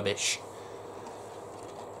downright rubbish.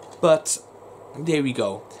 But there we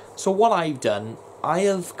go. So what I've done, I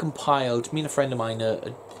have compiled, me and a friend of mine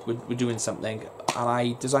we're doing something, and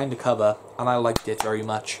I designed a cover, and I liked it very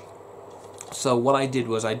much. So what I did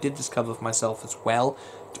was I did this cover for myself as well,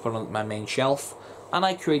 to put on my main shelf, and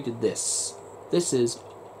I created this. This is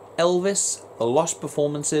Elvis, The Lost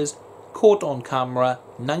Performances, Caught on Camera,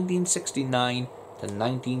 1969 to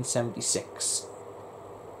 1976.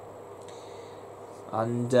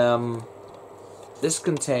 And this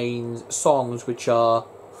contains songs which are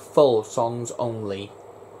full songs only.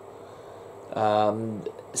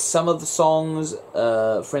 Some of the songs,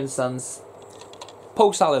 for instance,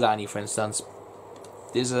 Post Saladani, for instance,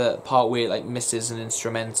 there's a part where it like misses an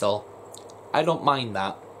instrumental. I don't mind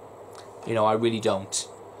that, you know, I really don't,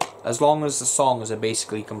 as long as the songs are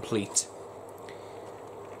basically complete.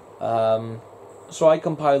 So I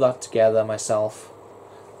compiled that together myself,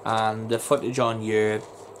 and the footage on here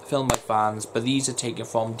filmed by fans, but these are taken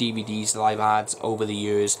from DVDs that I've had over the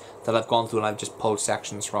years that I've gone through and I've just pulled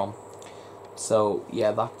sections from. So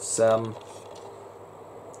yeah, that's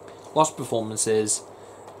Lost Performances,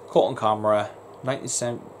 Caught on Camera,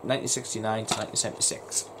 1969 to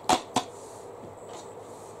 1976.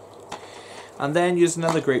 And then here's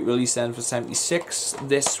another great release then for 76.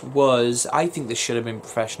 This was, I think this should have been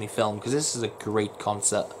professionally filmed, because this is a great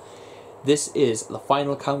concert. This is The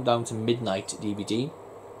Final Countdown to Midnight DVD.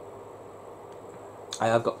 I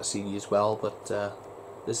have got the CD as well, but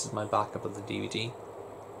this is my backup of the DVD.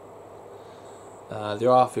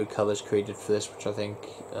 There are a few covers created for this, which I think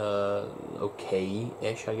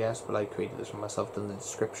okay-ish, I guess, but I created this for myself, done the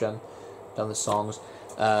description, done the songs.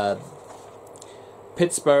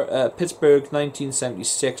 Pittsburgh,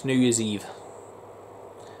 1976, New Year's Eve.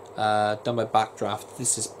 Done by Backdraft.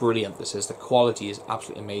 This is brilliant. The quality is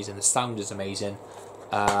absolutely amazing. The sound is amazing,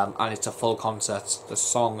 and it's a full concert. The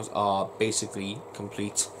songs are basically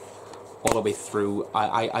complete all the way through.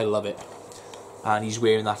 I love it. And he's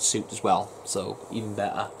wearing that suit as well, so even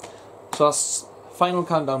better. So that's Final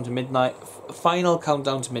Countdown to Midnight. Final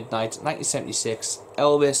Countdown to Midnight, 1976.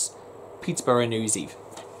 Elvis, Pittsburgh, New Year's Eve.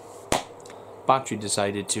 Battery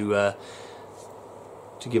decided to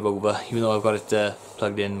give over, even though I've got it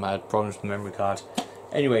plugged in. I had problems with the memory card.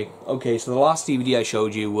 Anyway, okay, so the last DVD I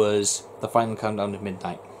showed you was The Final Countdown to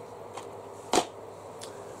Midnight.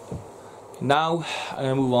 Now I'm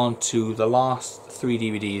going to move on to the last 3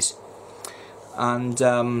 DVDs. And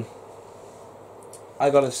I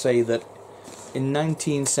gotta say that in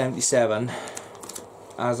 1977,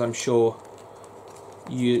 as I'm sure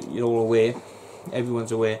you're all aware,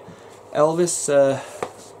 everyone's aware, Elvis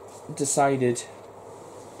decided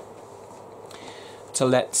to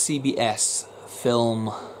let CBS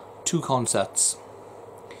film 2 concerts,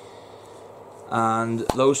 and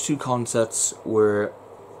those 2 concerts were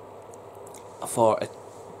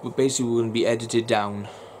basically going to be edited down.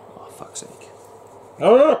 Oh, fuck's sake.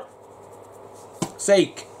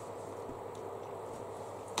 Sake.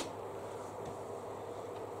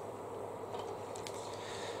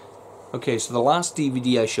 Okay, so the last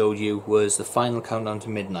DVD I showed you was The Final Countdown to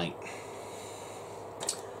Midnight.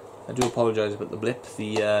 I do apologise about the blip.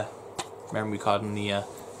 The memory card and the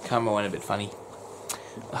camera went a bit funny.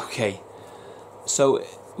 Okay, so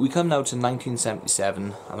we come now to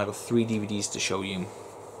 1977, and I've got 3 DVDs to show you.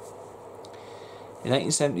 In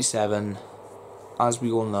 1977, as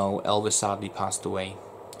we all know, Elvis sadly passed away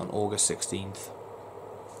on August 16th.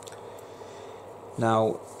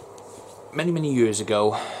 Now, many years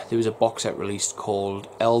ago, there was a box set released called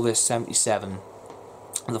Elvis 77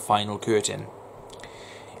 and the Final Curtain.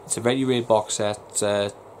 It's a very rare box set.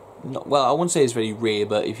 Well, I wouldn't say it's very rare,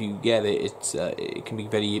 but if you get it, it can be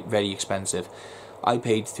very expensive. I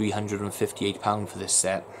paid £358 for this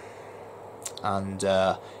set, and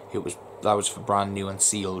that was for brand new and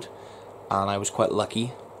sealed. And I was quite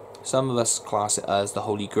lucky. Some of us class it as the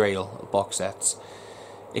Holy Grail of box sets.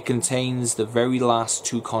 It contains the very last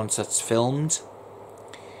 2 concerts filmed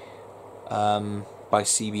by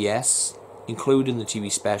CBS, including the TV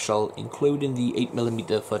special, including the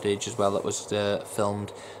 8mm footage as well that was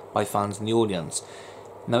filmed by fans in the audience.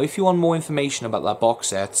 Now, if you want more information about that box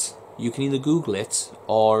set, you can either Google it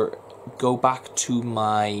or go back to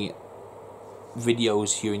my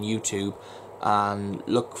videos here on YouTube, and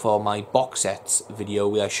look for my box sets video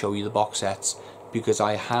where I show you the box sets, because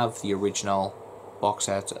I have the original box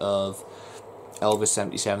set of Elvis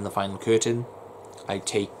 77 The Final Curtain. I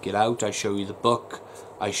take it out, I show you the book,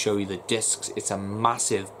 I show you the discs. It's a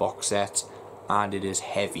massive box set and it is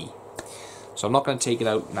heavy. So I'm not going to take it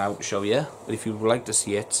out now to show you, but if you would like to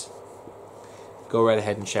see it, go right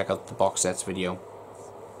ahead and check out the box sets video.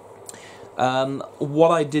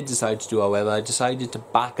 What I did decide to do, however, I decided to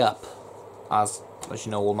back up, as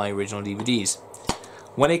you know, all my original DVDs.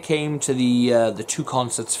 When it came to the two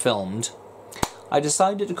concerts filmed, I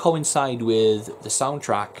decided to coincide with the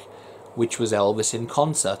soundtrack, which was Elvis in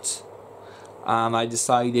concert. And I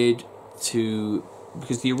decided to,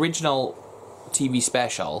 because the original TV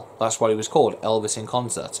special, that's what it was called, Elvis in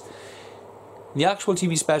concert. The actual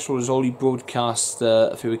TV special was only broadcast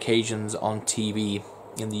a few occasions on TV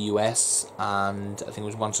in the US, and I think it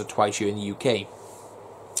was once or twice here in the UK.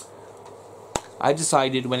 I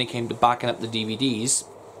decided when it came to backing up the DVDs,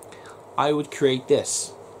 I would create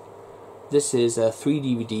this. This is a 3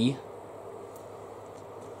 DVD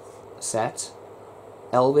set,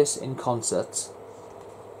 Elvis in concert,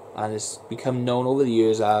 and it's become known over the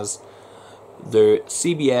years as the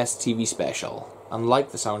CBS TV special. And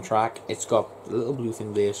like the soundtrack, it's got a little blue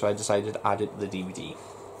thing there, so I decided to add it to the DVD.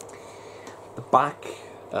 The back,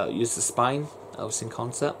 use the spine, Elvis in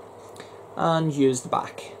concert, and use the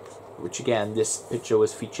back, which again, this picture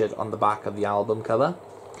was featured on the back of the album cover.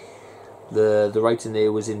 The writing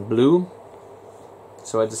there was in blue,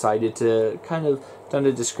 so I decided to kind of done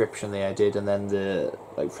the description there I did, and then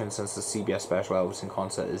like for instance the CBS special Elvis in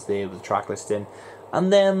concert is there with the track listing,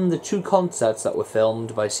 and then the 2 concerts that were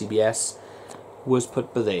filmed by CBS was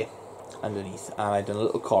put by there underneath, and I done a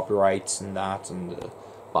little copyright and that and the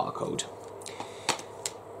barcode.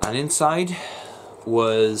 And inside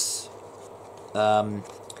was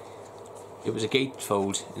it was a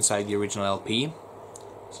gatefold inside the original LP.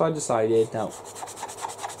 So I decided, now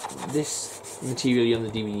this material on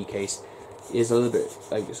the DVD case is a little bit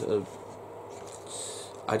like sort of,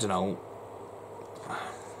 I don't know,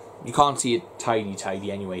 you can't see it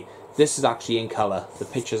tidy anyway. This is actually in colour. The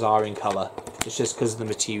pictures are in colour. It's just because of the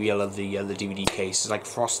material of the DVD case. It's like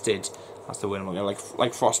frosted. That's the word I'm looking at.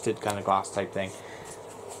 Like frosted kind of glass type thing.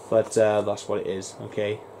 But that's what it is.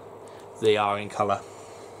 Okay, they are in colour.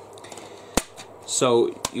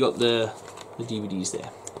 So you got the DVDs there.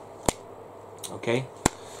 Okay.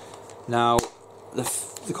 Now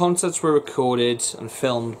the concerts were recorded and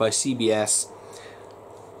filmed by CBS.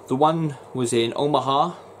 The one was in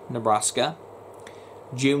Omaha, Nebraska,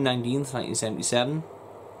 June 19th, 1977.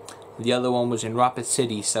 The other one was in Rapid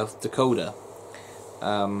City, South Dakota,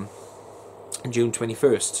 June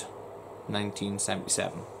 21st,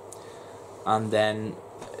 1977. And then,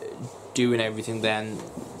 doing everything then,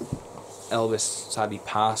 Elvis sadly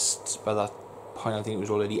passed. By that point I think it was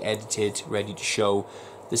already edited, ready to show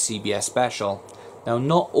the CBS special. Now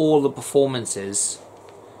not all the performances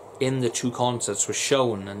in the 2 concerts were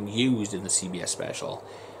shown and used in the CBS special.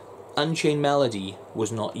 Unchained Melody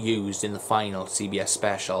was not used in the final CBS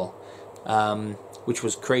special, which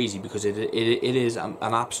was crazy because it is an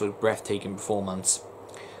absolute breathtaking performance.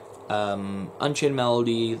 Unchained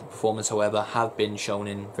Melody, the performance, however, have been shown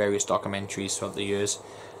in various documentaries throughout the years.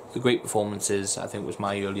 The great performances, I think, was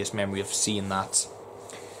my earliest memory of seeing that.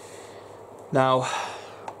 Now,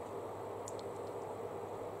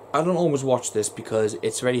 I don't always watch this because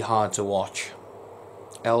it's very hard to watch.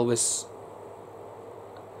 Elvis,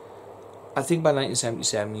 I think by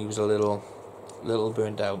 1977 he was a little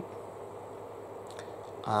burnt out,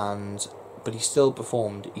 but he still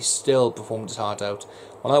performed. He still performed his heart out.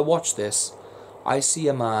 When I watch this, I see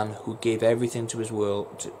a man who gave everything to his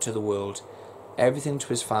world, to the world, everything to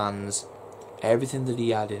his fans, everything that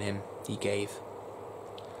he had in him, he gave.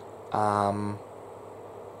 And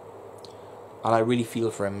I really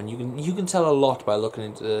feel for him, and you can tell a lot by looking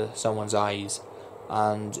into someone's eyes,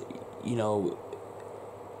 and you know,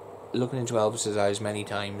 looking into Elvis's eyes many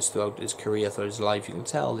times throughout his career, throughout his life, you can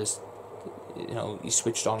tell this, you know, he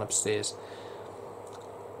switched on upstairs.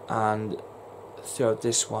 And throughout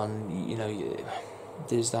this one, you know,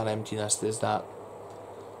 there's that emptiness, there's that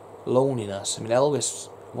loneliness. I mean, Elvis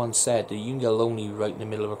once said that you can get lonely right in the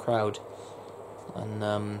middle of a crowd,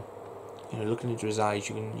 and you know, looking into his eyes,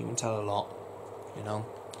 you can tell a lot, you know.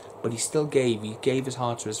 But he still gave. He gave his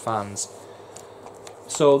heart to his fans.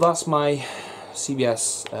 So that's my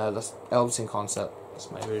CBS. That's Elvis in concert. That's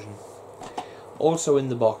my version. Also in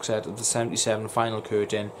the box set of the '77 Final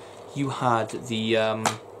Curtain, you had the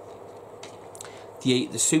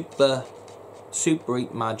Super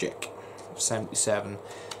 8 Magic of '77.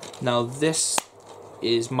 Now this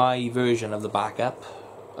is my version of the backup.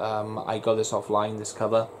 I got this offline, this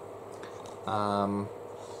cover.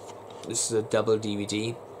 This is a double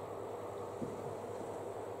DVD.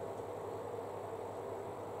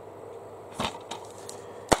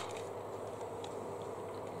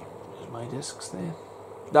 There's my discs there.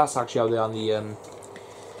 That's actually how they are on the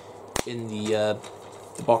in the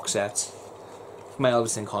box set. For my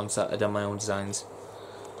Elvis in concert, I've done my own designs.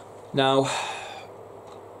 Now,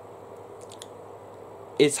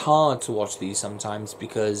 it's hard to watch these sometimes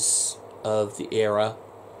because of the era,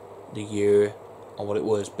 the year, and what it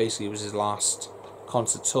was. Basically, it was his last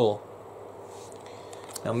concert tour.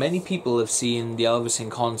 Now, many people have seen the Elvis in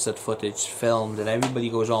concert footage filmed, and everybody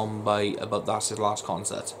goes on by about that's his last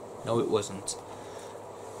concert. No, it wasn't.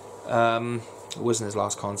 It wasn't his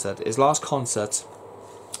last concert. His last concert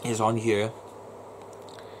is on here.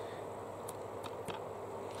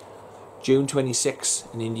 June 26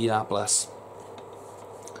 in Indianapolis.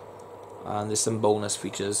 And there's some bonus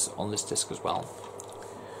features on this disc as well.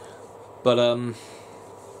 But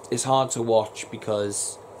it's hard to watch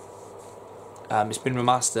because it's been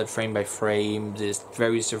remastered frame by frame. There's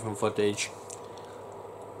various different footage.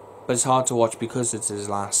 But it's hard to watch because it's his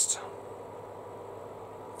last.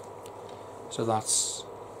 So that's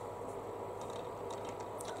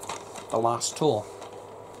the last tour.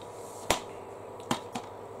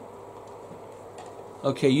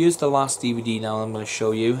 Okay, here's the last DVD now I'm going to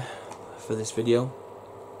show you for this video.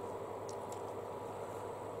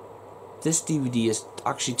 This DVD has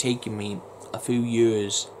actually taken me a few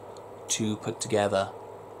years to put together.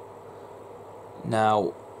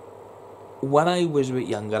 Now, when I was a bit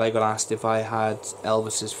younger, I got asked if I had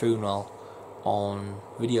Elvis's funeral on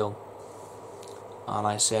video. And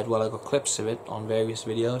I said, well, I got clips of it on various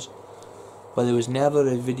videos, but there was never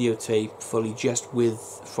a videotape fully just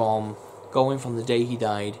from going from the day he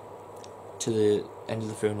died to the end of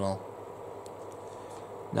the funeral.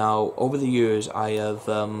 Now, over the years, I have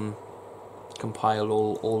compiled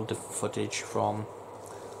all different footage from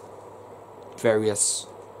various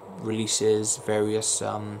releases, various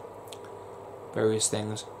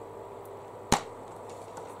things.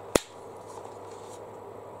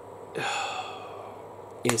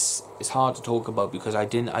 It's hard to talk about because I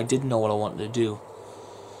didn't know what I wanted to do.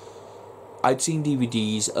 I'd seen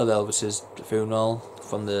DVDs of Elvis's funeral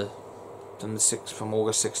from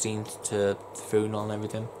August 16th to the funeral and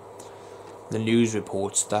everything. The news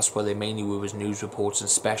reports, that's what they mainly were, was news reports and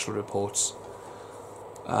special reports.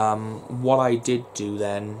 What I did do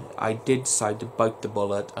then, I did decide to bite the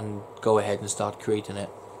bullet and go ahead and start creating it,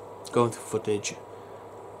 going through footage,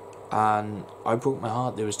 and I broke my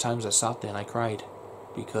heart. There was times I sat there and I cried,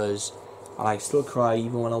 and I still cry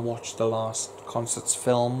even when I watch the last concerts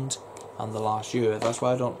filmed and the last year. That's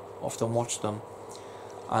why I don't often watch them.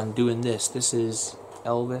 And doing this is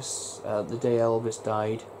Elvis, the day Elvis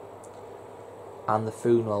died, and the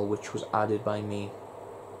funeral, which was added by me.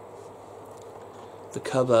 The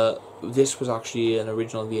cover, this was actually an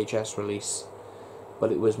original VHS release,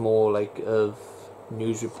 but it was more like of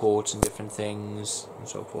news reports and different things and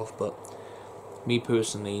so forth. But me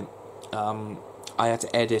personally, I had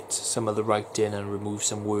to edit some of the writing and remove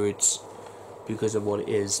some words because of what it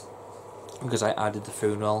is, because I added the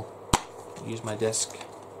funeral. Use my disc.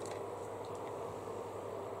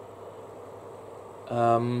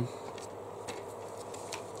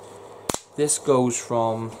 This goes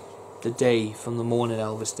from the day, from the morning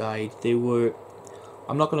Elvis died.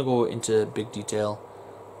 I'm not going to go into big detail,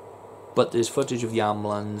 but there's footage of the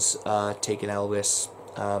ambulance taking Elvis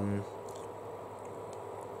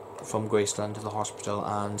from Graceland to the hospital,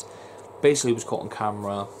 and basically it was caught on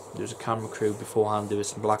camera. There was a camera crew beforehand. There was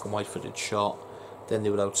some black and white footage shot. Then they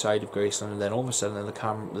were outside of Graceland, and then all of a sudden the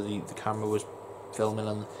camera was filming,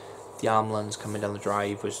 and the ambulance coming down the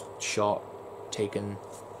drive was shot, taken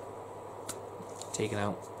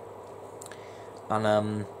out.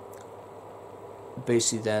 And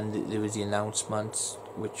basically then there was the announcement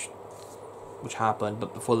which happened,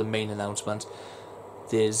 but before the main announcement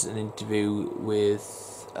there's an interview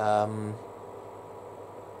with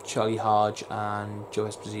Charlie Hodge and Joe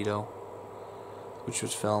Esposito, which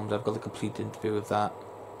was filmed. I've got the complete interview of that.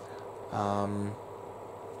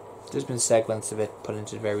 There's been segments of it put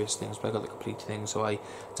into various things, but I got the complete thing, so I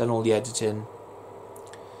done all the editing,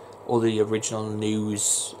 all the original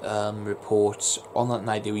news reports. On that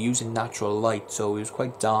night they were using natural light, so it was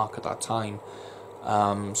quite dark at that time.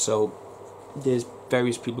 So there's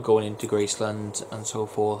various people going into Graceland and so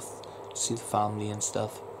forth to see the family and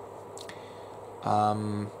stuff.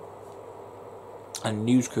 And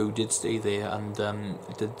news crew did stay there and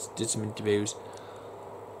did some interviews.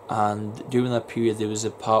 And during that period there was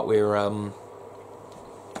a part where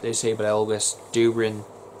they say about Elvis during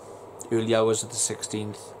early hours of the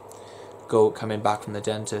 16th, coming back from the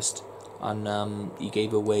dentist, and he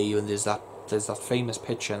gave away, and there's that famous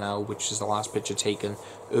picture now, which is the last picture taken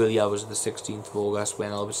early hours of the 16th of August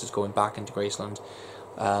when Elvis is going back into Graceland.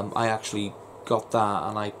 I actually got that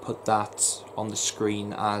and I put that on the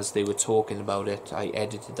screen as they were talking about it. I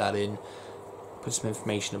edited that in, put some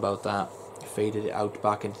information about that, faded it out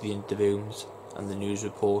back into the interviews and the news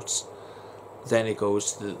reports. Then it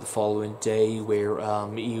goes to the following day where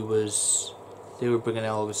they were bringing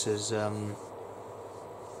Elvis's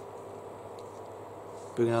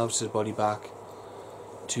body back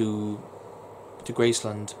to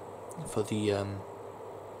Graceland for the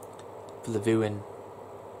viewing.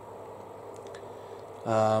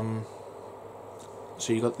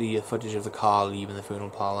 So you got the footage of the car leaving the funeral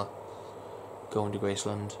parlour, going to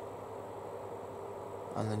Graceland,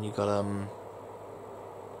 and then you got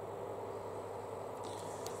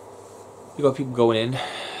people going in.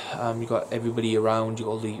 You got everybody around. You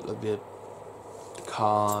got all the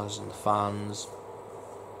cars and the fans,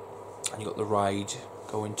 and you got the ride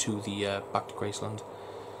going to the back to Graceland.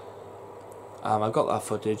 I got that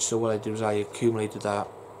footage, so what I did was I accumulated that,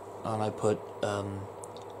 and I put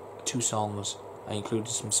 2 songs. I included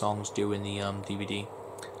some songs during the DVD,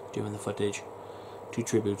 during the footage, 2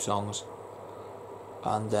 tribute songs,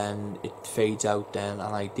 and then it fades out then,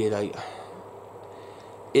 and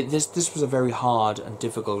this was a very hard and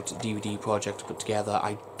difficult DVD project to put together.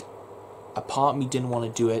 A part of me didn't want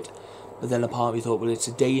to do it, but then a part of me thought, well, it's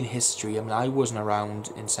a day in history. I mean, I wasn't around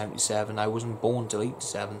in 77, I wasn't born till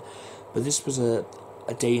 87, but this was a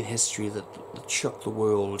day in history that shook the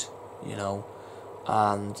world, you know,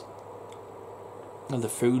 and the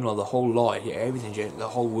funeral, the whole lot, everything, the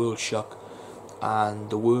whole world shook, and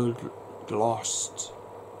the world lost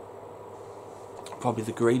probably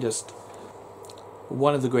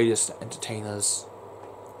one of the greatest entertainers,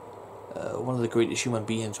 one of the greatest human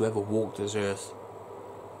beings who ever walked this earth.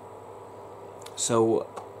 So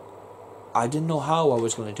I didn't know how I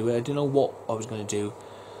was going to do it. I didn't know what I was going to do.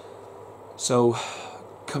 So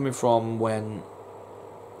coming from when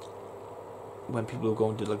people were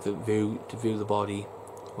going to like view the body,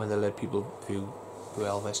 when they let people view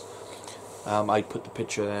Elvis, I put the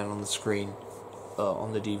picture then on the screen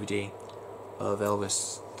on the DVD of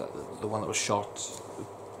Elvis, the one that was shot,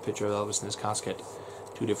 the picture of Elvis in his casket,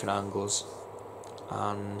 2 different angles,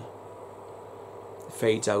 and it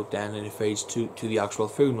fades out then, and it fades to the actual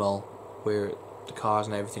funeral where the cars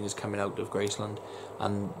and everything is coming out of Graceland.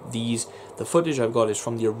 And the footage I've got is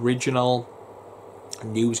from the original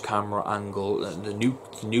news camera angle, the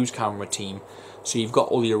news camera team, so you've got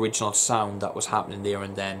all the original sound that was happening there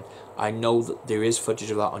and then. I know that there is footage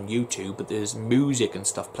of that on YouTube, but there's music and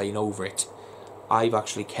stuff playing over it. I've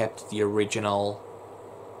actually kept the original,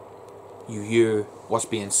 you hear what's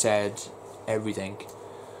being said, everything,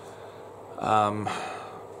 and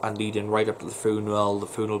leading right up to the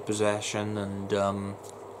funeral procession, and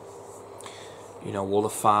you know, all the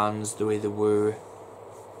fans, the way they were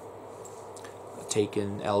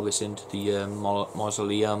taking Elvis into the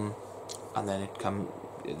mausoleum, and then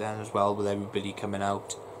then as well with everybody coming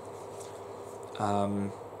out.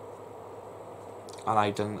 And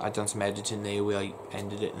I done some editing there where I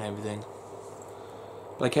ended it and everything.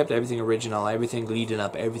 But I kept everything original, everything leading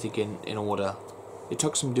up, everything in order. It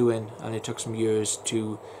took some doing, and it took some years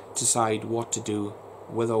to decide what to do,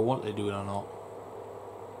 whether I wanted to do it or not.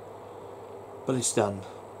 But it's done.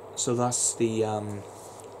 So that's the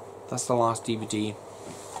last DVD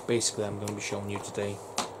basically I'm going to be showing you today.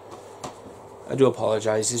 I do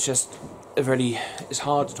apologise, it's just it's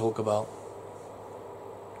hard to talk about.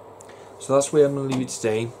 So that's where I'm going to leave it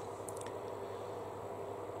today.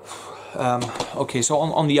 Okay, so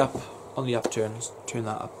on the upturns, turn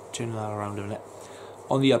that around a minute.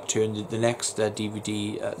 On the upturn, the next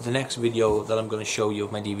DVD, the next video that I'm going to show you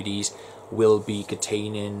of my DVDs will be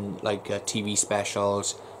containing like TV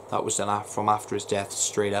specials that was done from after his death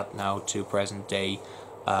straight up now to present day.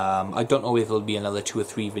 I don't know if there'll be another 2 or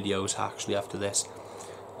 3 videos actually after this.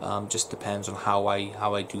 Just depends on how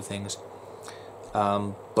I do things.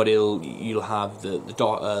 But you'll have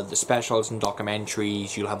the specials and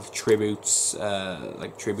documentaries. You'll have the tributes,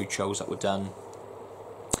 like tribute shows that were done,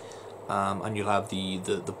 and you'll have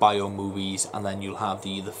the bio movies, and then you'll have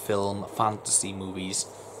the film fantasy movies.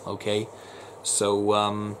 Okay, so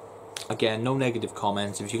again, no negative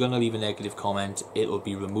comments. If you're going to leave a negative comment, it will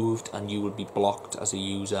be removed and you will be blocked as a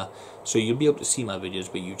user. So you'll be able to see my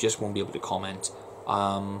videos, but you just won't be able to comment.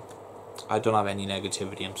 I don't have any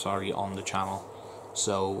negativity, I'm sorry, on the channel.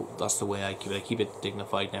 So that's the way I keep it. I keep it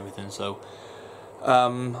dignified and everything. So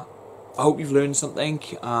I hope you've learned something,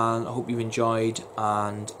 and I hope you've enjoyed,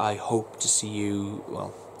 and I hope to see you,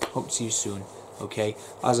 well, hope to see you soon, okay?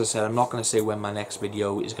 As I said, I'm not going to say when my next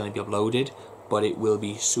video is going to be uploaded, but it will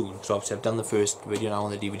be soon. So obviously I've done the first video now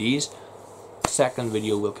on the DVDs, second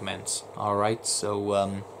video will commence, alright?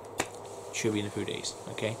 So, should be in a few days,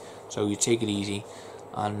 okay? So you take it easy,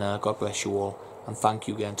 and God bless you all, and thank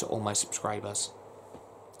you again to all my subscribers.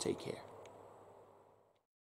 Take care.